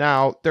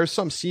 Now, there's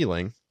some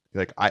ceiling.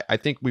 Like, I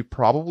think we've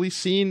probably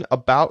seen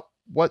about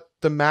what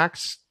the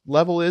max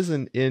level is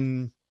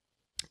in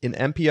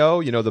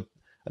MPO. You know,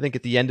 I think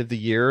at the end of the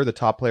year, the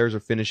top players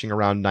are finishing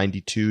around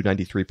 92,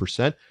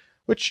 93%,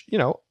 which, you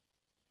know,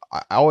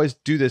 I always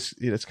do this.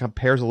 You know, it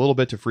compares a little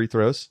bit to free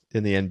throws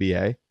in the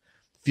NBA.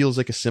 Feels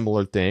like a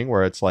similar thing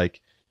where it's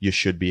like, you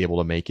should be able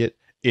to make it.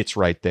 It's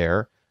right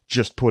there.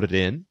 Just put it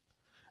in.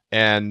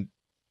 And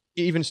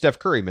even Steph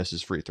Curry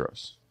misses free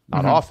throws.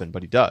 Not often,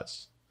 but he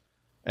does.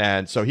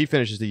 And so he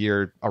finishes the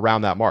year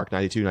around that mark,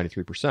 92,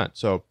 93%.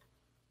 So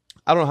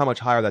I don't know how much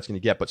higher that's going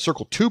to get, but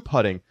circle 2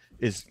 putting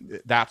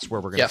that's where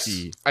we're going to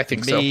see I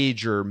think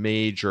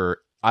major,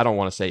 I don't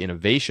want to say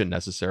innovation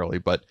necessarily,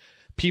 but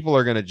people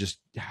are going to just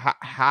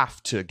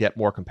have to get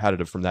more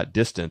competitive from that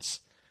distance.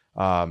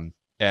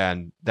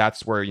 And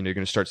that's where, you know, you're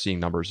going to start seeing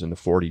numbers in the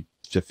 40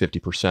 to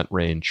 50%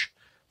 range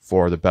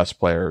for the best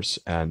players.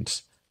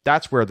 And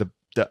that's where the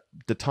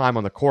time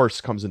on the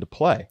course comes into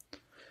play.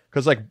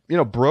 Because, like, you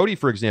know, Brody,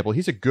 for example,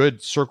 he's a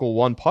good circle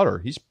 1 putter.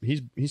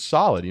 He's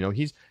solid. You know,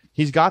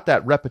 he's got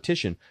that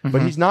repetition,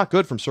 but he's not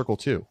good from circle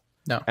 2.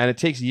 No. And it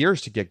takes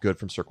years to get good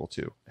from circle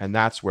 2. And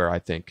that's where I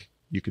think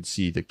you could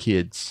see the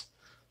kids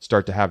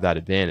start to have that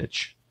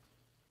advantage.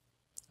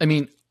 I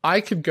mean,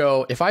 I could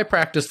go, if I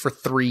practiced for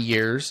 3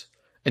 years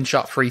and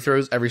shot free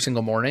throws every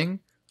single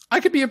morning, I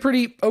could be a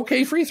pretty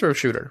okay free throw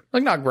shooter.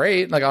 Like, not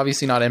great, like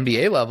obviously not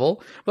NBA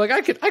level, but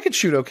like I could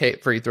shoot okay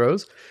free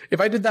throws. If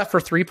I did that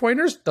for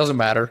 3-pointers, doesn't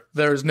matter.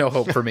 There's no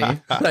hope for me.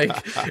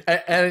 Like,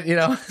 and you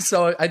know,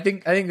 so I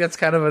think that's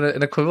kind of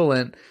an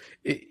equivalent.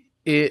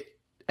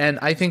 And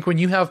I think when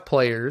you have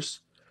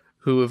players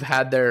who have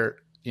had their,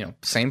 you know,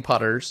 same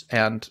putters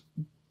and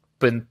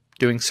been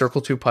doing circle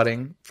 2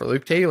 putting for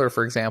Luke Taylor,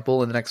 for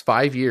example, in the next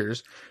 5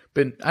 years,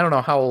 I don't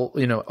know how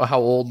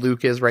old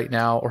Luke is right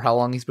now or how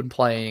long he's been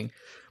playing,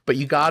 but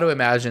you got to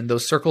imagine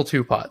those circle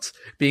 2 putts,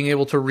 being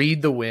able to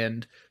read the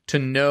wind,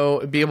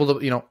 be able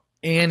to, you know,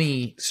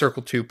 any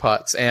circle 2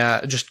 putts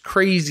and just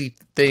crazy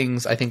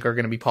things I think are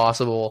going to be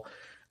possible.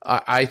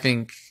 I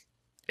think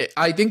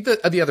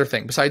that the other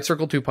thing besides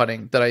circle 2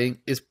 putting that I think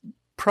is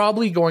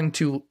probably going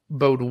to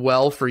bode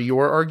well for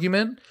your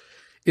argument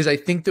is I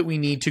think that we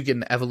need to get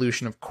an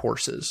evolution of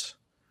courses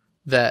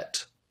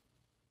that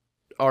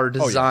are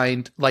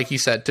designed, like you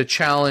said, to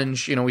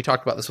challenge, you know, we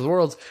talked about this with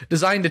Worlds,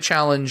 designed to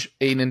challenge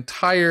an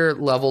entire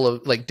level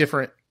of like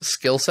different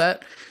skill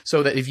set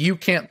so that if you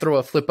can't throw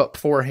a flip up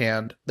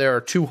forehand, there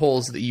are 2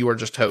 holes that you are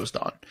just hosed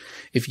on.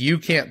 If you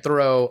can't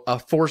throw a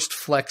forced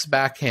flex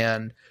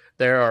backhand,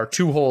 there are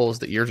 2 holes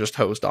that you're just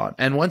hosed on.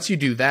 And once you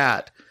do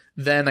that,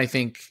 then I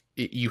think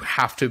you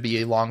have to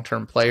be a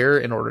long-term player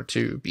in order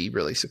to be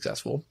really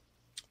successful.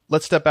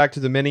 Let's step back to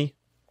the mini.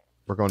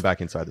 We're going back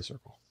inside the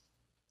circle.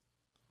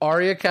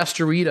 Aria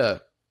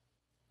Castorita.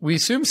 We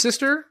assume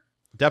sister?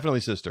 Definitely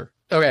sister.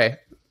 Okay.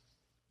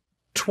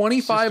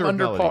 25 sister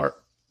under par.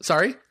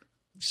 Sorry?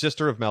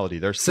 Sister of Melody.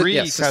 There's 3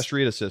 yes,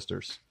 Castorita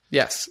sisters.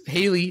 Yes.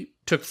 Haley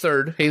took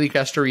 3rd. Haley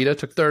Castorita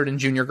took 3rd in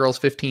Junior Girls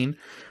 15.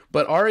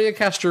 But Aria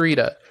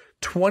Castorita,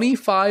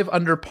 25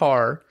 under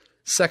par,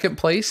 2nd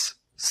place,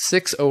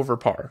 6 over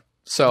par.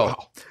 So,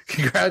 wow.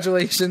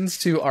 Congratulations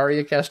to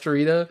Aria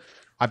Castorita.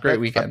 Great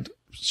weekend.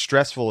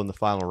 Stressful in the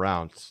final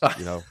round.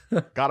 You know,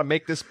 got to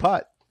make this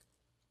putt.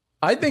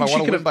 I think she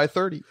could have by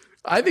 30.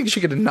 I think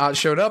she could have not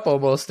showed up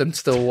almost and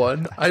still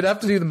won. I'd have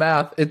to do the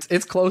math.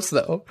 It's close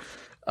though.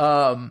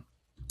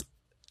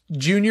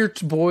 Junior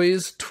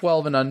boys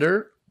 12 and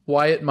under.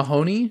 Wyatt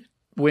Mahoney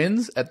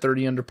wins at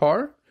 30 under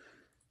par.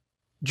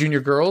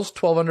 Junior girls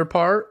 12 under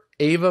par.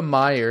 Ava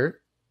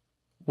Meyer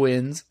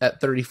wins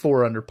at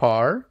 34 under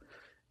par.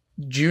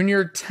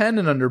 Junior 10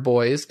 and under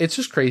boys. It's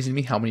just crazy to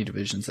me how many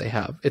divisions they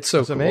have. It's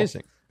so cool.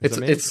 Amazing.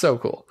 It's so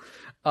cool.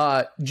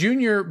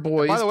 Junior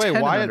boys. By the way,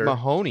 10 Wyatt under.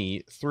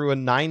 Mahoney threw a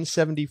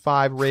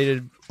 975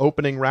 rated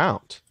opening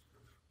round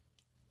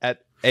at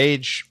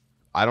age,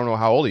 I don't know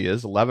how old he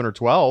is, 11 or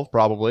 12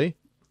 probably.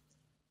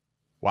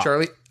 Wow.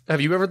 Charlie,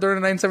 have you ever thrown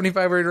a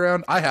 975 rated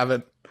round? I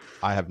haven't.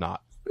 I have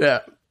not.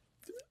 Yeah.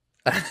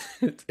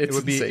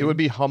 It would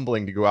be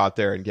humbling to go out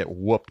there and get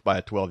whooped by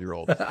a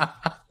 12-year-old.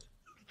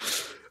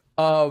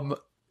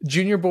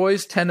 Junior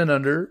boys 10 and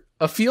under,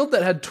 a field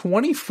that had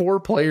 24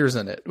 players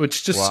in it, which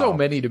is just so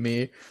many to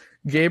me.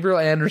 Gabriel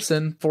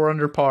Anderson 4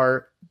 under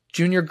par,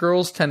 Junior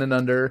girls 10 and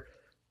under.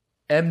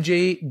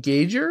 MJ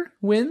Gager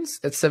wins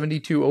at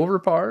 72 over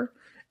par.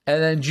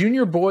 And then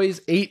junior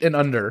boys 8 and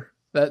under.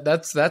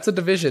 That's a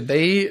division.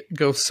 They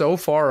go so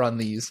far on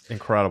these.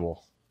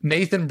 Incredible.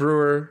 Nathan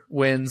Brewer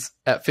wins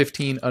at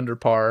 15 under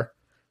par.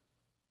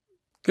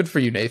 Good for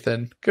you,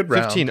 Nathan. Good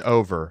round. 15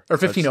 over. Or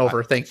 15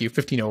 over. Thank you.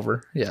 15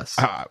 over. Yes.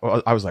 I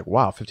was like,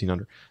 wow, 15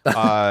 under.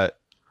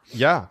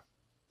 Yeah.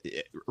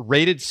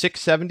 Rated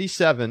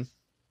 677.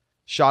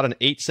 Shot an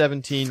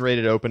 817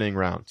 rated opening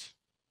round.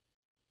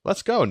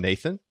 Let's go,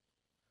 Nathan.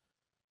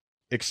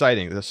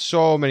 Exciting. There's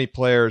so many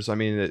players. I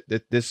mean,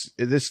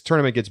 this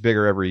tournament gets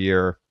bigger every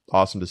year.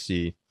 Awesome to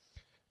see.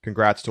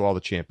 Congrats to all the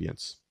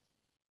champions.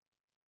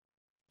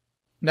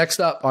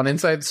 Next up on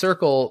Inside the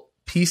Circle,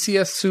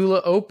 PCS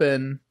Sula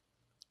Open.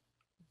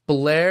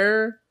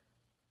 Blair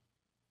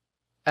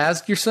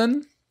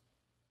Asgeirsson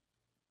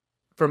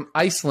from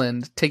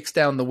Iceland takes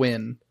down the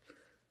win.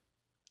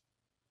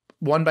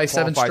 Won by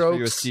 7 strokes.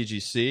 For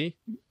USDGC.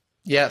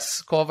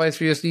 Yes, qualifies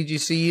for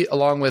USDGC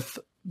along with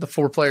the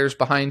 4 players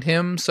behind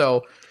him.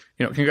 So,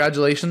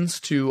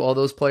 congratulations to all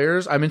those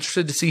players. I'm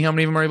interested to see how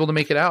many of them are able to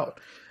make it out.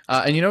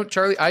 And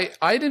Charlie,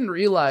 I didn't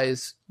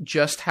realize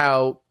just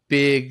how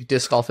big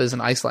disc golf is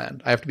in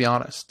Iceland. I have to be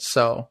honest.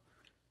 So,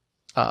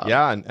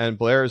 yeah, and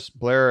Blair.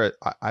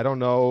 I don't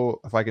know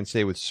if I can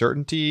say with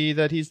certainty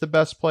that he's the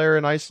best player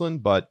in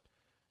Iceland, but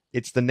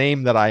it's the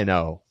name that I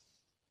know,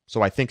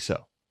 so I think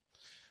so.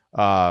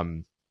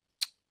 And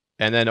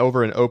then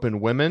over in Open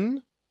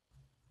Women,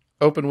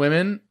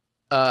 Anniken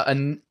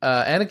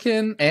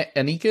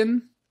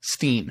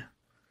Steen.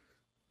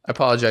 I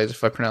apologize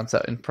if I pronounced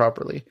that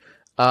improperly.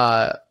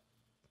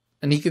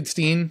 Anniken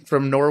Steen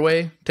from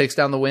Norway takes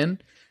down the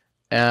win.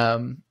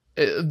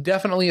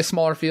 Definitely a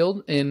smaller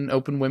field in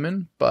Open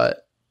Women,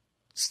 but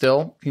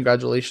still,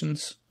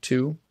 congratulations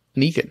to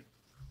Anniken.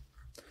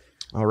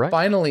 All right.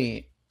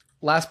 Finally,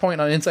 last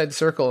point on Inside the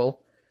Circle,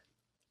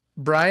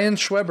 Brian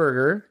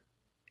Schweberger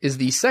is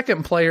the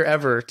second player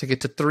ever to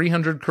get to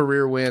 300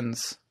 career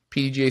wins,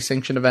 PDGA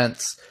sanctioned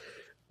events,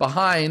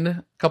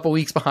 a couple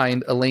weeks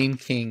behind Elaine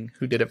King,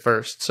 who did it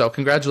first. So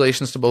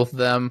congratulations to both of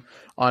them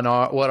on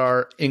what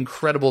are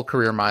incredible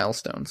career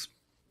milestones.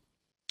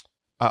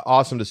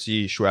 Awesome to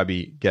see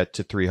Schwebby get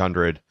to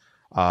 300.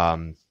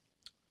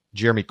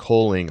 Jeremy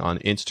Coling on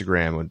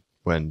Instagram,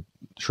 when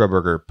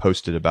Schweberger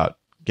posted about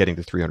getting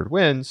to 300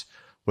 wins,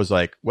 was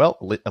like, well,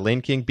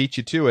 Elaine King beat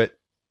you to it,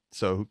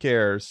 so who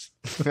cares?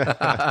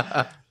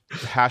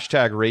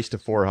 Hashtag race to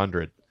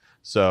 400.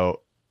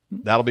 So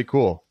that'll be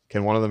cool.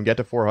 Can one of them get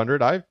to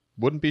 400? I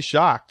wouldn't be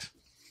shocked.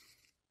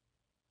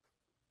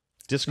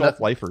 Disc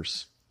golf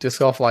lifers. Disc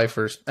golf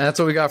lifers. And that's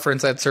what we got for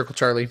Inside the Circle,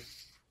 Charlie.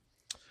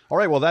 All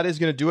right, well, that is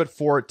going to do it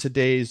for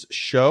today's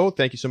show.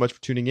 Thank you so much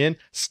for tuning in.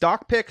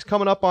 Stock picks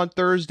coming up on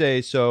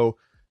Thursday, so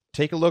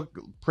take a look,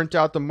 print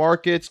out the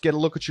markets, get a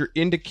look at your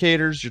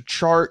indicators, your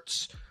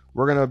charts.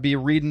 We're going to be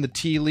reading the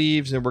tea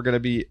leaves, and we're going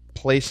to be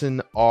placing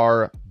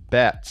our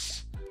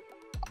bets,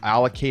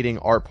 allocating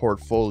our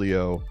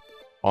portfolio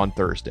on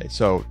Thursday.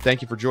 So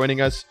thank you for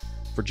joining us.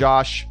 For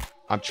Josh,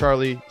 I'm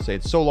Charlie,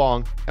 saying so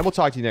long, and we'll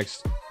talk to you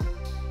next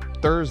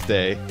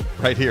Thursday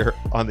right here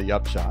on the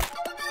Upshot.